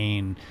and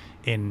pain.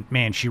 And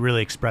man, she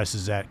really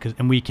expresses that,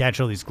 and we catch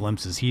all these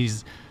glimpses.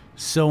 He's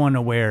so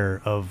unaware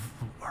of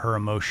her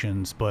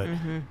emotions, but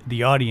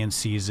the audience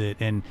sees it,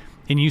 and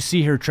you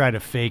see her try to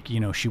fake, you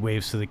know, she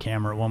waves to the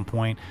camera at one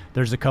point.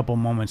 There's a couple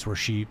moments where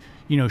she,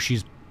 you know,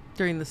 she's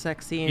during the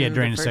sex scene. Yeah,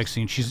 during the sex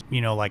scene, she's,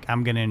 you know, like,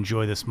 I'm going to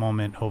enjoy this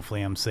moment.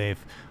 Hopefully I'm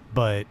safe.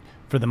 But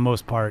for the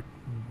most part,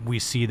 we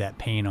see that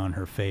pain on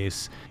her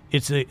face.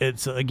 It's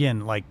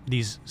again, like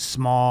these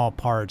small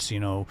parts, you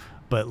know,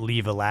 but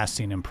leave a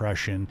lasting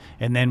impression.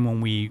 And then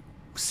when we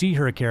see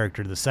her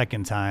character the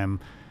second time,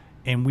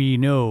 and we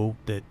know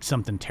that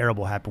something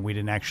terrible happened, we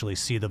didn't actually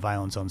see the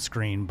violence on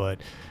screen, but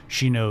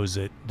she knows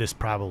that this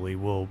probably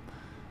will,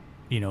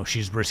 you know,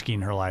 she's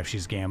risking her life.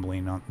 She's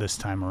gambling on this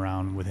time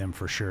around with him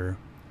for sure.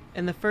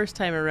 And the first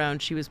time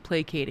around, she was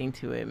placating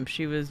to him.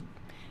 She was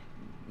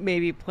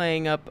maybe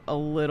playing up a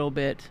little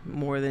bit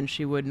more than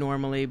she would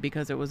normally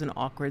because it was an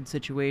awkward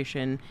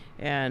situation,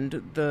 and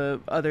the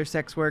other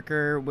sex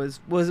worker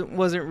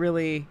wasn't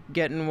really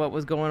getting what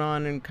was going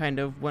on and kind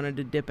of wanted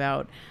to dip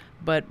out.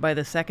 But by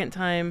the second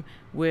time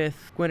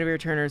with Guinevere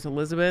Turner's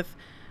Elizabeth,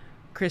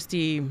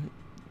 Christy,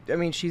 I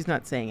mean, she's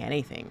not saying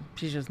anything.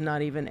 She's just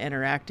not even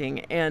interacting.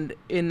 And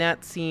in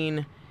that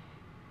scene,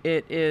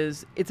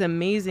 it's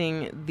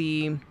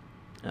amazing.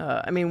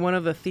 One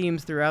of the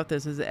themes throughout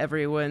this is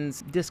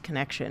everyone's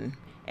disconnection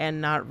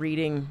and not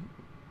reading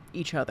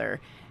each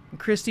other.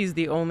 Christy's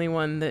the only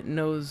one that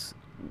knows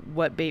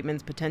what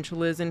Bateman's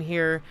potential is in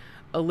here.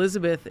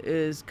 Elizabeth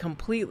is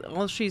completely,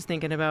 all she's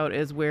thinking about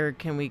is where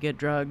can we get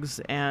drugs,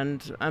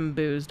 and I'm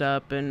boozed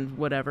up and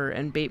whatever,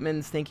 and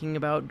Bateman's thinking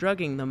about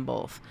drugging them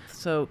both.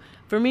 So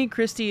for me,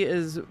 Christy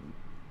is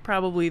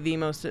probably the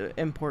most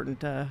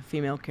important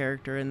female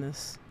character in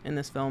this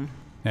film.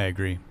 I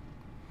agree.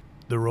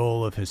 The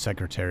role of his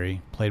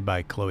secretary, played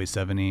by Chloe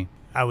Sevigny,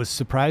 I was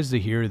surprised to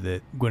hear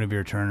that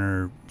Guinevere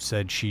Turner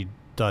said she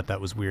thought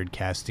that was weird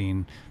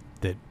casting,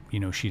 that, you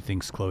know, she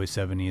thinks Chloe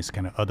Sevigny is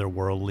kind of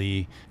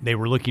otherworldly. They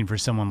were looking for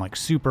someone like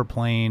super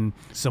plain,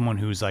 someone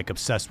who's like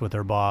obsessed with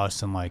her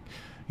boss and like,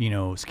 you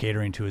know, is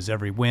catering to his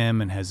every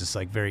whim and has this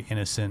like very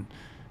innocent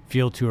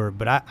feel to her.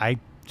 But I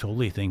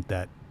totally think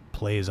that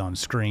plays on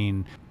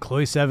screen.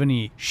 Chloe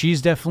Sevigny,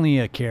 she's definitely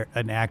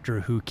an actor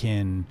who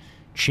can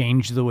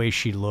change the way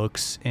she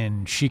looks,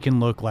 and she can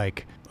look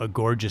like a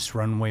gorgeous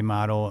runway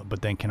model,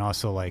 but then can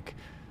also like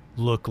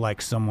look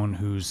like someone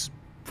who's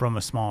from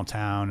a small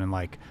town and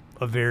like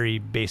a very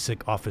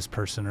basic office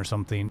person or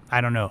something. I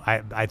don't know.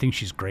 I think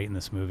she's great in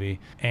this movie,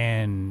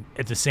 and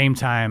at the same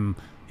time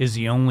is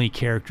the only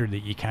character that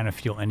you kind of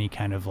feel any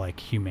kind of like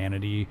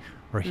humanity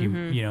or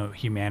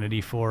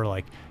humanity for.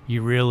 Like,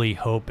 you really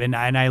hope, and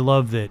I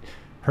love that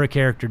her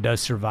character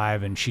does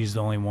survive, and she's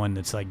the only one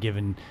that's like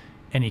given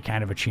any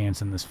kind of a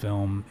chance in this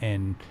film,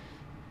 and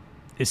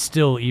is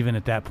still, even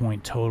at that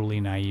point, totally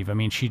naive. I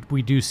mean,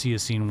 we do see a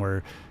scene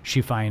where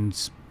she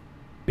finds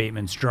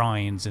Bateman's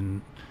drawings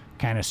and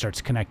kind of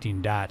starts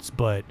connecting dots,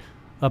 but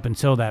up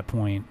until that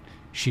point,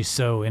 she's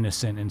so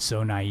innocent and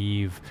so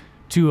naive,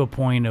 to a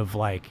point of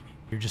like,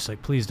 you're just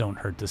like, please don't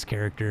hurt this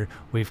character.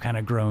 We've kind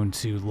of grown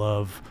to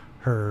love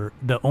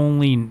the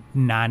only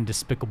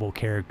non-despicable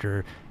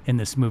character in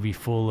this movie,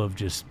 full of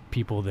just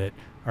people that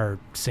are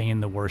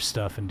saying the worst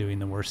stuff and doing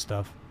the worst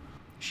stuff.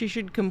 She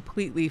should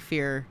completely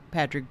fear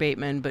Patrick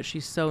Bateman, but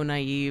she's so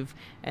naive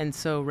and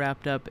so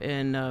wrapped up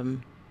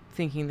in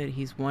thinking that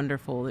he's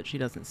wonderful that she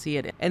doesn't see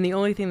it. And the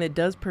only thing that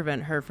does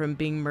prevent her from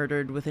being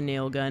murdered with a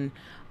nail gun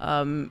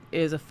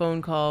is a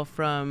phone call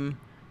from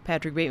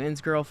Patrick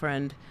Bateman's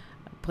girlfriend,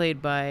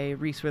 played by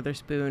Reese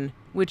Witherspoon,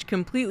 which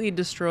completely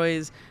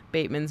destroys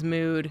Bateman's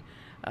mood.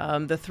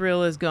 The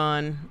thrill is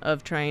gone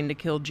of trying to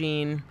kill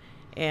Jean,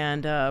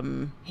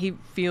 and he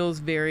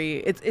feels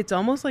it's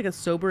almost like a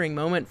sobering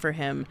moment for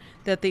him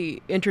that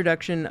the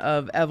introduction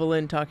of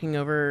Evelyn talking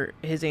over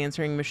his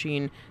answering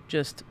machine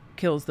just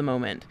kills the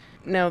moment.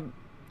 Now,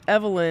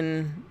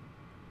 Evelyn,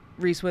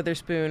 Reese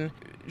Witherspoon,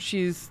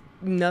 she's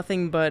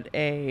nothing but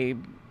a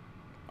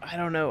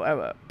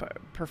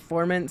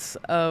performance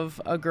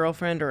of a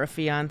girlfriend or a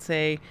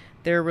fiance.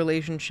 Their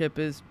relationship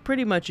is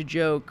pretty much a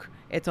joke.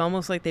 It's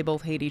almost like they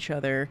both hate each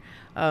other.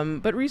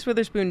 But Reese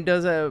Witherspoon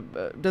does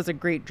a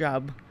great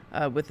job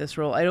with this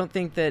role. I don't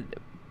think that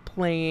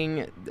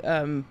playing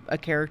a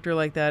character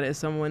like that is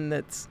someone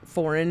that's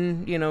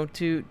foreign,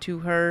 to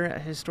her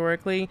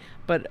historically,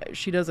 but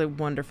she does a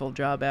wonderful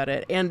job at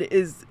it, and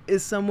is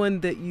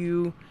someone that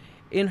you,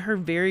 in her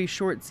very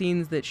short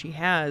scenes that she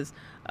has,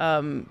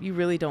 you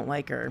really don't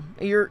like her.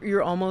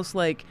 You're almost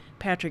like,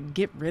 Patrick,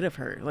 get rid of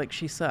her. Like,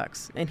 she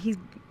sucks. And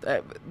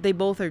they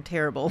both are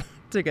terrible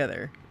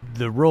together.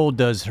 The role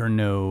does her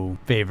no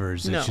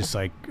favors. It's No. just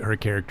like her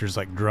character's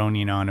like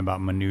droning on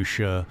about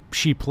minutia.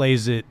 She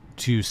plays it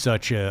to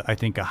such I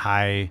think a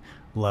high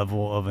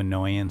level of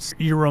annoyance.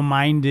 You're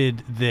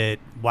reminded that,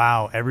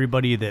 wow,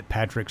 everybody that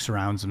Patrick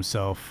surrounds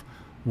himself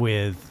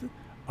with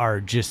are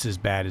just as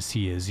bad as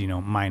he is,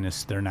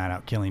 minus they're not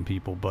out killing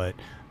people, but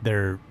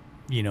they're,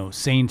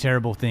 saying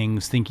terrible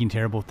things, thinking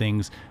terrible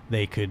things.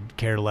 They could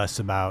care less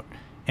about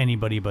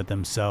anybody but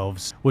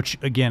themselves, which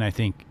again, I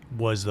think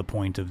was the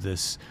point of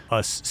this,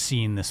 us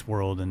seeing this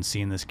world and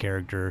seeing this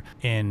character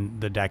in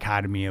the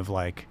dichotomy of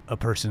like a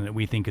person that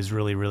we think is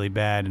really, really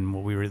bad and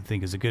what we really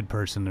think is a good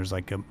person. There's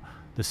like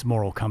this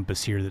moral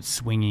compass here that's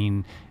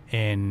swinging.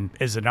 And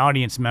as an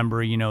audience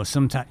member,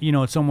 sometimes,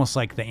 it's almost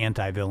like the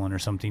anti-villain or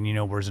something,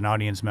 where as an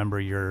audience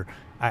member,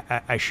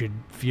 I should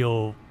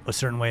feel a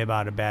certain way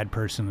about a bad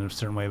person and a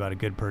certain way about a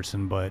good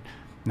person, but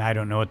now I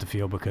don't know what to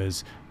feel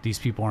because these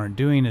people aren't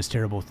doing as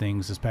terrible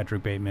things as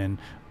Patrick Bateman,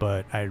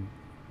 but I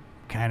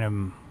kind of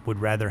would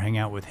rather hang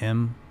out with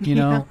him,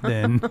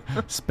 than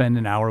spend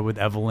an hour with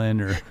Evelyn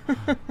or,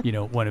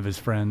 one of his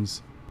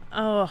friends.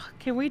 Oh,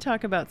 can we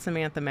talk about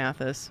Samantha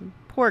Mathis?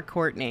 Poor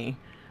Courtney.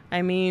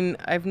 I mean,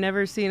 I've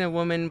never seen a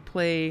woman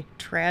play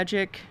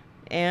tragic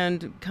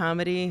and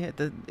comedy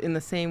in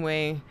the same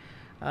way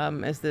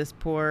as this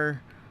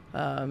poor,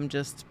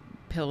 just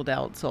pilled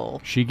out soul.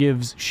 She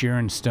gives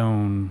Sharon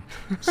Stone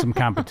some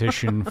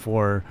competition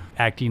for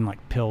acting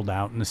like pilled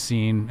out in the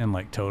scene and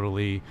like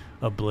totally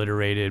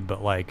obliterated,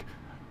 but like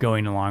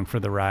going along for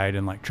the ride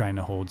and like trying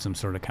to hold some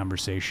sort of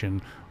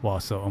conversation while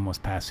also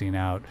almost passing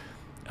out.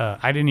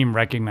 I didn't even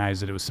recognize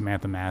that it was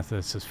Samantha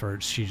Mathis at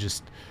first. She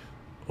just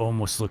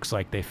almost looks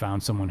like they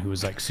found someone who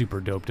was like super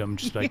doped. I'm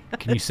just like,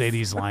 Yes. Can you say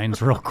these lines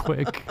real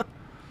quick?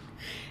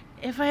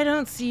 If I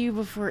don't see you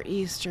before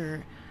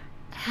Easter,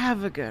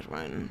 have a good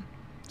one.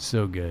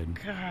 So good.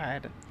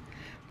 God.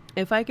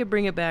 If I could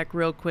bring it back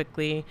real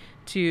quickly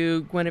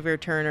to Guinevere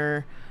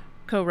Turner,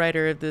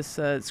 co-writer of this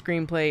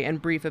screenplay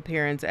and brief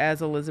appearance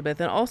as Elizabeth,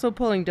 and also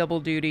pulling double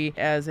duty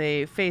as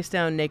a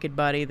face-down naked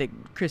body that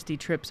Christy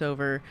trips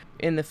over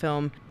in the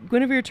film.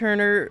 Guinevere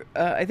Turner,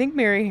 I think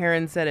Mary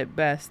Herron said it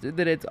best,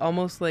 that it's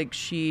almost like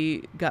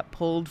she got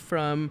pulled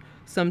from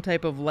some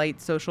type of light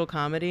social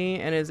comedy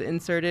and is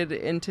inserted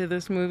into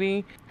this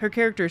movie. Her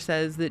character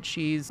says that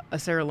she's a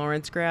Sarah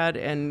Lawrence grad,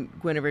 and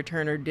Guinevere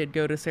Turner did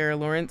go to Sarah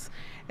Lawrence,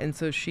 and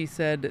so she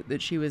said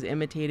that she was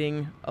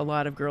imitating a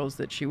lot of girls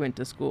that she went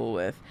to school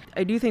with.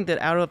 I do think that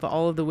out of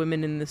all of the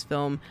women in this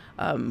film,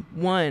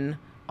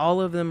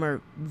 all of them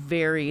are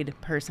varied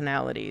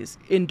personalities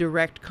in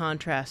direct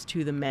contrast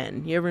to the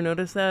men. You ever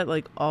notice that?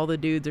 Like, all the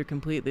dudes are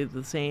completely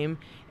the same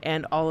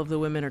and all of the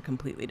women are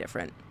completely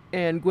different.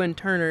 And Gwen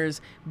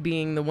Turner's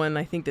being the one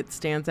I think that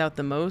stands out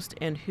the most,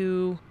 and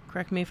who,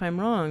 correct me if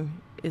I'm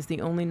wrong, is the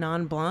only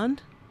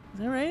non-blonde? Is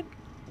that right?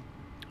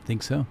 I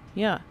think so.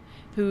 Yeah.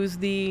 Who's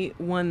the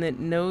one that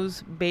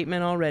knows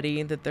Bateman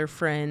already, that they're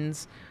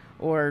friends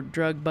or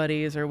drug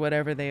buddies or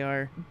whatever they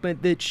are,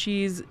 but that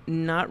she's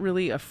not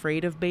really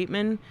afraid of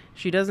Bateman.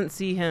 She doesn't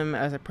see him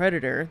as a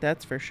predator,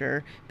 that's for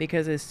sure,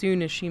 because as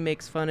soon as she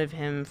makes fun of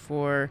him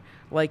for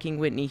liking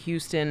Whitney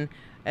Houston,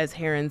 as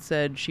Herron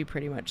said, she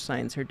pretty much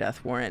signs her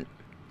death warrant.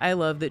 I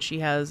love that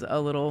she has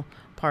a little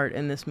part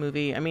in this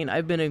movie. I mean,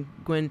 I've been a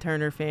Gwen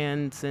Turner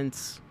fan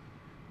since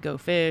Go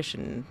Fish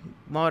and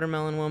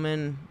Watermelon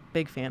Woman.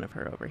 Big fan of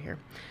her over here.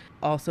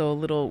 Also, a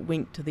little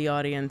wink to the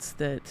audience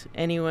that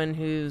anyone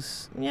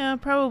who's,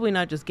 probably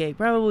not just gay,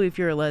 probably if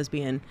you're a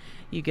lesbian,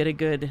 you get a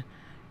good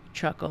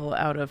chuckle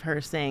out of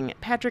her saying,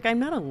 Patrick, I'm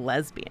not a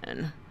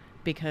lesbian.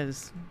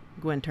 because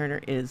Gwen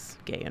Turner is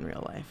gay in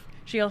real life.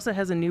 She also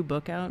has a new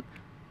book out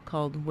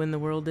called When the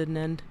World Didn't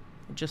End.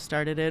 I just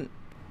started it.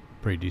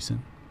 Pretty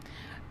decent.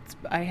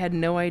 I had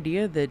no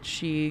idea that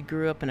she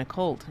grew up in a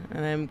cult,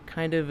 and I'm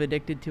kind of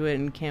addicted to it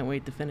and can't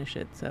wait to finish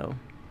it. So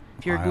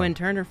if you're a Gwen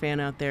Turner fan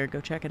out there, go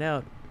check it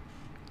out.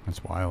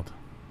 That's wild.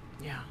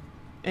 Yeah.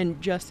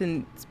 And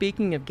Justin,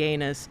 speaking of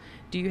gayness,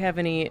 do you have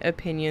any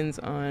opinions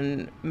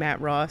on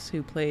Matt Ross,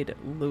 who played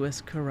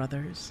Lewis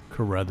Carruthers?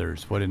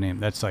 Carruthers, what a name.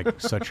 That's like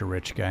such a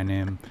rich guy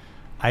name.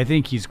 I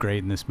think he's great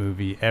in this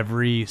movie.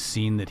 Every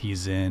scene that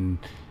he's in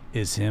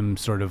is him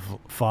sort of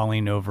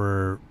falling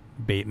over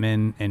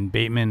Bateman, and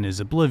Bateman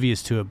is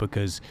oblivious to it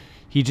because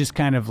he just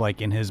kind of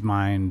like in his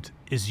mind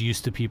is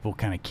used to people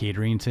kind of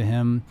catering to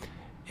him.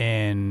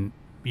 And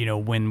you know,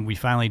 when we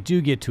finally do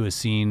get to a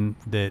scene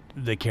that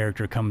the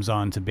character comes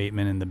on to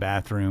Bateman in the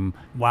bathroom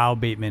while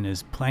Bateman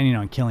is planning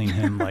on killing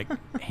him, like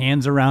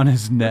hands around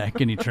his neck,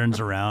 and he turns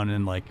around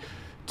and like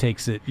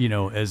takes it, you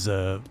know, as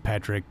a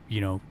Patrick, you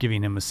know,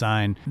 giving him a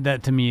sign.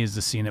 That to me is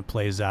the scene that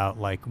plays out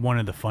like one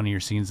of the funnier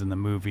scenes in the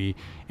movie.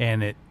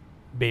 And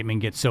Bateman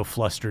gets so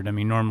flustered. I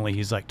mean, normally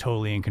he's like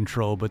totally in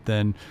control, but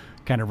then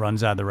kind of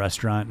runs out of the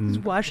restaurant and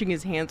he's washing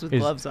his hands with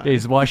gloves on.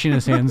 He's washing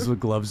his hands with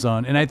gloves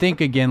on. And I think,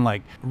 again,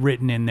 like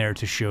written in there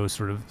to show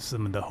sort of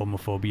some of the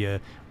homophobia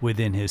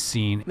within his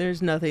scene.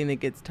 There's nothing that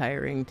gets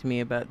tiring to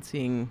me about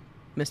seeing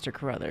Mr.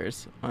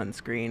 Carruthers on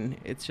screen.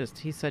 It's just,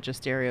 he's such a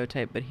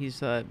stereotype, but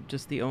he's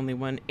just the only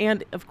one.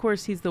 And of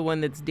course, he's the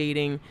one that's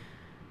dating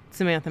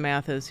Samantha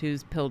Mathis,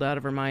 who's pilled out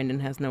of her mind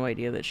and has no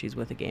idea that she's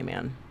with a gay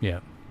man. Yeah.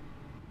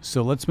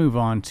 So let's move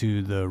on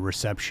to the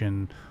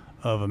reception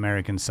of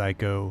American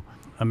Psycho.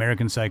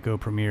 American Psycho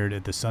premiered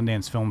at the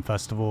Sundance Film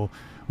Festival,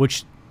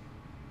 which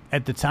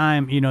at the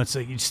time, you know, it's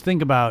like, you just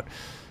think about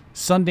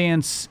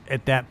Sundance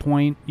at that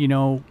point, you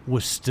know,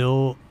 was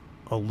still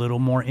a little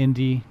more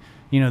indie.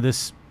 You know,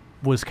 this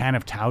was kind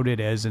of touted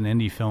as an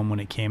indie film when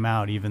it came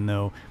out, even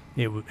though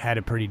it had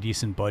a pretty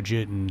decent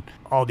budget and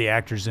all the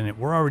actors in it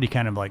were already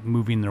kind of like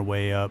moving their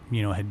way up,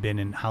 you know, had been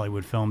in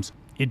Hollywood films.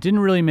 It didn't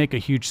really make a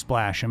huge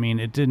splash. I mean,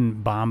 it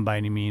didn't bomb by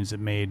any means. It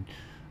made,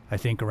 I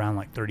think, around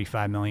like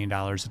 $35 million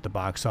at the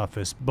box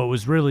office, but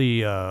was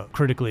really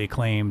critically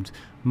acclaimed.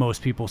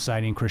 Most people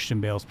citing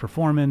Christian Bale's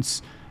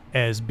performance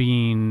as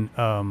being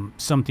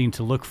something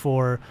to look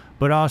for,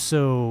 but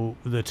also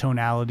the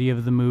tonality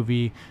of the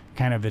movie,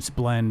 kind of its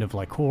blend of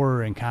like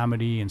horror and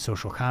comedy and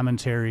social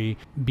commentary,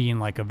 being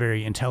like a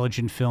very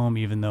intelligent film,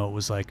 even though it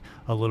was like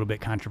a little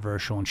bit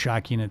controversial and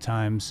shocking at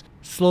times.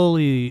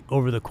 Slowly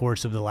over the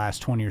course of the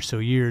last 20 or so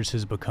years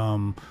has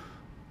become,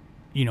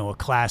 you know, a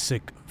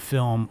classic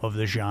film of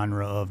the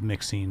genre of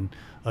mixing,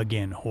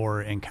 again, horror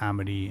and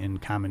comedy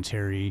and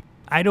commentary.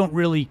 I don't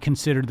really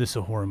consider this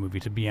a horror movie,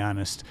 to be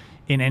honest,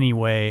 in any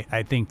way.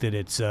 I think that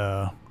it's,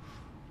 to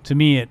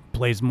me, it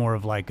plays more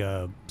of like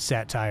a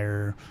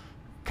satire,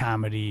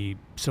 comedy,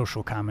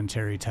 social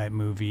commentary type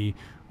movie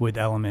with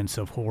elements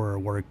of horror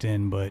worked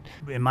in. But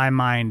in my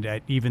mind,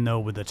 even though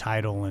with the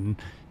title and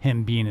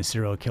him being a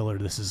serial killer,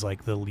 this is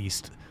like the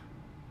least,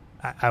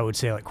 I would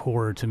say like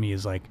horror to me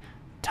is like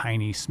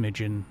tiny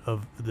smidgen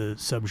of the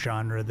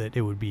subgenre that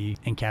it would be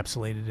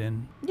encapsulated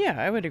in. Yeah,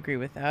 I would agree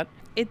with that.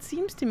 It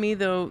seems to me,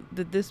 though,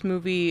 that this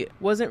movie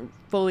wasn't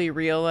fully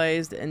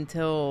realized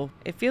until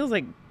it feels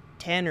like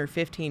 10 or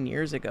 15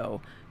 years ago.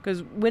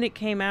 Because when it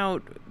came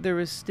out, there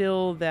was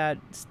still that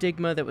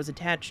stigma that was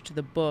attached to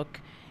the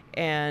book.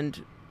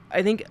 And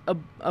I think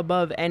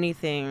above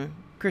anything,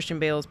 Christian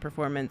Bale's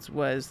performance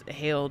was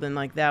hailed, and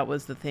like that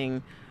was the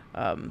thing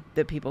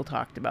that people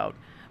talked about.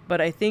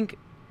 But I think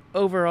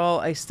overall,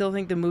 I still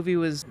think the movie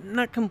was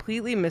not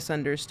completely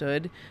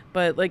misunderstood,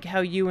 but like how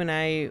you and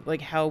I,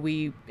 like how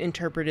we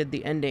interpreted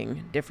the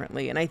ending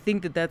differently. And I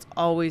think that that's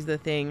always the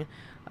thing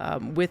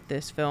with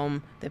this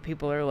film that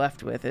people are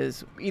left with,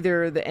 is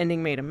either the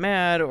ending made them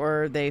mad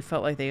or they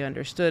felt like they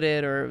understood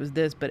it or it was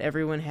this, but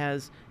everyone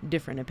has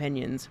different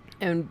opinions.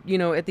 And, you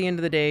know, at the end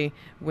of the day,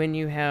 when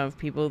you have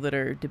people that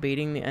are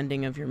debating the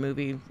ending of your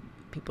movie,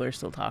 people are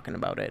still talking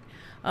about it.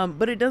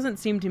 But it doesn't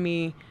seem to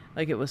me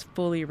like it was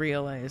fully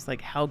realized,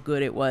 like how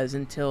good it was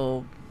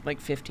until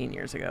like 15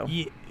 years ago.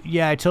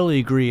 Yeah, I totally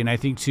agree. And I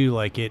think too,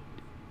 like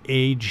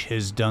age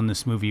has done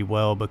this movie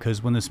well,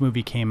 because when this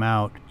movie came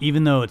out,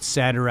 even though it's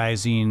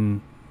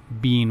satirizing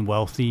being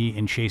wealthy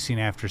and chasing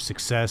after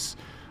success,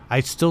 I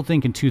still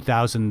think in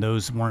 2000,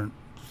 those weren't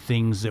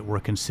things that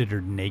were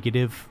considered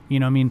negative. You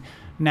know what I mean?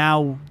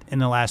 Now in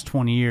the last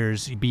 20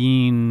 years,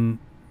 being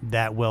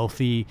that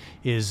wealthy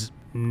is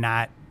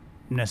not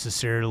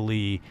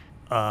necessarily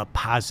a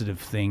positive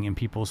thing in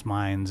people's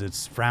minds.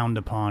 It's frowned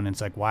upon. It's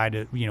like, why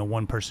do, you know,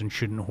 one person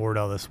shouldn't hoard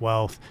all this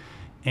wealth?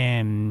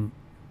 And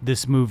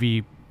this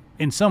movie,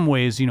 in some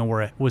ways, you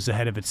know, was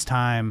ahead of its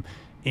time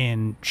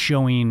in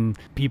showing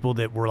people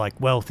that were like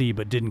wealthy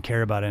but didn't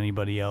care about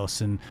anybody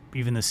else. And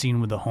even the scene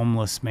with the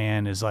homeless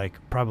man is like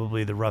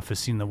probably the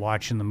roughest scene to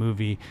watch in the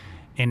movie.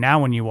 And now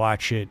when you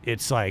watch it,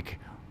 it's like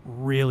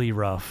really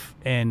rough.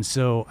 And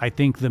so I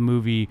think the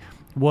movie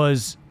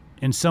was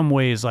in some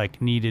ways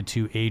like needed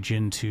to age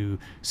into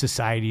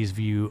society's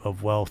view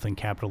of wealth and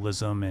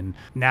capitalism. And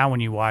now when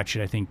you watch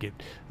it, I think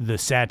the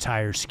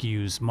satire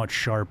skews much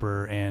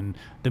sharper, and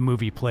the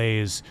movie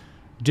plays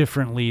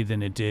differently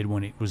than it did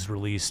when it was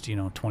released,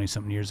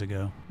 20-something years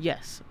ago.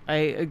 Yes, I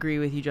agree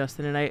with you,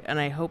 Justin, and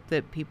I hope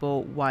that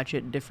people watch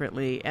it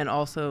differently and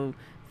also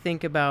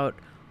think about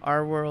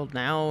our world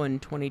now in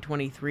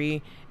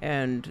 2023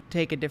 and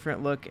take a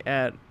different look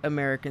at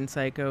American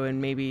Psycho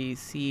and maybe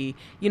see,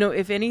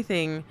 if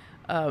anything,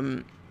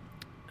 I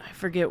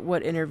forget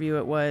what interview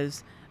it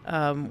was,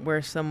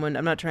 where someone,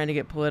 I'm not trying to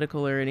get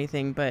political or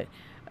anything, but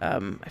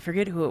I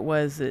forget who it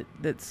was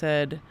that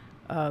said,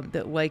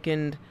 that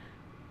likened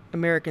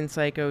American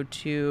Psycho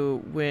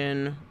to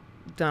when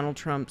Donald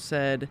Trump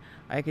said,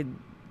 I could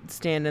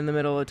stand in the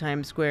middle of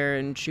Times Square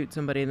and shoot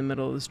somebody in the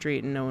middle of the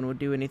street and no one would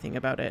do anything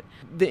about it.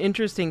 The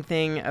interesting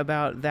thing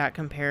about that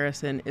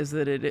comparison is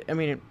that it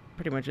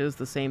pretty much is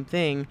the same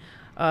thing,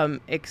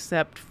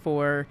 except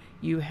for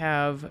you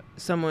have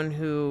someone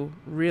who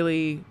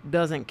really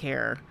doesn't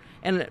care.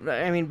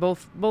 And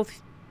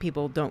both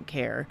people don't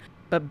care,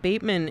 but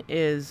Bateman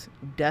is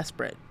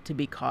desperate to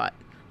be caught.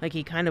 Like,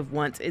 he kind of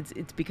wants,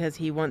 it's because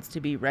he wants to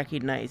be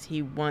recognized.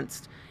 He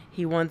wants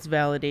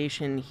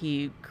validation.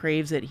 He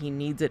craves it. He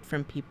needs it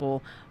from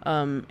people.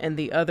 And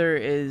the other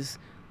is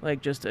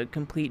like just a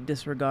complete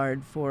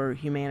disregard for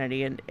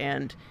humanity.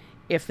 And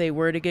if they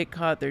were to get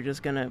caught, they're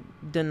just going to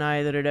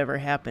deny that it ever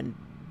happened.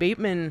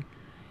 Bateman,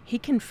 he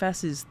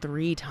confesses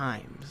 3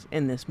 times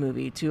in this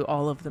movie to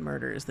all of the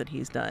murders that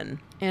he's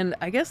done. And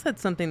I guess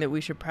that's something that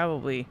we should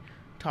probably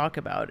talk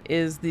about,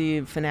 is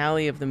the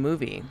finale of the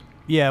movie.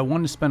 Yeah, I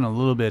wanted to spend a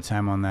little bit of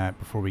time on that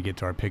before we get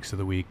to our picks of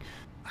the week.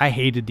 I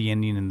hated the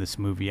ending in this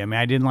movie.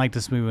 I didn't like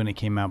this movie when it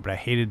came out, but I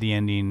hated the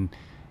ending.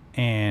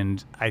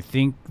 And I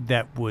think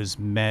that was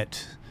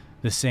met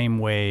the same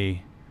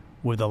way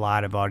with a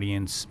lot of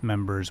audience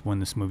members when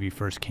this movie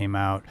first came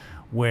out,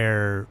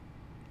 where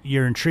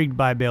you're intrigued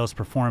by Bale's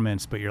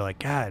performance, but you're like,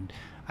 God,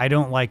 I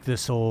don't like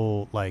this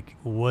whole, like,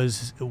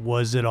 was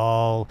it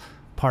all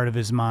part of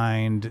his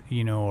mind,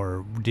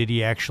 or did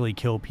he actually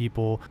kill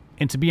people?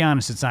 And to be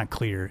honest, it's not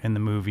clear in the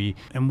movie.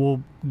 And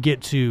we'll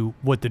get to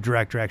what the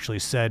director actually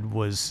said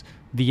was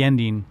the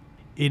ending.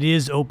 It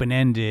is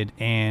open-ended,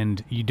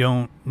 and you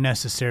don't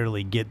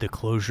necessarily get the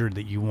closure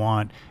that you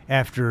want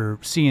after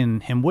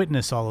seeing him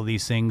witness all of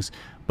these things.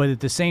 But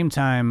at the same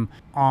time,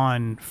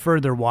 on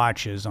further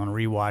watches, on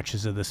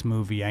rewatches of this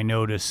movie, I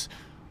notice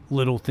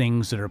little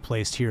things that are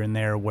placed here and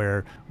there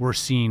where we're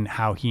seeing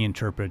how he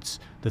interprets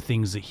the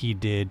things that he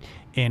did.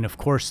 And of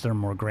course, they're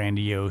more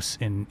grandiose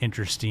and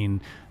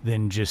interesting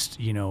than just,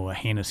 a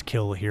heinous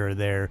kill here or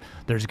there.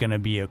 There's going to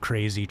be a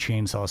crazy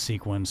chainsaw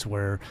sequence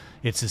where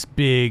it's this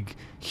big,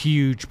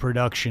 huge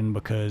production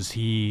because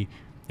he,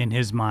 in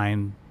his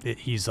mind,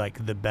 he's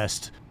like the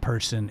best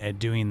person at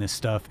doing this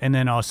stuff. And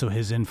then also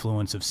his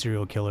influence of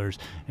serial killers,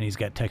 and he's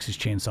got Texas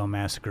Chainsaw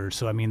Massacre.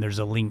 So, there's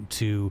a link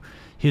to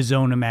his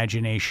own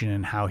imagination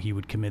and how he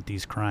would commit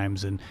these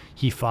crimes. And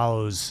he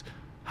follows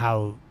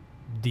how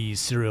these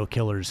serial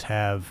killers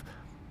have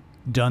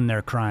done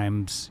their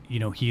crimes.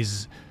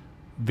 He's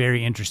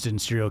very interested in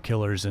serial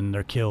killers and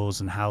their kills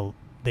and how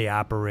they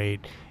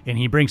operate. And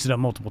he brings it up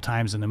multiple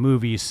times in the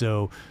movie.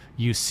 So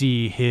you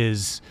see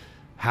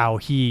how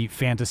he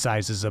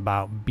fantasizes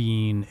about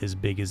being as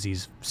big as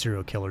these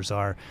serial killers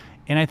are.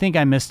 And I think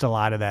I missed a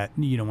lot of that,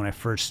 when I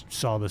first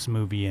saw this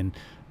movie. And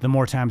the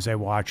more times I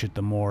watch it,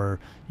 the more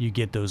you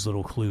get those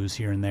little clues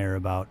here and there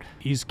about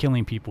he's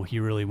killing people. He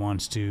really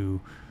wants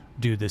to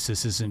do this.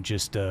 This isn't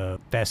just a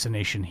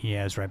fascination he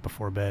has right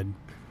before bed.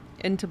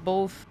 And to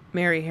both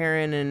Mary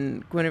Harron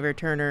and Guinevere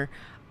Turner,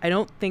 I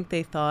don't think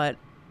they thought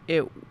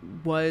it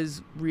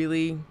was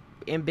really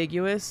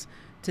ambiguous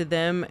to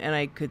them, and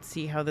I could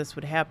see how this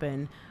would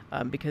happen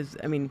because,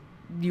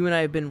 you and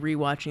I have been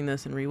rewatching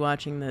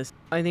this.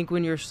 I think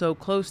when you're so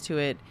close to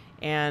it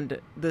and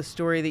the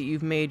story that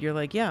you've made, you're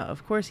like, yeah,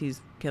 of course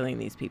he's killing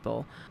these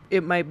people.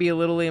 It might be a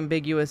little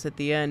ambiguous at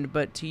the end,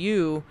 but to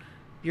you,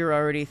 you're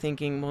already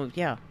thinking, well,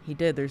 yeah, he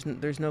did.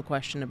 There's no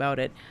question about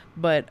it.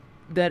 But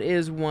that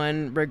is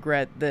one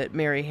regret that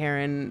Mary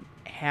Harron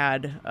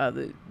had.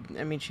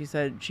 She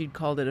said she'd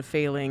called it a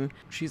failing.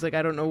 She's like,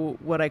 I don't know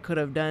what I could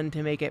have done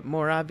to make it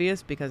more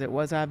obvious, because it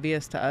was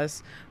obvious to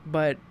us,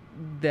 but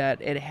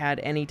that it had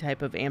any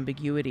type of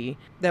ambiguity.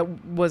 That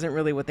wasn't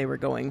really what they were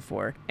going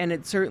for. And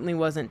it certainly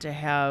wasn't to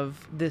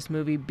have this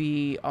movie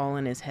be all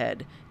in his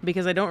head,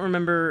 because I don't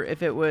remember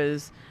if it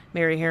was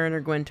Mary Harron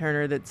or Gwen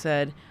Turner that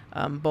said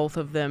both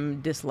of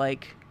them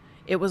dislike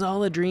it was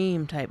all a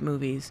dream type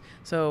movies.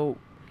 So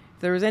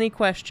if there was any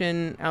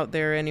question out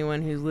there,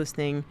 anyone who's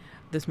listening,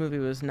 this movie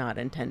was not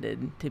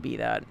intended to be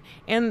that.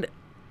 And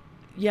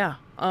yeah,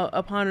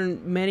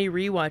 upon many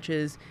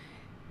rewatches,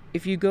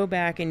 if you go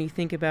back and you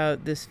think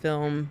about this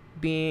film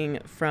being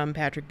from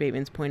Patrick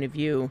Bateman's point of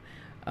view,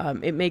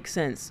 it makes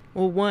sense.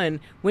 Well, one,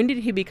 when did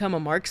he become a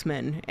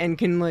marksman and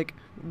can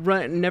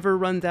never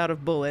runs out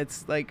of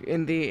bullets, like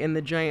in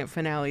the giant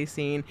finale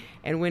scene?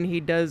 And when he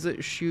does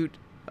shoot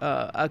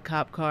a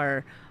cop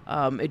car,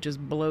 it just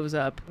blows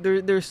up.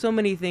 There's so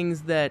many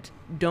things that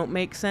don't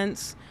make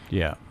sense.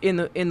 Yeah. In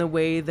the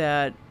way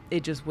that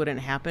it just wouldn't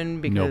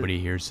happen because nobody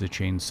hears the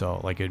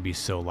chainsaw. Like, it'd be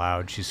so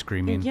loud. She's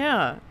screaming.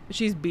 Yeah,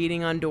 she's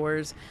beating on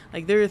doors.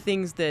 Like, there are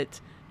things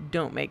that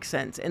don't make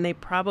sense, and they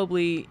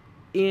probably,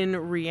 in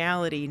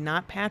reality,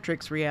 not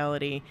Patrick's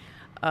reality,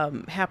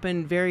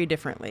 happened very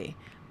differently.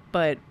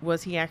 But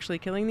was he actually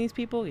killing these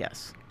people?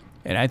 Yes.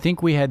 And I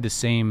think we had the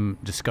same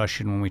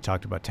discussion when we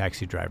talked about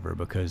Taxi Driver,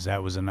 because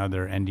that was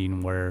another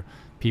ending where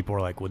people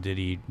were like, well, did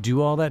he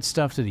do all that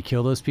stuff? Did he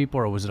kill those people,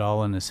 or was it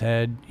all in his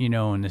head? You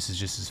know, and this is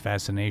just his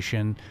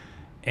fascination.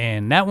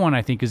 And that one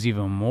I think is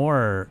even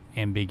more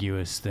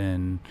ambiguous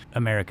than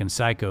American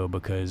Psycho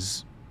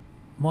because,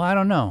 well, I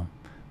don't know.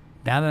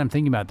 Now that I'm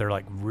thinking about it, they're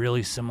like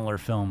really similar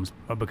films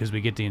because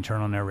we get the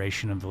internal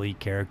narration of the lead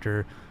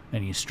character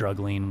and he's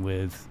struggling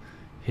with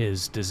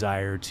his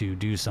desire to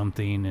do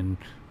something and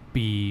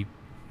be,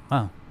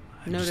 well,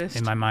 noticed.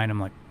 In my mind, I'm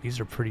like, these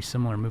are pretty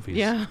similar movies.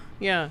 Yeah,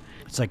 yeah.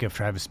 It's like if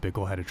Travis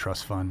Bickle had a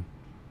trust fund.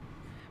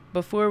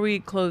 Before we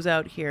close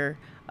out here,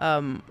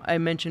 I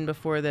mentioned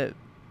before that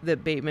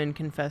Bateman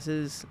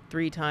confesses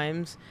 3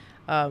 times,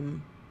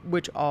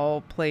 which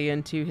all play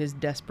into his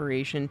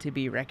desperation to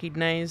be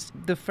recognized.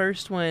 The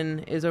first one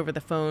is over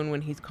the phone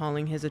when he's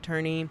calling his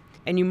attorney,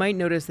 and you might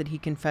notice that he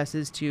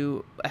confesses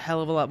to a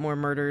hell of a lot more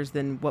murders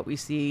than what we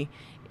see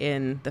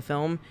in the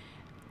film.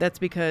 That's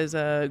because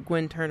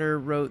Gwen Turner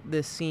wrote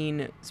this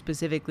scene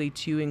specifically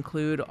to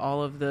include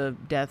all of the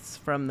deaths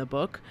from the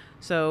book.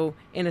 So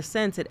in a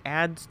sense, it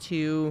adds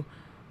to,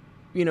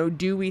 you know,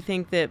 do we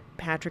think that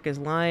Patrick is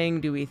lying?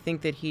 Do we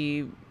think that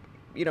he,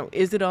 you know,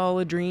 is it all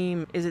a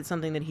dream? Is it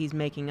something that he's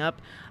making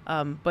up?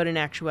 But in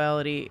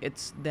actuality,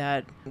 it's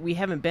that we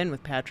haven't been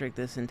with Patrick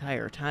this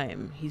entire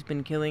time. He's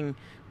been killing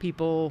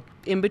people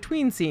in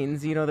between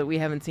scenes, you know, that we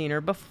haven't seen, or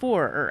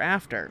before or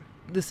after.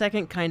 The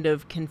second kind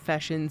of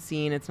confession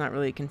scene, it's not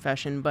really a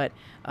confession, but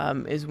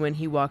is when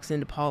he walks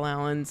into Paul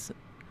Allen's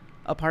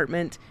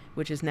apartment,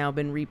 which has now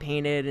been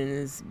repainted and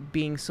is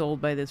being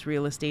sold by this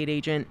real estate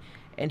agent.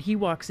 And he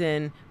walks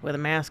in with a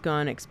mask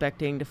on,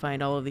 expecting to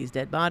find all of these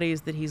dead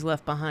bodies that he's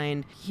left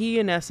behind. He,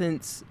 in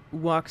essence,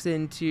 walks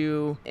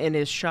into and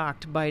is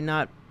shocked by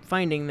not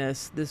finding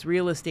this. This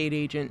real estate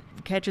agent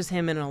catches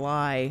him in a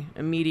lie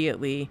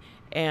immediately.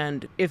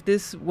 And if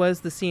this was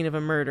the scene of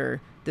a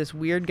murder, this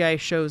weird guy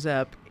shows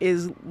up,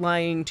 is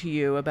lying to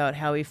you about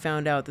how he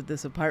found out that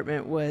this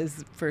apartment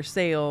was for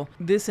sale.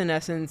 This, in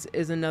essence,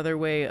 is another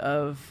way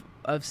of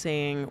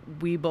saying,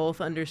 we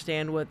both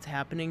understand what's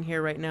happening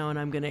here right now, and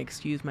I'm going to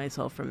excuse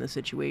myself from the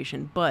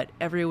situation. But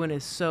everyone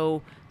is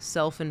so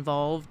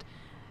self-involved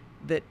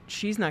that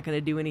she's not going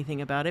to do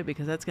anything about it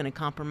because that's going to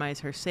compromise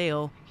her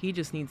sale. He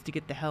just needs to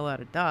get the hell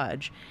out of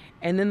Dodge.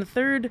 And then the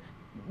third,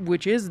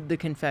 which is the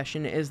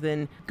confession, is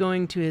then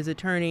going to his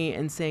attorney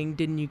and saying,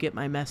 didn't you get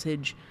my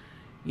message?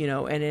 You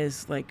know, and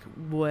is like,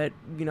 what,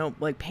 you know,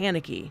 like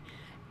panicky.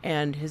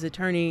 And his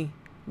attorney,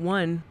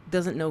 one,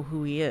 doesn't know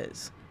who he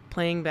is,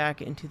 playing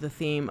back into the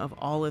theme of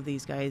all of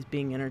these guys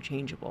being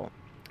interchangeable.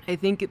 I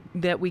think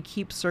that we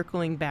keep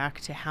circling back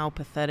to how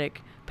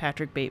pathetic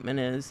Patrick Bateman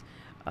is,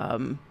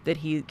 that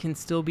he can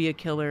still be a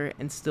killer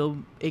and still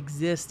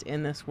exist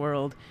in this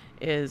world,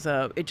 is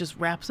it just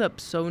wraps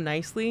up so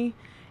nicely.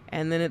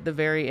 And then at the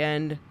very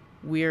end,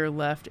 we're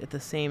left at the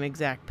same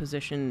exact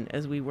position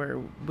as we were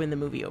when the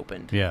movie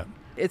opened. Yeah.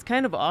 It's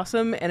kind of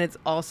awesome, and it's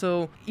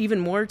also even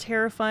more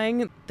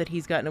terrifying that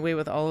he's gotten away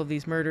with all of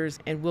these murders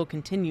and will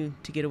continue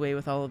to get away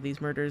with all of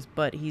these murders,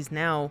 but he's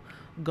now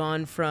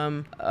gone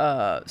from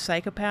a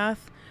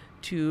psychopath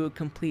to a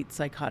complete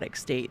psychotic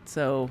state.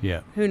 So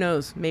yeah. Who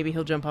knows? Maybe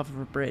he'll jump off of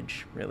a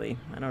bridge, really.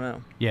 I don't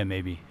know. Yeah,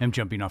 maybe. Him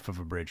jumping off of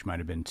a bridge might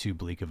have been too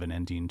bleak of an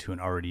ending to an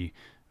already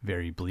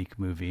very bleak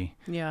movie.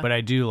 Yeah. But I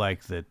do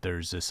like that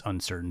there's this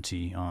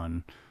uncertainty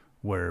on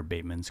where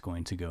Bateman's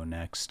going to go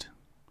next.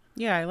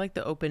 Yeah, I like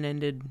the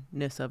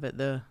open-endedness of it,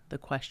 the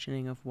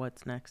questioning of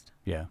what's next.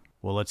 Yeah.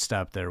 Well, let's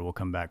stop there. We'll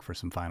come back for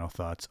some final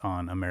thoughts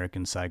on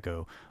American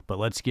Psycho. But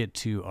let's get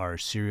to our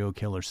serial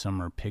killer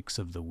summer picks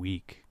of the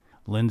week.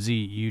 Lindsay,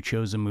 you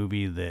chose a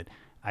movie that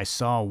I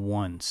saw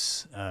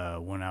once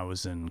when I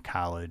was in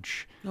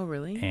college. Oh,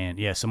 really? And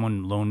yeah,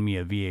 someone loaned me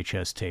a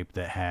VHS tape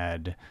that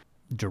had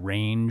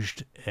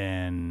Deranged,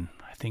 and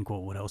I think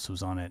what else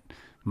was on it?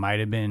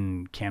 Might have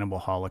been Cannibal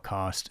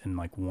Holocaust and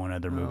like one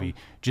other movie.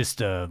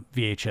 Just a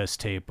VHS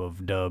tape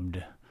of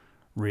dubbed,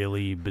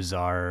 really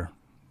bizarre,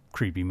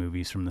 creepy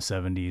movies from the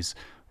 70s.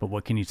 But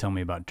what can you tell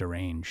me about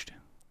Deranged?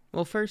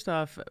 Well, first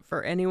off,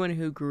 for anyone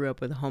who grew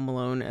up with Home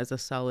Alone as a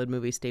solid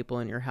movie staple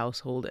in your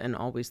household and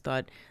always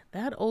thought,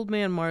 that old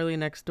man Marley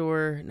next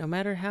door, no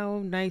matter how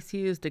nice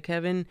he is to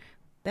Kevin,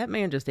 that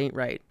man just ain't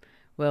right.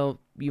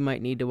 Well, you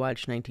might need to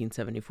watch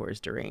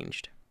 1974's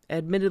Deranged.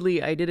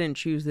 Admittedly, I didn't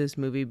choose this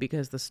movie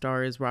because the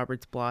star is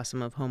Roberts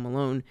Blossom of Home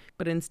Alone,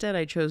 but instead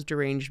I chose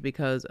Deranged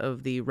because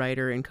of the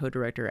writer and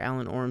co-director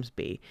Alan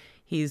Ormsby.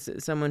 He's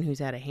someone who's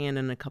had a hand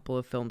in a couple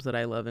of films that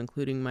I love,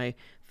 including my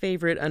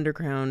favorite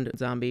underground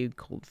zombie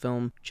cult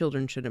film,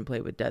 Children Shouldn't Play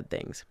with Dead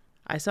Things.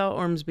 I saw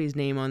Ormsby's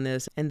name on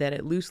this and that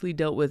it loosely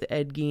dealt with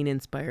Ed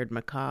Gein-inspired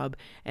macabre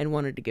and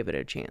wanted to give it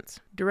a chance.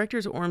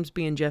 Directors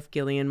Ormsby and Jeff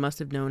Gillian must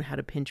have known how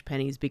to pinch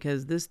pennies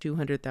because this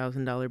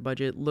 $200,000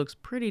 budget looks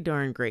pretty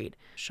darn great.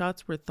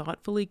 Shots were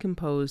thoughtfully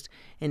composed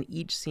and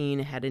each scene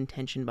had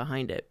intention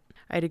behind it.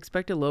 I'd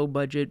expect a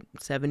low-budget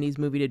 70s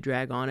movie to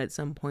drag on at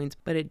some points,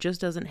 but it just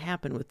doesn't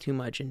happen with too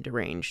much in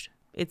Deranged.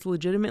 It's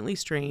legitimately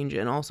strange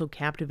and also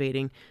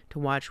captivating to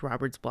watch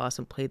Roberts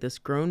Blossom play this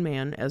grown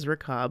man, Ezra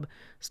Cobb,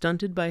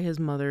 stunted by his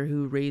mother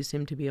who raised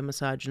him to be a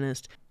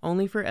misogynist,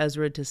 only for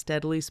Ezra to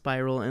steadily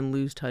spiral and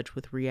lose touch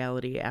with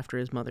reality after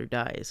his mother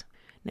dies.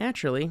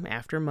 Naturally,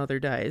 after Mother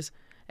dies,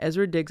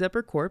 Ezra digs up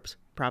her corpse,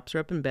 props her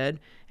up in bed,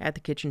 at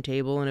the kitchen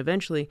table, and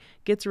eventually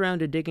gets around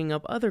to digging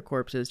up other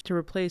corpses to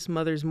replace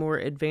Mother's more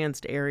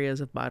advanced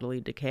areas of bodily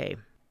decay.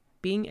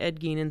 Being Ed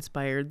Gein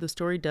inspired, the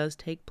story does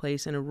take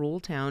place in a rural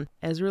town.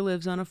 Ezra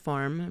lives on a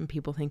farm, and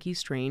people think he's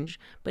strange,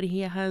 but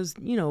he has,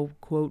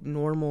 quote,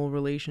 normal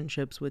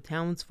relationships with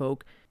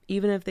townsfolk,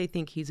 even if they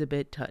think he's a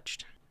bit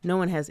touched. No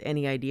one has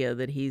any idea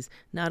that he's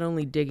not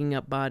only digging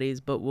up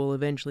bodies, but will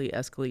eventually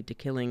escalate to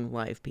killing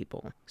live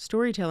people.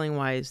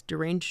 Storytelling-wise,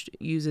 Deranged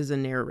uses a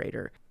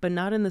narrator, but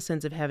not in the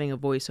sense of having a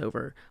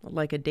voiceover,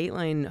 like a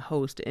Dateline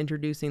host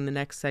introducing the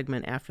next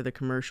segment after the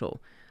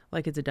commercial,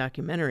 like it's a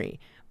documentary.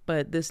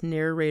 But this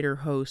narrator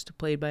host,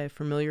 played by a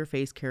familiar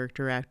face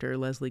character actor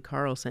Leslie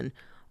Carlson,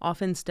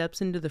 often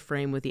steps into the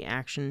frame with the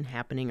action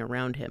happening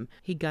around him.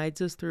 He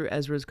guides us through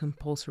Ezra's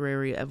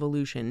compulsory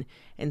evolution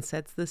and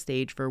sets the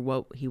stage for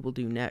what he will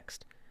do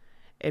next.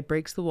 It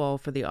breaks the wall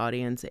for the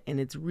audience, and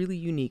it's really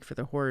unique for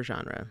the horror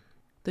genre.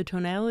 The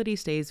tonality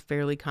stays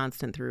fairly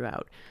constant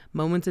throughout.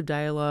 Moments of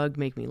dialogue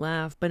make me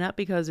laugh, but not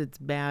because it's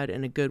bad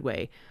in a good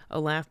way. A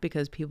laugh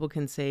because people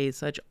can say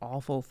such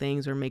awful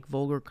things or make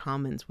vulgar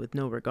comments with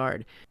no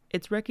regard.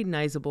 It's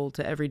recognizable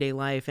to everyday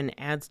life and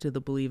adds to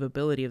the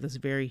believability of this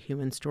very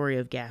human story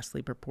of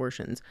ghastly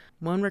proportions.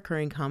 One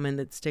recurring comment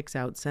that sticks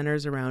out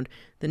centers around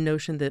the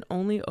notion that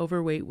only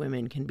overweight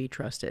women can be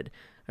trusted,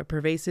 a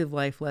pervasive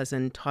life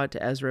lesson taught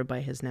to Ezra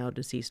by his now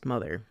deceased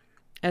mother.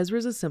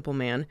 Ezra's a simple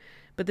man,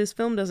 but this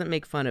film doesn't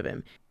make fun of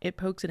him. It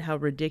pokes at how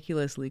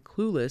ridiculously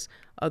clueless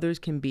others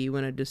can be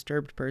when a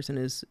disturbed person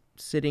is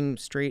sitting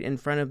straight in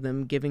front of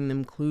them, giving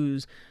them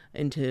clues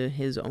into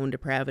his own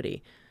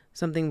depravity,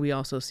 something we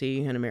also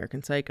see in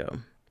American Psycho.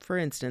 For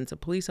instance, a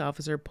police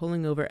officer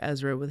pulling over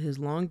Ezra with his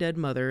long-dead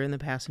mother in the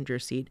passenger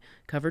seat,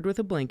 covered with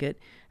a blanket,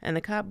 and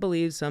the cop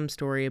believes some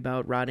story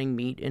about rotting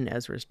meat in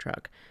Ezra's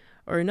truck.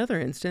 Or another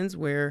instance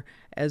where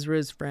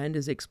Ezra's friend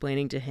is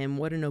explaining to him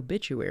what an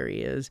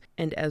obituary is,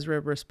 and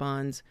Ezra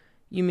responds,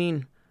 "You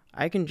mean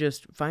I can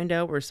just find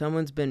out where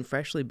someone's been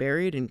freshly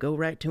buried and go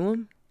right to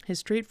him?" His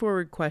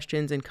straightforward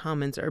questions and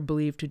comments are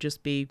believed to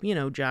just be,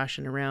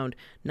 joshing around,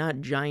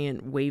 not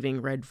giant waving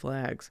red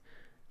flags.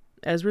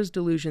 Ezra's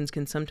delusions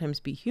can sometimes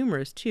be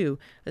humorous too,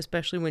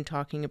 especially when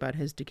talking about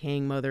his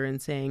decaying mother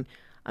and saying,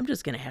 "I'm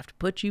just going to have to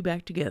put you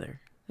back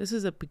together." This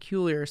is a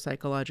peculiar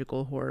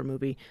psychological horror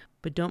movie,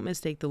 but don't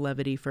mistake the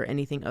levity for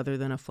anything other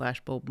than a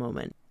flashbulb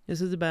moment.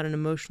 This is about an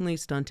emotionally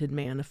stunted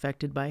man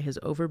affected by his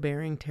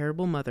overbearing,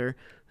 terrible mother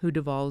who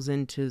devolves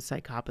into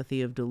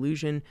psychopathy of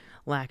delusion,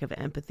 lack of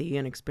empathy,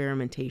 and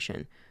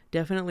experimentation.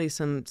 Definitely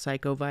some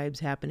Psycho vibes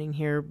happening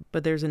here,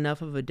 but there's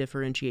enough of a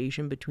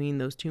differentiation between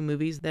those two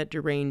movies that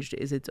Deranged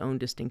is its own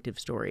distinctive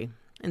story.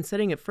 And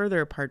setting it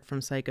further apart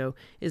from Psycho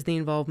is the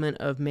involvement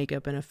of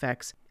makeup and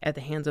effects at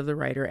the hands of the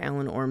writer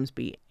Alan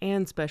Ormsby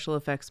and special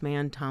effects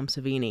man Tom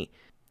Savini.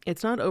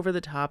 It's not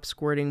over-the-top,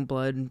 squirting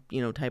blood,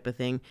 type of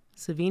thing.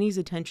 Savini's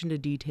attention to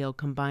detail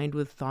combined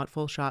with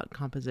thoughtful shot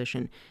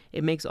composition,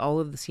 it makes all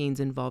of the scenes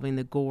involving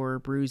the gore,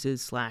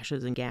 bruises,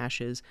 slashes, and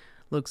gashes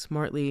look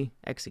smartly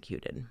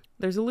executed.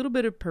 There's a little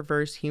bit of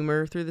perverse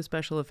humor through the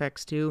special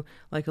effects too,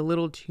 like a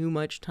little too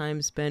much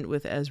time spent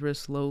with Ezra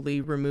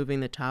slowly removing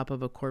the top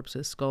of a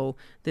corpse's skull,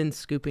 then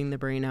scooping the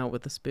brain out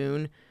with a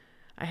spoon.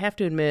 I have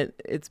to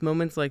admit, it's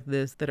moments like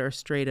this that are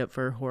straight up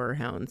for horror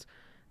hounds.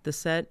 The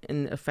set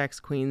and effects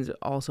queens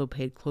also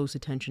paid close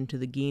attention to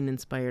the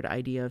Gein-inspired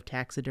idea of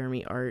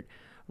taxidermy art,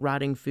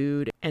 rotting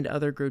food, and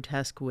other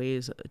grotesque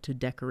ways to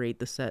decorate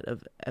the set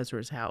of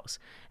Ezra's house.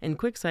 And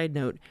quick side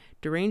note,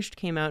 Deranged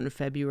came out in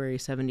February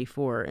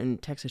 1974,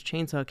 and Texas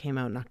Chainsaw came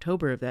out in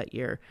October of that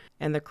year,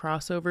 and the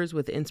crossovers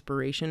with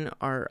inspiration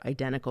are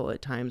identical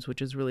at times,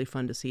 which is really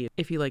fun to see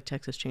if you like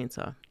Texas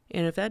Chainsaw.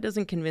 And if that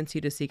doesn't convince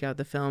you to seek out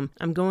the film,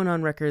 I'm going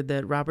on record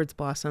that Roberts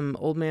Blossom,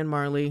 Old Man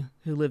Marley,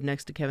 who lived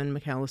next to Kevin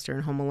McAllister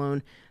in Home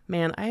Alone,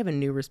 man, I have a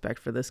new respect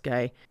for this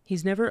guy.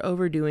 He's never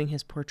overdoing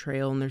his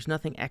portrayal, and there's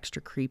nothing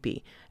extra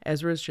creepy.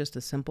 Ezra's just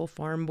a simple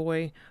farm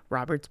boy.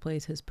 Roberts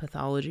plays his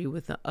pathology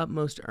with the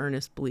utmost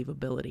earnest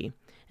believability.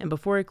 And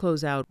before I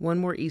close out, one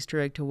more Easter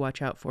egg to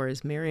watch out for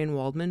is Marion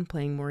Waldman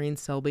playing Maureen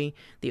Selby,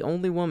 the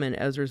only woman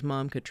Ezra's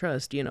mom could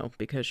trust,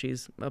 because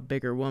she's a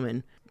bigger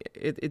woman.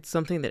 It's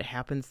something that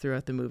happens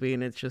throughout the movie,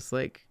 and it's just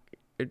like,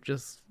 it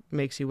just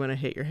makes you want to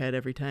hit your head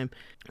every time.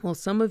 Well,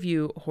 some of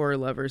you horror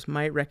lovers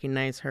might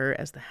recognize her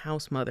as the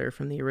house mother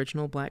from the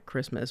original Black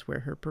Christmas,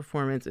 where her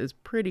performance is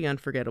pretty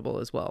unforgettable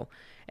as well.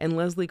 And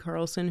Leslie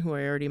Carlson, who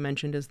I already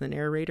mentioned as the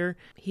narrator,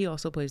 he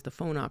also plays the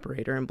phone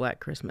operator in Black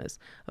Christmas.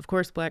 Of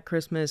course, Black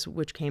Christmas,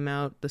 which came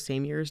out the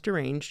same year as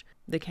Deranged,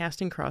 the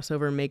casting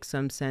crossover makes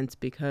some sense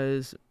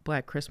because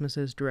Black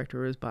Christmas's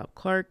director was Bob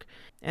Clark,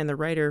 and the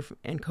writer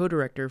and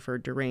co-director for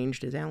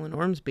Deranged is Alan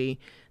Ormsby.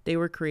 They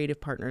were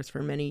creative partners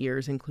for many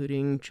years,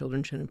 including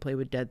Children Shouldn't Play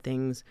with Dead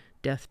Things,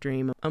 Death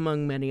Dream,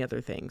 among many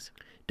other things.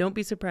 Don't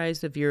be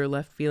surprised if you're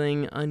left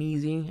feeling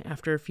uneasy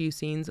after a few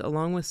scenes.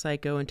 Along with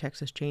Psycho and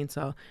Texas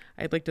Chainsaw,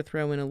 I'd like to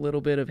throw in a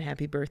little bit of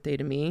Happy Birthday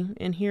to Me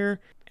in here,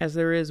 as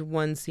there is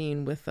one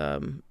scene with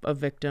a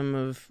victim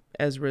of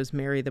Ezra's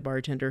Mary the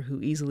bartender,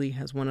 who easily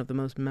has one of the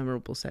most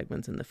memorable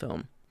segments in the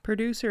film.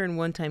 Producer and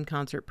one-time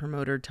concert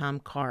promoter Tom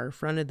Carr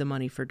fronted the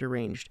money for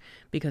Deranged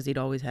because he'd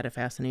always had a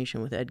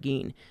fascination with Ed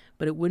Gein,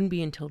 but it wouldn't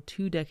be until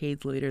 2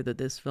 decades later that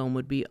this film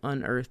would be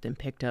unearthed and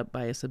picked up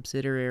by a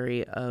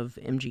subsidiary of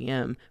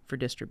MGM for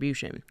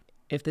distribution.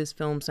 If this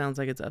film sounds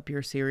like it's up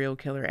your serial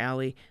killer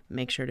alley,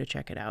 make sure to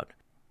check it out.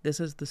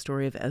 This is the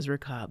story of Ezra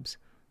Cobbs,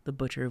 the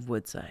Butcher of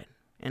Woodside,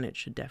 and it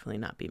should definitely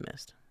not be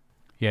missed.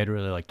 Yeah, I'd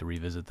really like to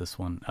revisit this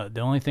one.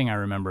 The only thing I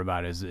remember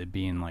about it is it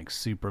being like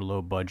super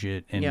low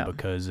budget, and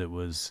because it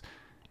was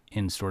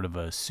in sort of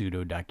a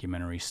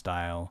pseudo-documentary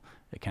style,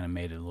 it kind of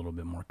made it a little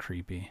bit more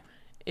creepy.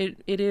 It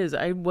is.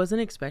 I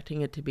wasn't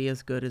expecting it to be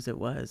as good as it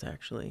was,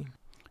 actually.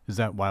 Is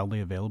that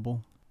widely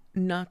available?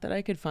 Not that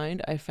I could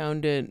find. I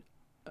found it,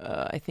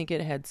 I think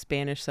it had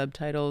Spanish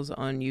subtitles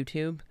on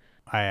YouTube.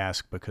 I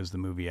ask because the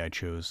movie I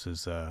chose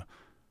is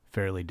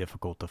fairly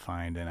difficult to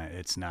find, and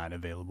it's not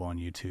available on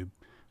YouTube.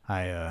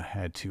 I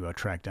had to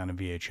track down a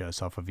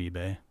VHS off of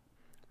eBay.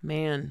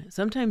 Man,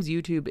 sometimes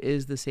YouTube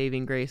is the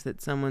saving grace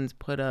that someone's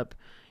put up,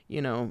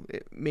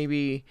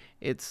 maybe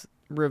it's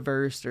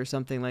reversed or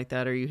something like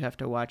that, or you have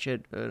to watch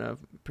it in a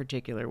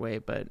particular way.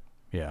 But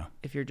yeah,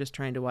 if you're just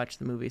trying to watch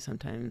the movie,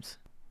 sometimes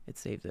it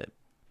saves it.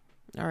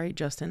 All right,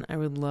 Justin, I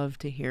would love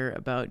to hear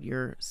about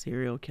your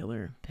serial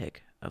killer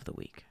pick of the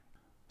week.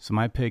 So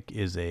my pick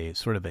is a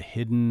sort of a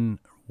hidden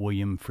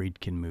William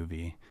Friedkin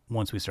movie.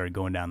 Once we started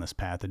going down this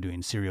path of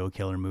doing serial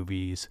killer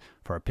movies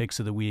for our picks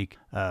of the week,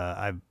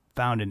 I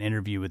found an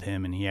interview with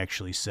him, and he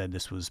actually said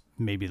this was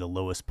maybe the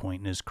lowest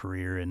point in his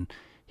career. And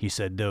he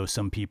said, though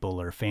some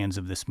people are fans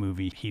of this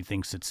movie, he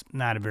thinks it's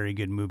not a very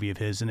good movie of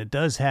his. And it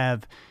does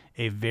have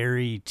a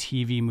very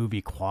TV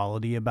movie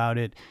quality about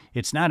it.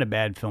 It's not a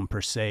bad film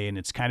per se, and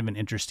it's kind of an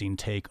interesting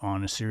take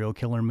on a serial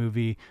killer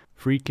movie.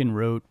 Friedkin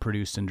wrote,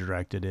 produced, and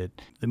directed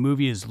it. The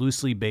movie is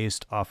loosely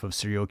based off of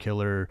serial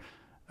killer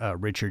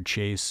Richard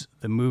Chase.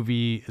 The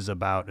movie is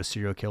about a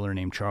serial killer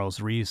named Charles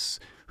Reese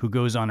who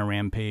goes on a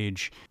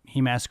rampage.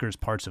 He massacres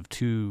parts of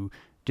 2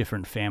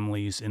 different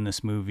families in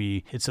this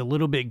movie. It's a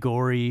little bit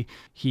gory.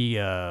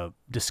 He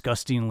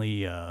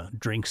disgustingly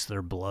drinks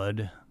their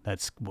blood.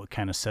 That's what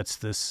kind of sets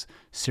this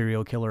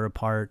serial killer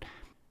apart.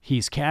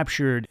 He's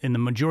captured in the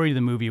majority of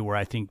the movie, where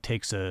I think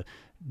takes a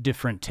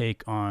different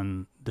take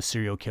on the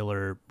serial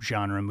killer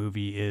genre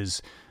movie,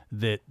 is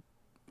that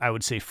I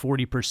would say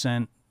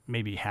 40%,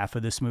 maybe half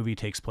of this movie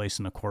takes place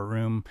in a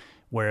courtroom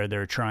where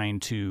they're trying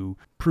to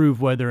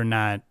prove whether or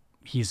not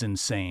he's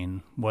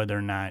insane, whether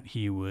or not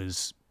he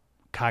was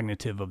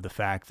cognitive of the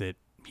fact that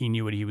he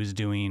knew what he was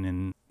doing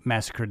and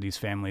massacred these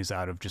families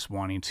out of just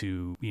wanting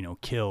to,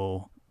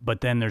 kill.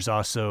 But then there's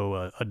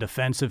also a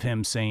defense of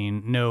him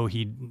saying, no,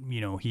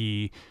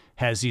 he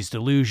has these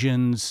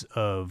delusions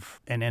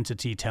of an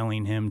entity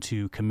telling him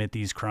to commit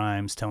these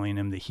crimes, telling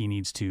him that he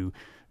needs to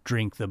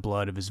drink the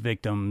blood of his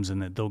victims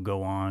and that they'll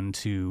go on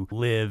to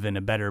live in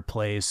a better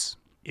place.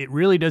 It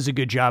really does a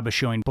good job of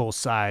showing both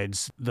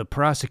sides. The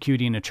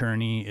prosecuting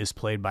attorney is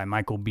played by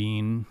Michael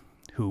Biehn,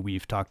 who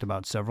we've talked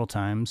about several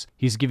times.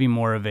 He's giving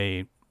more of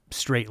a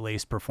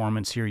straight-laced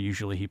performance here.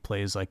 Usually he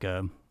plays like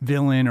a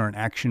villain or an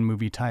action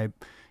movie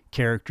type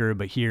character,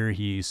 but here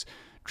he's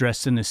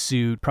dressed in a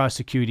suit,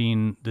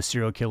 prosecuting the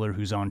serial killer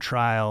who's on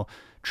trial,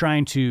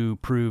 trying to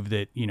prove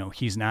that,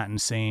 he's not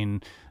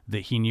insane,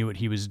 that he knew what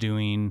he was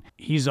doing.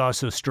 He's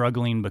also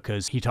struggling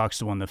because he talks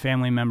to one of the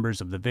family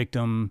members of the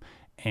victim,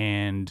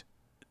 and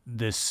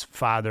this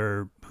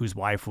father whose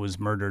wife was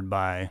murdered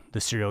by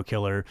the serial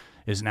killer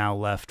is now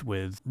left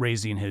with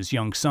raising his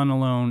young son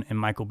alone. And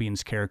Michael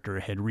Bihn's character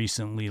had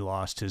recently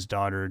lost his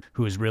daughter,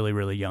 who was really,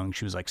 really young.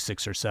 She was like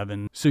 6 or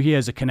 7. So he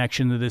has a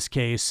connection to this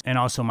case. And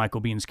also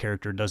Michael Bihn's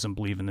character doesn't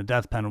believe in the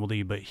death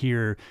penalty, but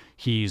here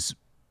he's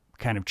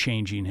kind of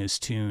changing his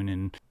tune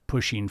and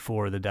pushing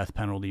for the death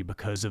penalty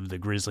because of the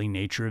grisly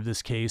nature of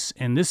this case.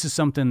 And this is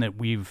something that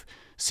we've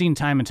seen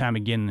time and time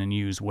again in the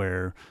news,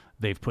 where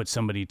they've put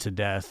somebody to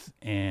death,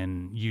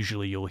 and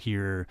usually you'll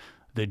hear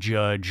the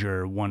judge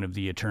or one of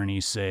the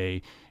attorneys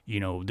say,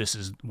 this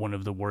is one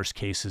of the worst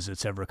cases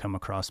that's ever come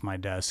across my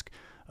desk.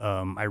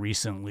 I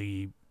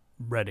recently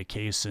read a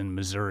case in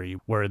Missouri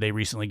where they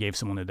recently gave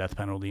someone the death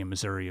penalty in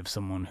Missouri of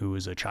someone who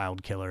was a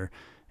child killer.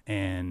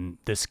 And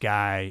this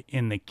guy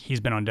he's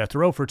been on death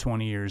row for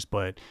 20 years,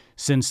 but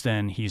since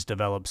then he's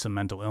developed some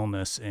mental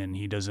illness and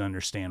he doesn't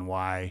understand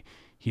why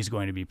he's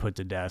going to be put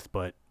to death.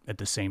 But at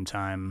the same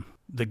time,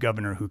 the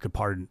governor who could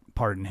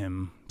pardon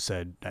him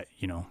said that,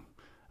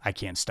 I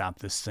can't stop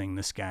this thing.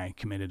 This guy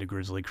committed a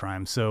grisly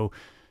crime. So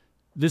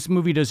this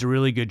movie does a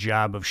really good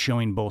job of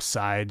showing both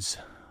sides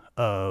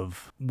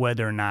of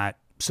whether or not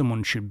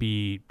someone should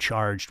be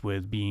charged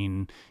with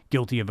being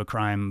guilty of a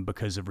crime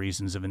because of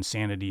reasons of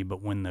insanity,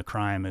 but when the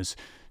crime is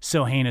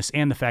so heinous,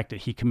 and the fact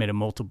that he committed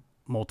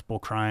multiple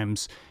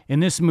crimes.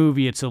 In this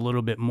movie, it's a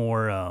little bit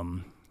more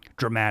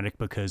dramatic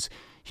because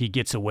he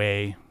gets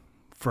away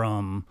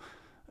from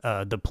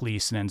the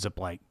police and ends up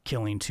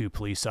killing 2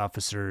 police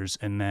officers,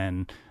 and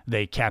then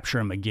they capture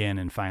him again,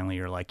 and finally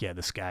you're like, yeah,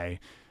 this guy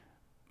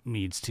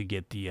needs to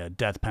get the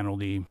death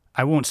penalty.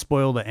 I won't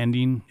spoil the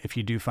ending if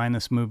you do find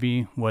this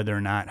movie, whether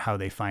or not how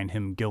they find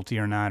him guilty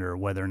or not, or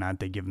whether or not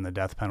they give him the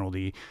death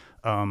penalty.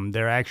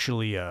 They're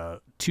actually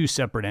 2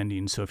 separate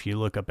endings, so if you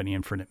look up any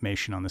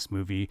information on this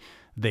movie,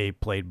 they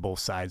played both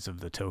sides of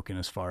the token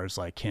as far as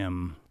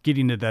him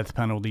getting the death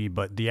penalty,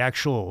 but the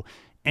actual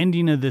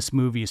ending of this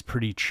movie is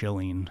pretty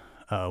chilling.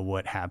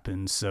 What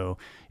happens, so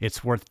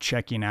it's worth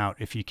checking out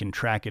if you can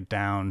track it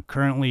down.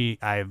 Currently,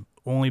 I've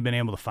only been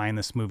able to find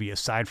this movie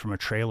aside from a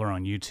trailer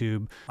on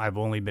YouTube. I've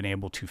only been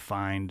able to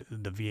find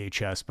the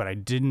VHS, but I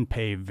didn't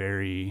pay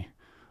very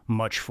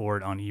much for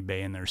it on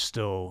eBay, and there's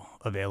still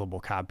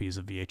available copies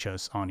of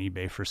VHS on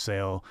eBay for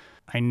sale.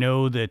 I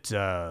know that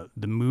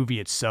the movie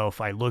itself,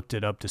 I looked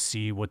it up to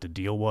see what the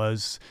deal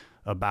was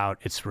about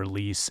its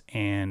release,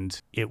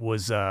 and it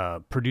was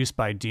produced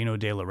by Dino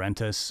De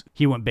Laurentiis.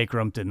 He went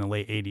bankrupt in the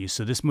late 80s,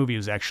 so this movie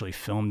was actually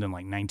filmed in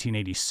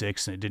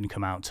 1986, and it didn't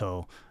come out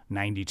till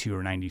 92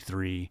 or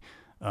 93,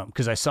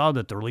 because I saw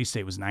that the release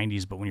date was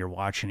 90s, but when you're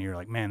watching it, you're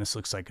like, man, this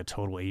looks like a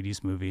total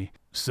 80s movie.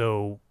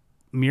 So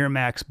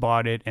Miramax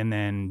bought it and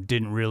then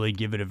didn't really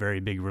give it a very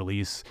big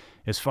release.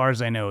 As far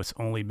as I know, it's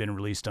only been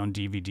released on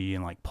DVD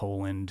in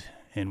Poland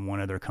and one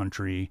other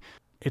country.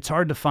 It's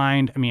hard to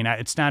find. I mean,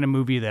 it's not a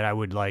movie that I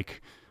would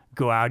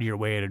go out of your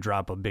way to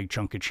drop a big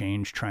chunk of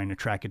change trying to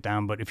track it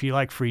down. But if you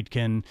like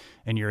Friedkin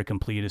and you're a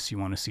completist, you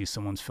want to see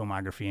someone's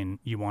filmography and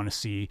you want to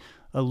see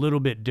a little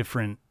bit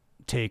different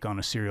take on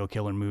a serial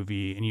killer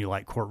movie, and you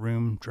like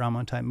courtroom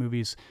drama type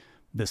movies,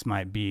 this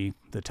might be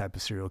the type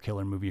of serial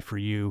killer movie for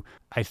you.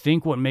 I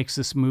think what makes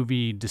this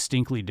movie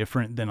distinctly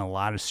different than a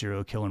lot of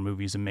serial killer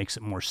movies and makes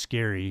it more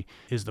scary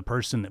is the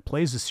person that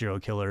plays the serial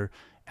killer,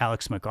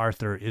 Alex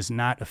MacArthur, is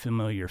not a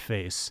familiar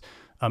face.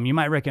 You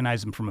might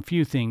recognize him from a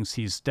few things.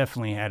 He's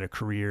definitely had a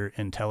career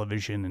in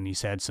television, and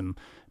he's had some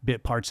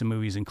bit parts in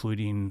movies,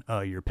 including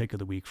your pick of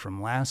the week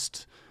from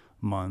last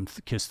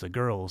month, Kiss the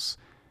Girls.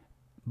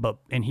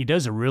 And he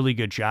does a really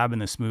good job in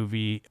this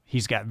movie.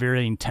 He's got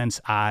very intense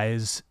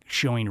eyes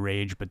showing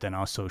rage, but then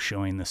also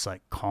showing this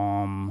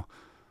calm,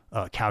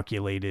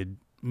 calculated,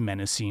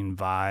 menacing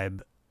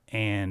vibe.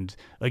 And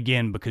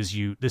again, because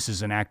this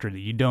is an actor that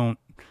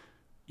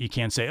you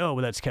can't say, oh,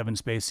 well, that's Kevin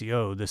Spacey.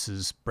 Oh, this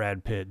is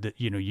Brad Pitt. That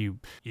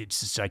it's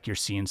just like you're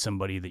seeing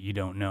somebody that you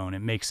don't know, and it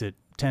makes it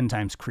 10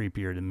 times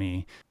creepier to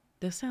me.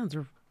 This sounds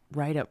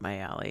right up my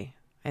alley.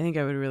 I think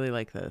I would really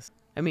like this.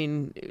 I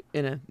mean,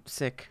 in a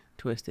sick,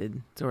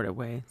 twisted sort of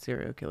way,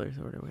 serial killer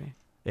sort of way.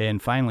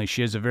 And finally,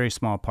 she has a very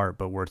small part,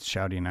 but worth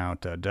shouting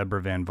out,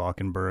 Deborah Van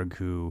Valkenburg,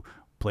 who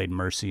played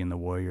Mercy in The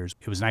Warriors.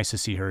 It was nice to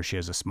see her. She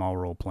has a small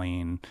role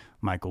playing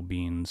Michael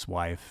Bihn's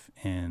wife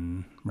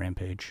in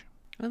Rampage.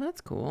 Oh,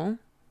 that's cool.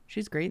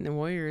 She's great in The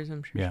Warriors.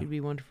 I'm sure she'd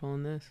be wonderful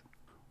in this.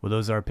 Well,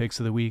 those are our picks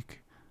of the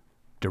week.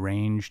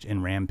 Deranged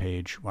and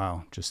Rampage.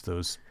 Wow, just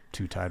those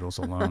 2 titles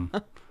alone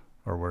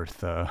are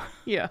worth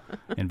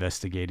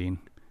investigating.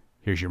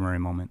 Here's your Murray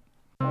moment.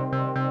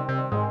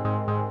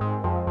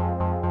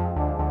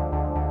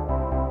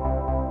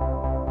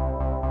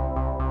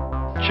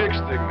 Chicks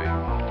dig me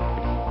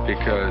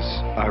because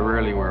I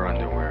rarely wear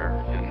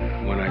underwear,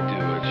 and when I do,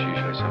 it's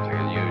usually something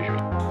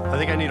unusual. I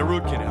think I need a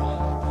root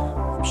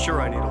canal. I'm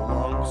sure I need a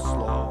long,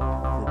 slow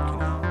root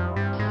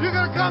canal. You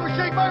gonna come and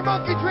shake my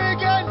monkey tree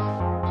again?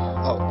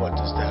 Oh, what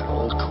does that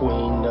old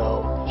queen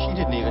know? She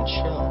didn't even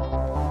show.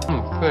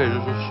 Hey,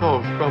 this is so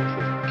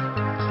scrumptious.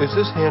 Is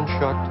this hand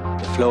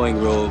shucked? The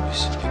flowing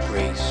robes, the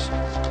grace,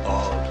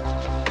 all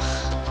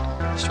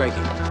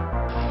striking.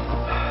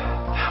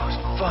 That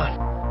was fun.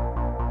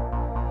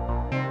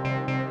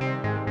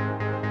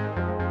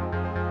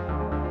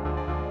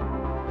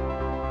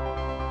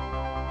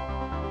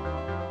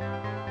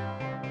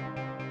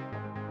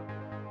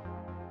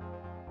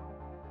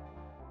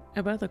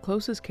 About the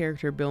closest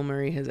character Bill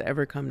Murray has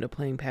ever come to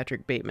playing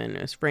Patrick Bateman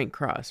is Frank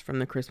Cross from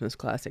the Christmas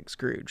classic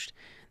Scrooged.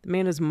 The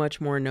man is much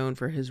more known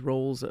for his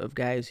roles of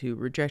guys who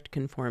reject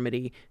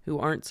conformity, who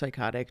aren't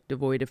psychotic,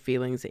 devoid of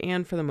feelings,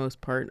 and for the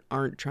most part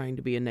aren't trying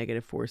to be a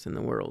negative force in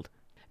the world.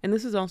 And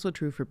this is also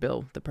true for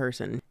Bill, the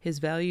person. His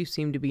values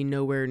seem to be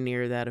nowhere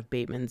near that of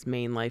Bateman's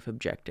main life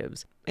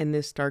objectives, and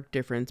this stark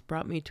difference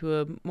brought me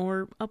to a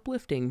more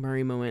uplifting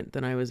Murray moment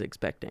than I was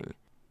expecting.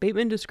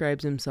 Bateman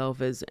describes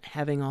himself as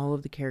having all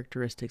of the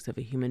characteristics of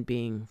a human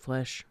being: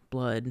 flesh,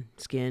 blood,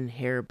 skin,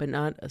 hair, but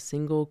not a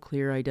single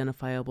clear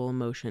identifiable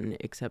emotion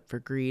except for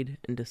greed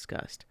and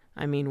disgust.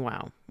 I mean,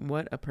 wow,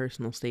 what a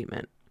personal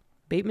statement.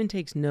 Bateman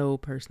takes no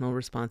personal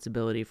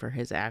responsibility for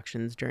his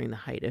actions during the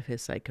height of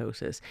his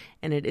psychosis,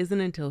 and it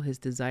isn't until his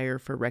desire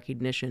for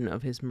recognition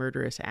of his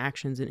murderous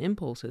actions and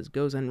impulses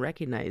goes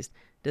unrecognized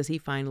does he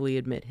finally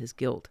admit his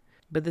guilt.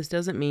 But this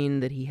doesn't mean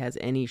that he has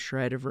any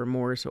shred of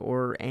remorse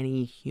or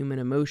any human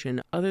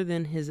emotion other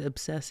than his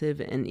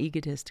obsessive and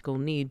egotistical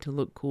need to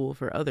look cool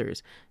for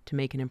others, to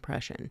make an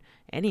impression,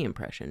 any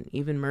impression,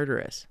 even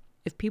murderous.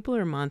 If people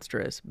are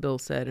monstrous, Bill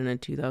said in a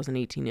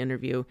 2018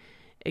 interview,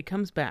 it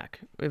comes back.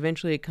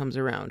 Eventually it comes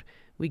around.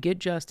 We get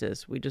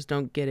justice, we just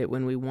don't get it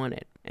when we want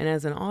it. And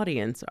as an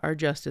audience, our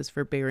justice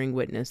for bearing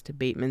witness to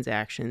Bateman's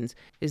actions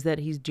is that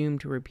he's doomed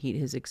to repeat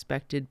his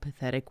expected,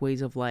 pathetic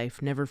ways of life,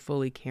 never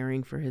fully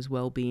caring for his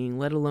well-being,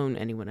 let alone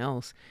anyone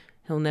else.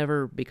 He'll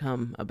never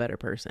become a better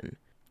person.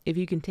 If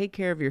you can take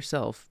care of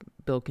yourself,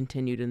 Bill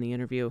continued in the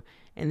interview,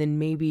 and then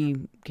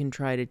maybe can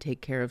try to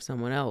take care of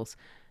someone else,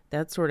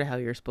 that's sort of how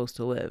you're supposed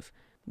to live.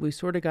 We've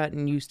sort of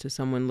gotten used to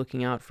someone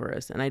looking out for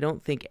us, and I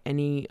don't think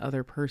any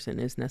other person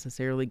is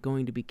necessarily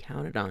going to be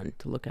counted on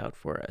to look out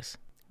for us.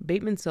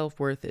 Bateman's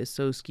self-worth is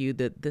so skewed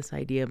that this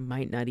idea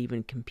might not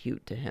even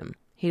compute to him.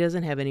 He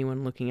doesn't have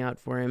anyone looking out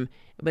for him,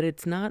 but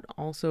it's not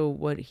also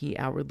what he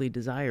outwardly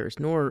desires,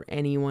 nor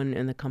anyone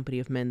in the company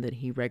of men that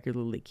he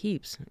regularly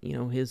keeps,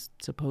 his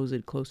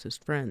supposed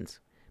closest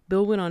friends.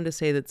 Bill went on to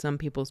say that some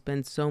people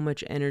spend so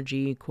much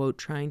energy, quote,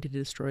 trying to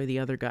destroy the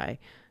other guy,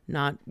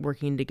 not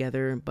working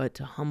together, but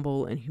to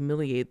humble and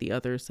humiliate the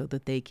other so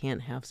that they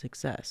can't have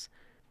success.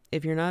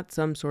 If you're not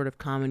some sort of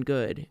common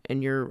good,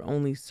 and you're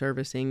only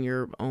servicing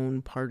your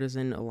own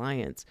partisan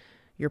alliance,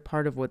 you're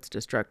part of what's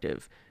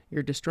destructive.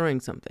 You're destroying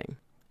something.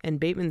 And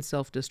Bateman's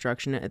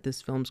self-destruction at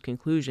this film's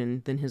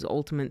conclusion, then his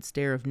ultimate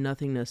stare of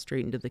nothingness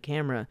straight into the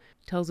camera,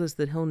 tells us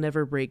that he'll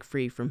never break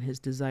free from his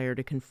desire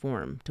to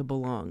conform, to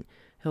belong.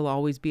 He'll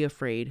always be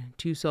afraid,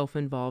 too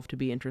self-involved to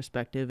be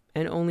introspective,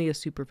 and only a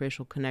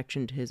superficial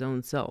connection to his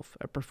own self,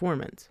 a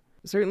performance.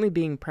 Certainly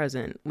being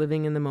present,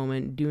 living in the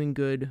moment, doing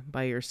good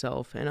by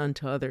yourself and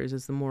unto others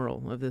is the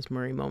moral of this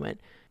Murray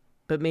moment.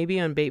 But maybe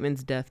on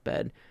Bateman's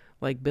deathbed,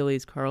 like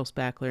Billy's Carl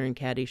Spackler in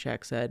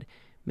Caddyshack said,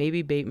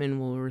 maybe Bateman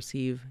will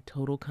receive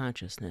total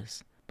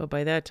consciousness. But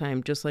by that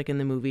time, just like in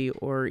the movie,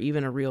 or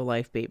even a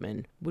real-life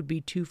Bateman, would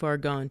be too far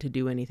gone to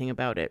do anything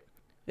about it.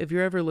 If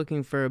you're ever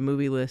looking for a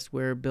movie list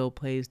where Bill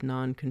plays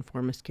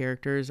non-conformist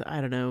characters, I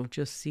don't know,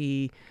 just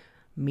see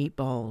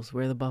Meatballs,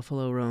 Where the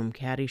Buffalo Roam,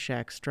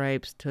 Caddyshack,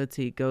 Stripes,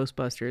 Tootsie,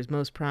 Ghostbusters,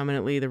 most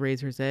prominently The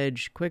Razor's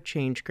Edge, Quick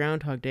Change,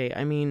 Groundhog Day.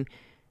 I mean,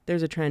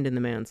 there's a trend in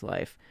the man's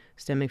life,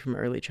 stemming from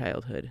early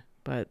childhood.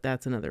 But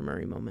that's another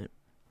Murray moment.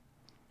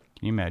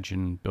 Can you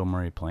imagine Bill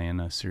Murray playing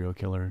a serial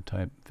killer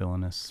type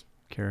villainous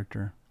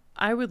character?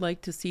 I would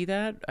like to see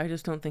that. I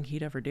just don't think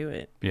he'd ever do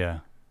it. Yeah.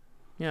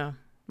 Yeah.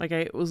 Like,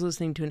 I was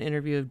listening to an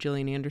interview of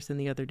Gillian Anderson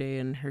the other day,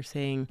 and her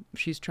saying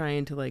she's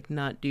trying to,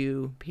 not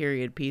do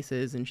period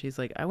pieces, and she's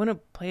like, I want to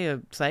play a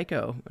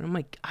psycho. And I'm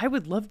like, I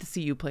would love to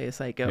see you play a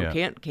psycho.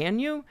 Yeah. Can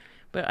you?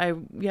 But I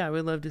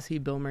would love to see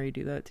Bill Murray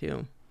do that,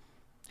 too.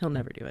 He'll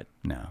never do it.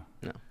 No.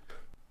 No.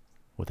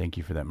 Well, thank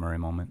you for that Murray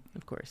moment.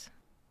 Of course.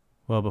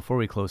 Well, before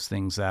we close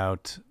things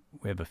out,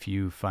 we have a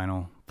few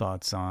final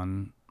thoughts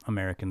on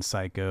American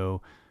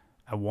Psycho.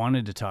 I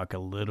wanted to talk a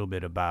little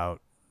bit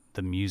about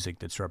the music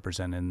that's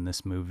represented in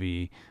this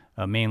movie,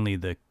 mainly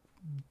the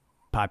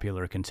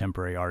popular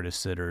contemporary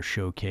artists that are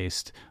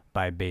showcased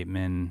by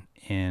Bateman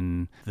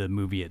in the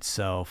movie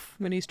itself.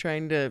 When he's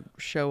trying to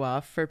show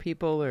off for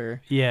people,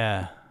 or...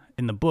 Yeah.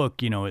 In the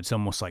book, it's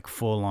almost like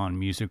full-on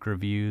music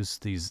reviews,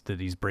 that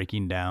he's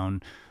breaking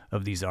down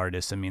of these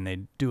artists. I mean, they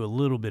do a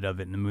little bit of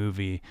it in the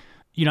movie.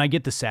 I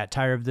get the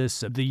satire of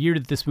this. The year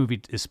that this movie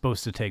is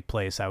supposed to take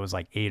place, I was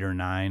like 8 or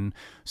 9.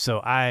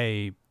 So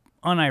I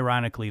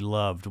unironically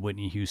loved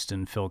Whitney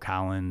Houston, Phil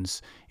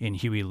Collins, and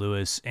Huey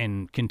Lewis,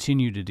 and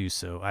continue to do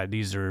so.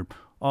 These are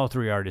all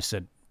 3 artists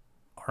that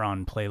are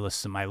on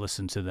playlists, and I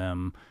listen to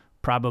them.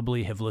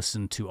 Probably have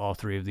listened to all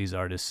 3 of these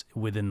artists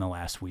within the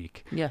last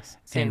week. Yes,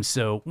 same. And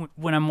so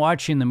when I'm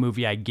watching the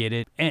movie, I get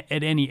it.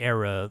 At any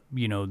era,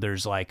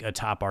 there's like a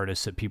top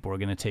artist that people are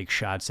going to take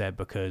shots at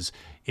because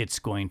it's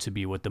going to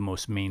be what the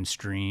most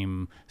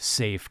mainstream,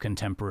 safe,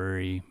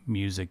 contemporary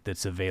music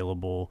that's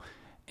available.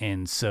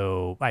 And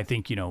so I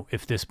think,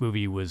 if this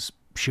movie was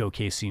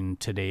showcasing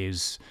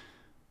today's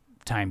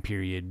time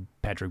period,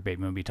 Patrick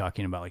Bateman would be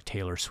talking about like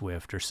Taylor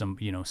Swift or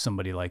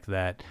somebody like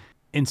that.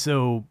 And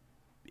so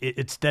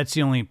that's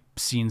the only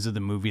scenes of the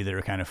movie that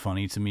are kind of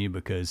funny to me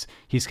because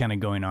he's kind of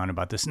going on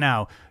about this.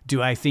 Now,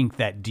 do I think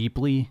that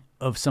deeply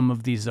of some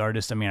of these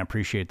artists? I mean, I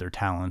appreciate their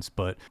talents,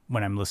 but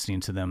when I'm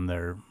listening to them,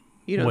 they're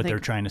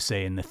trying to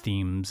say in the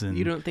themes. And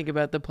you don't think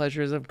about the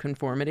pleasures of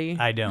conformity?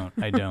 I don't.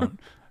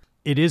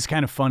 It is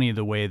kind of funny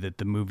the way that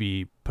the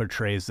movie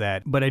portrays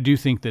that, but I do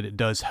think that it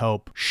does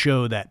help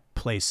show that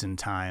place in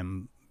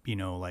time,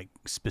 like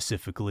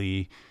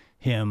specifically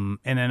him,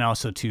 and then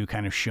also too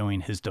kind of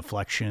showing his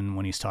deflection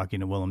when he's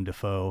talking to Willem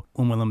Dafoe.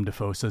 When Willem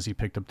Dafoe says he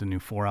picked up the new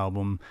 4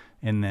 album,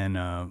 and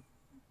then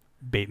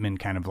Bateman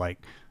kind of like,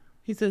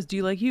 he says, "Do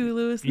you like Huey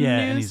Lewis?" Yeah,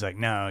 and he's like,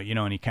 "No,"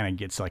 and he kind of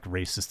gets like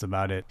racist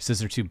about it. He says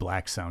they're too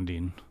black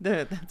sounding.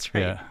 That's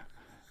right. Yeah.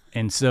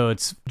 And so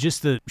it's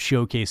just the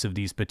showcase of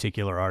these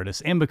particular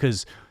artists, and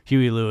because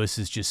Huey Lewis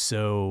is just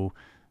so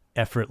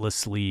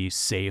effortlessly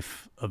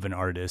safe of an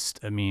artist.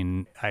 I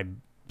mean, I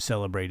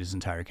celebrate his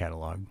entire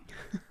catalog.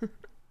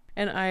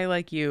 And I,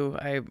 like you,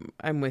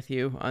 I'm with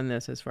you on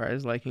this as far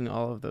as liking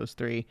all of those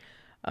 3.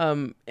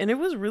 And it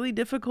was really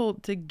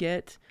difficult to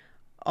get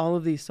all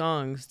of these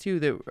songs, too,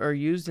 that are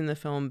used in the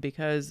film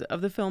because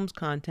of the film's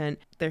content.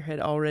 There had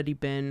already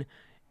been,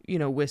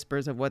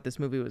 whispers of what this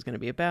movie was going to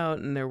be about,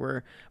 and there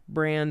were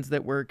brands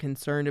that were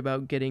concerned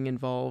about getting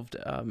involved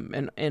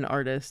in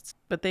artists.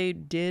 But they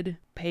did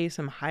pay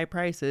some high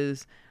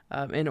prices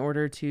in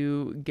order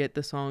to get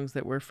the songs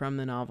that were from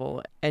the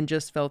novel, and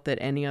just felt that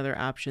any other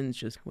options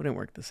just wouldn't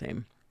work the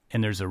same.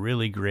 And there's a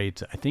really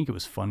great, I think it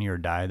was Funny or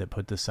Die that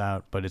put this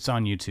out, but it's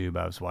on YouTube.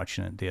 I was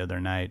watching it the other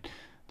night.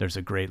 There's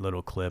a great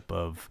little clip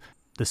of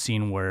the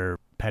scene where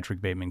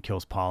Patrick Bateman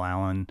kills Paul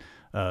Allen.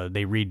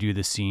 They redo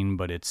the scene,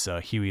 but it's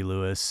Huey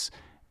Lewis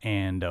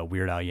and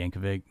Weird Al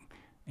Yankovic,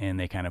 and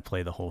they kind of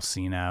play the whole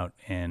scene out.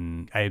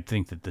 And I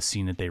think that the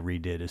scene that they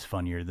redid is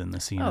funnier than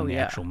the scene in the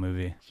actual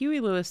movie. Huey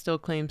Lewis still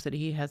claims that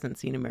he hasn't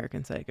seen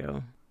American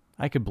Psycho.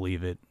 I could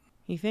believe it.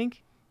 You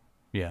think?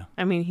 Yeah.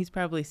 I mean, he's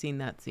probably seen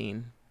that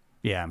scene.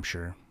 Yeah, I'm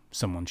sure.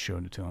 Someone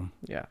showed it to him.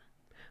 Yeah.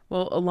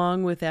 Well,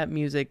 along with that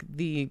music,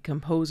 the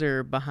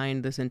composer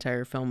behind this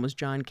entire film was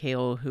John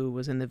Cale, who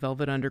was in the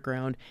Velvet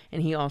Underground,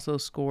 and he also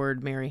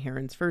scored Mary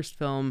Harron's first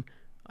film,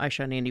 I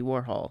Shot Andy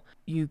Warhol.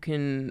 You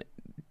can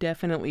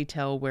definitely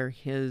tell where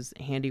his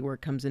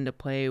handiwork comes into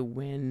play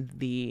when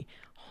the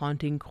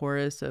haunting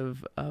chorus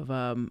of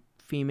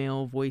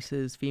female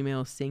voices,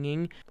 female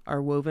singing,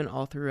 are woven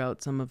all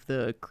throughout some of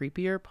the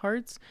creepier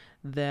parts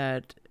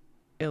that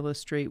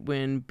illustrate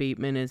when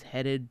Bateman is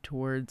headed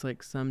towards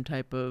like some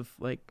type of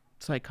like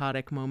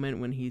psychotic moment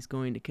when he's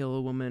going to kill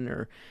a woman,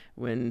 or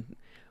when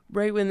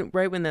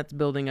that's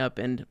building up.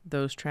 And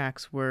those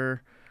tracks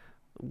were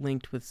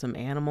linked with some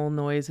animal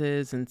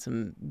noises and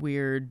some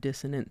weird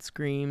dissonant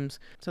screams.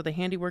 So the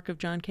handiwork of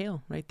John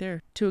Cale right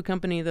there to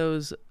accompany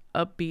those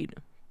upbeat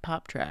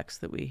pop tracks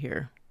that we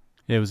hear.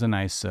 It was a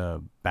nice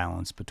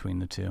balance between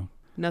the two.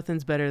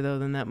 Nothing's better though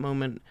than that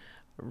moment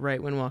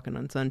right when Walking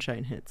on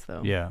Sunshine hits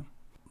though. Yeah.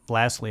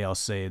 Lastly, I'll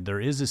say there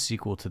is a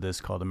sequel to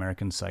this called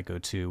American Psycho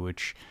 2,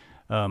 which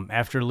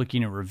after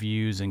looking at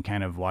reviews and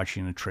kind of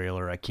watching the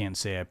trailer, I can't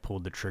say I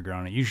pulled the trigger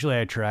on it. Usually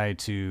I try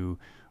to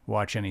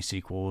watch any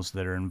sequels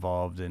that are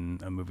involved in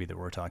a movie that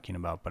we're talking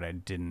about, but I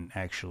didn't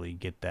actually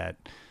get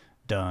that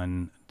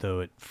done,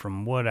 though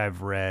from what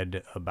I've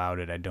read about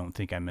it, I don't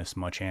think I missed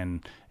much.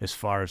 And as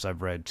far as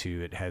I've read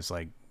too, it has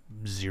like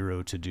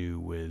zero to do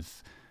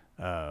with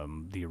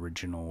the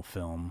original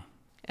film.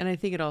 And I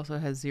think it also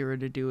has zero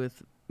to do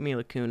with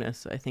Mila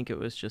Kunis. I think it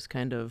was just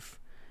kind of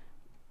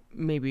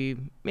maybe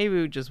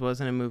it just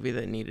wasn't a movie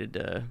that needed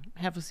to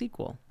have a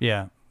sequel.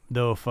 Yeah.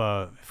 Though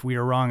if we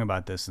are wrong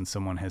about this and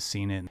someone has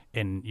seen it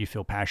and you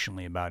feel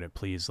passionately about it,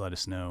 please let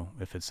us know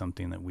if it's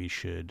something that we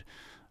should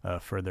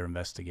further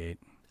investigate.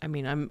 I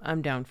mean,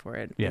 I'm down for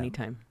it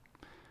anytime.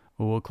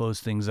 Well, we'll close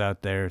things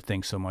out there.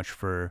 Thanks so much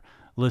for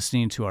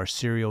listening to our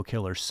serial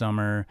killer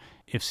summer.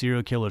 If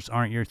serial killers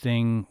aren't your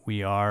thing,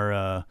 we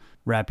are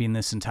wrapping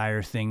this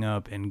entire thing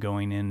up and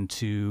going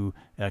into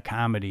a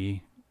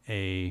comedy,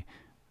 a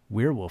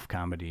werewolf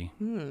comedy.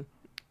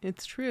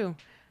 It's true.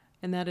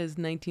 And that is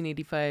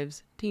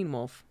 1985's Teen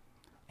Wolf.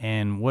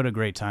 And what a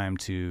great time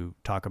to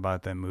talk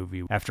about that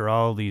movie. After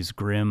all these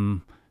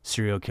grim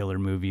serial killer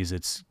movies,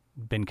 it's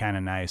been kind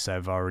of nice.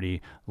 I've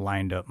already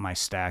lined up my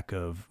stack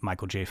of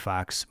Michael J.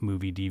 Fox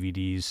movie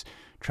DVDs,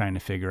 trying to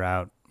figure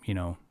out,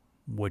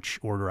 which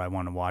order I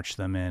want to watch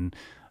them in.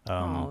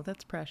 Oh,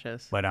 that's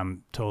precious. But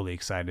I'm totally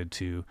excited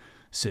to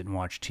sit and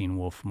watch Teen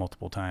Wolf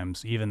multiple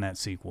times, even that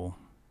sequel.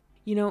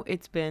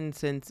 It's been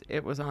since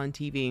it was on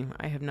TV.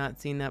 I have not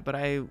seen that, but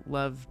I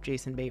love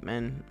Jason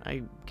Bateman.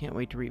 I can't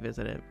wait to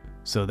revisit it.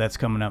 So that's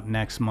coming up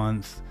next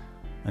month.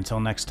 Until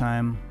next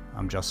time,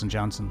 I'm Justin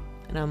Johnson.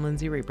 And I'm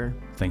Lindsay Reaper.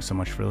 Thanks so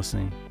much for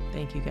listening.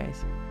 Thank you,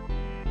 guys.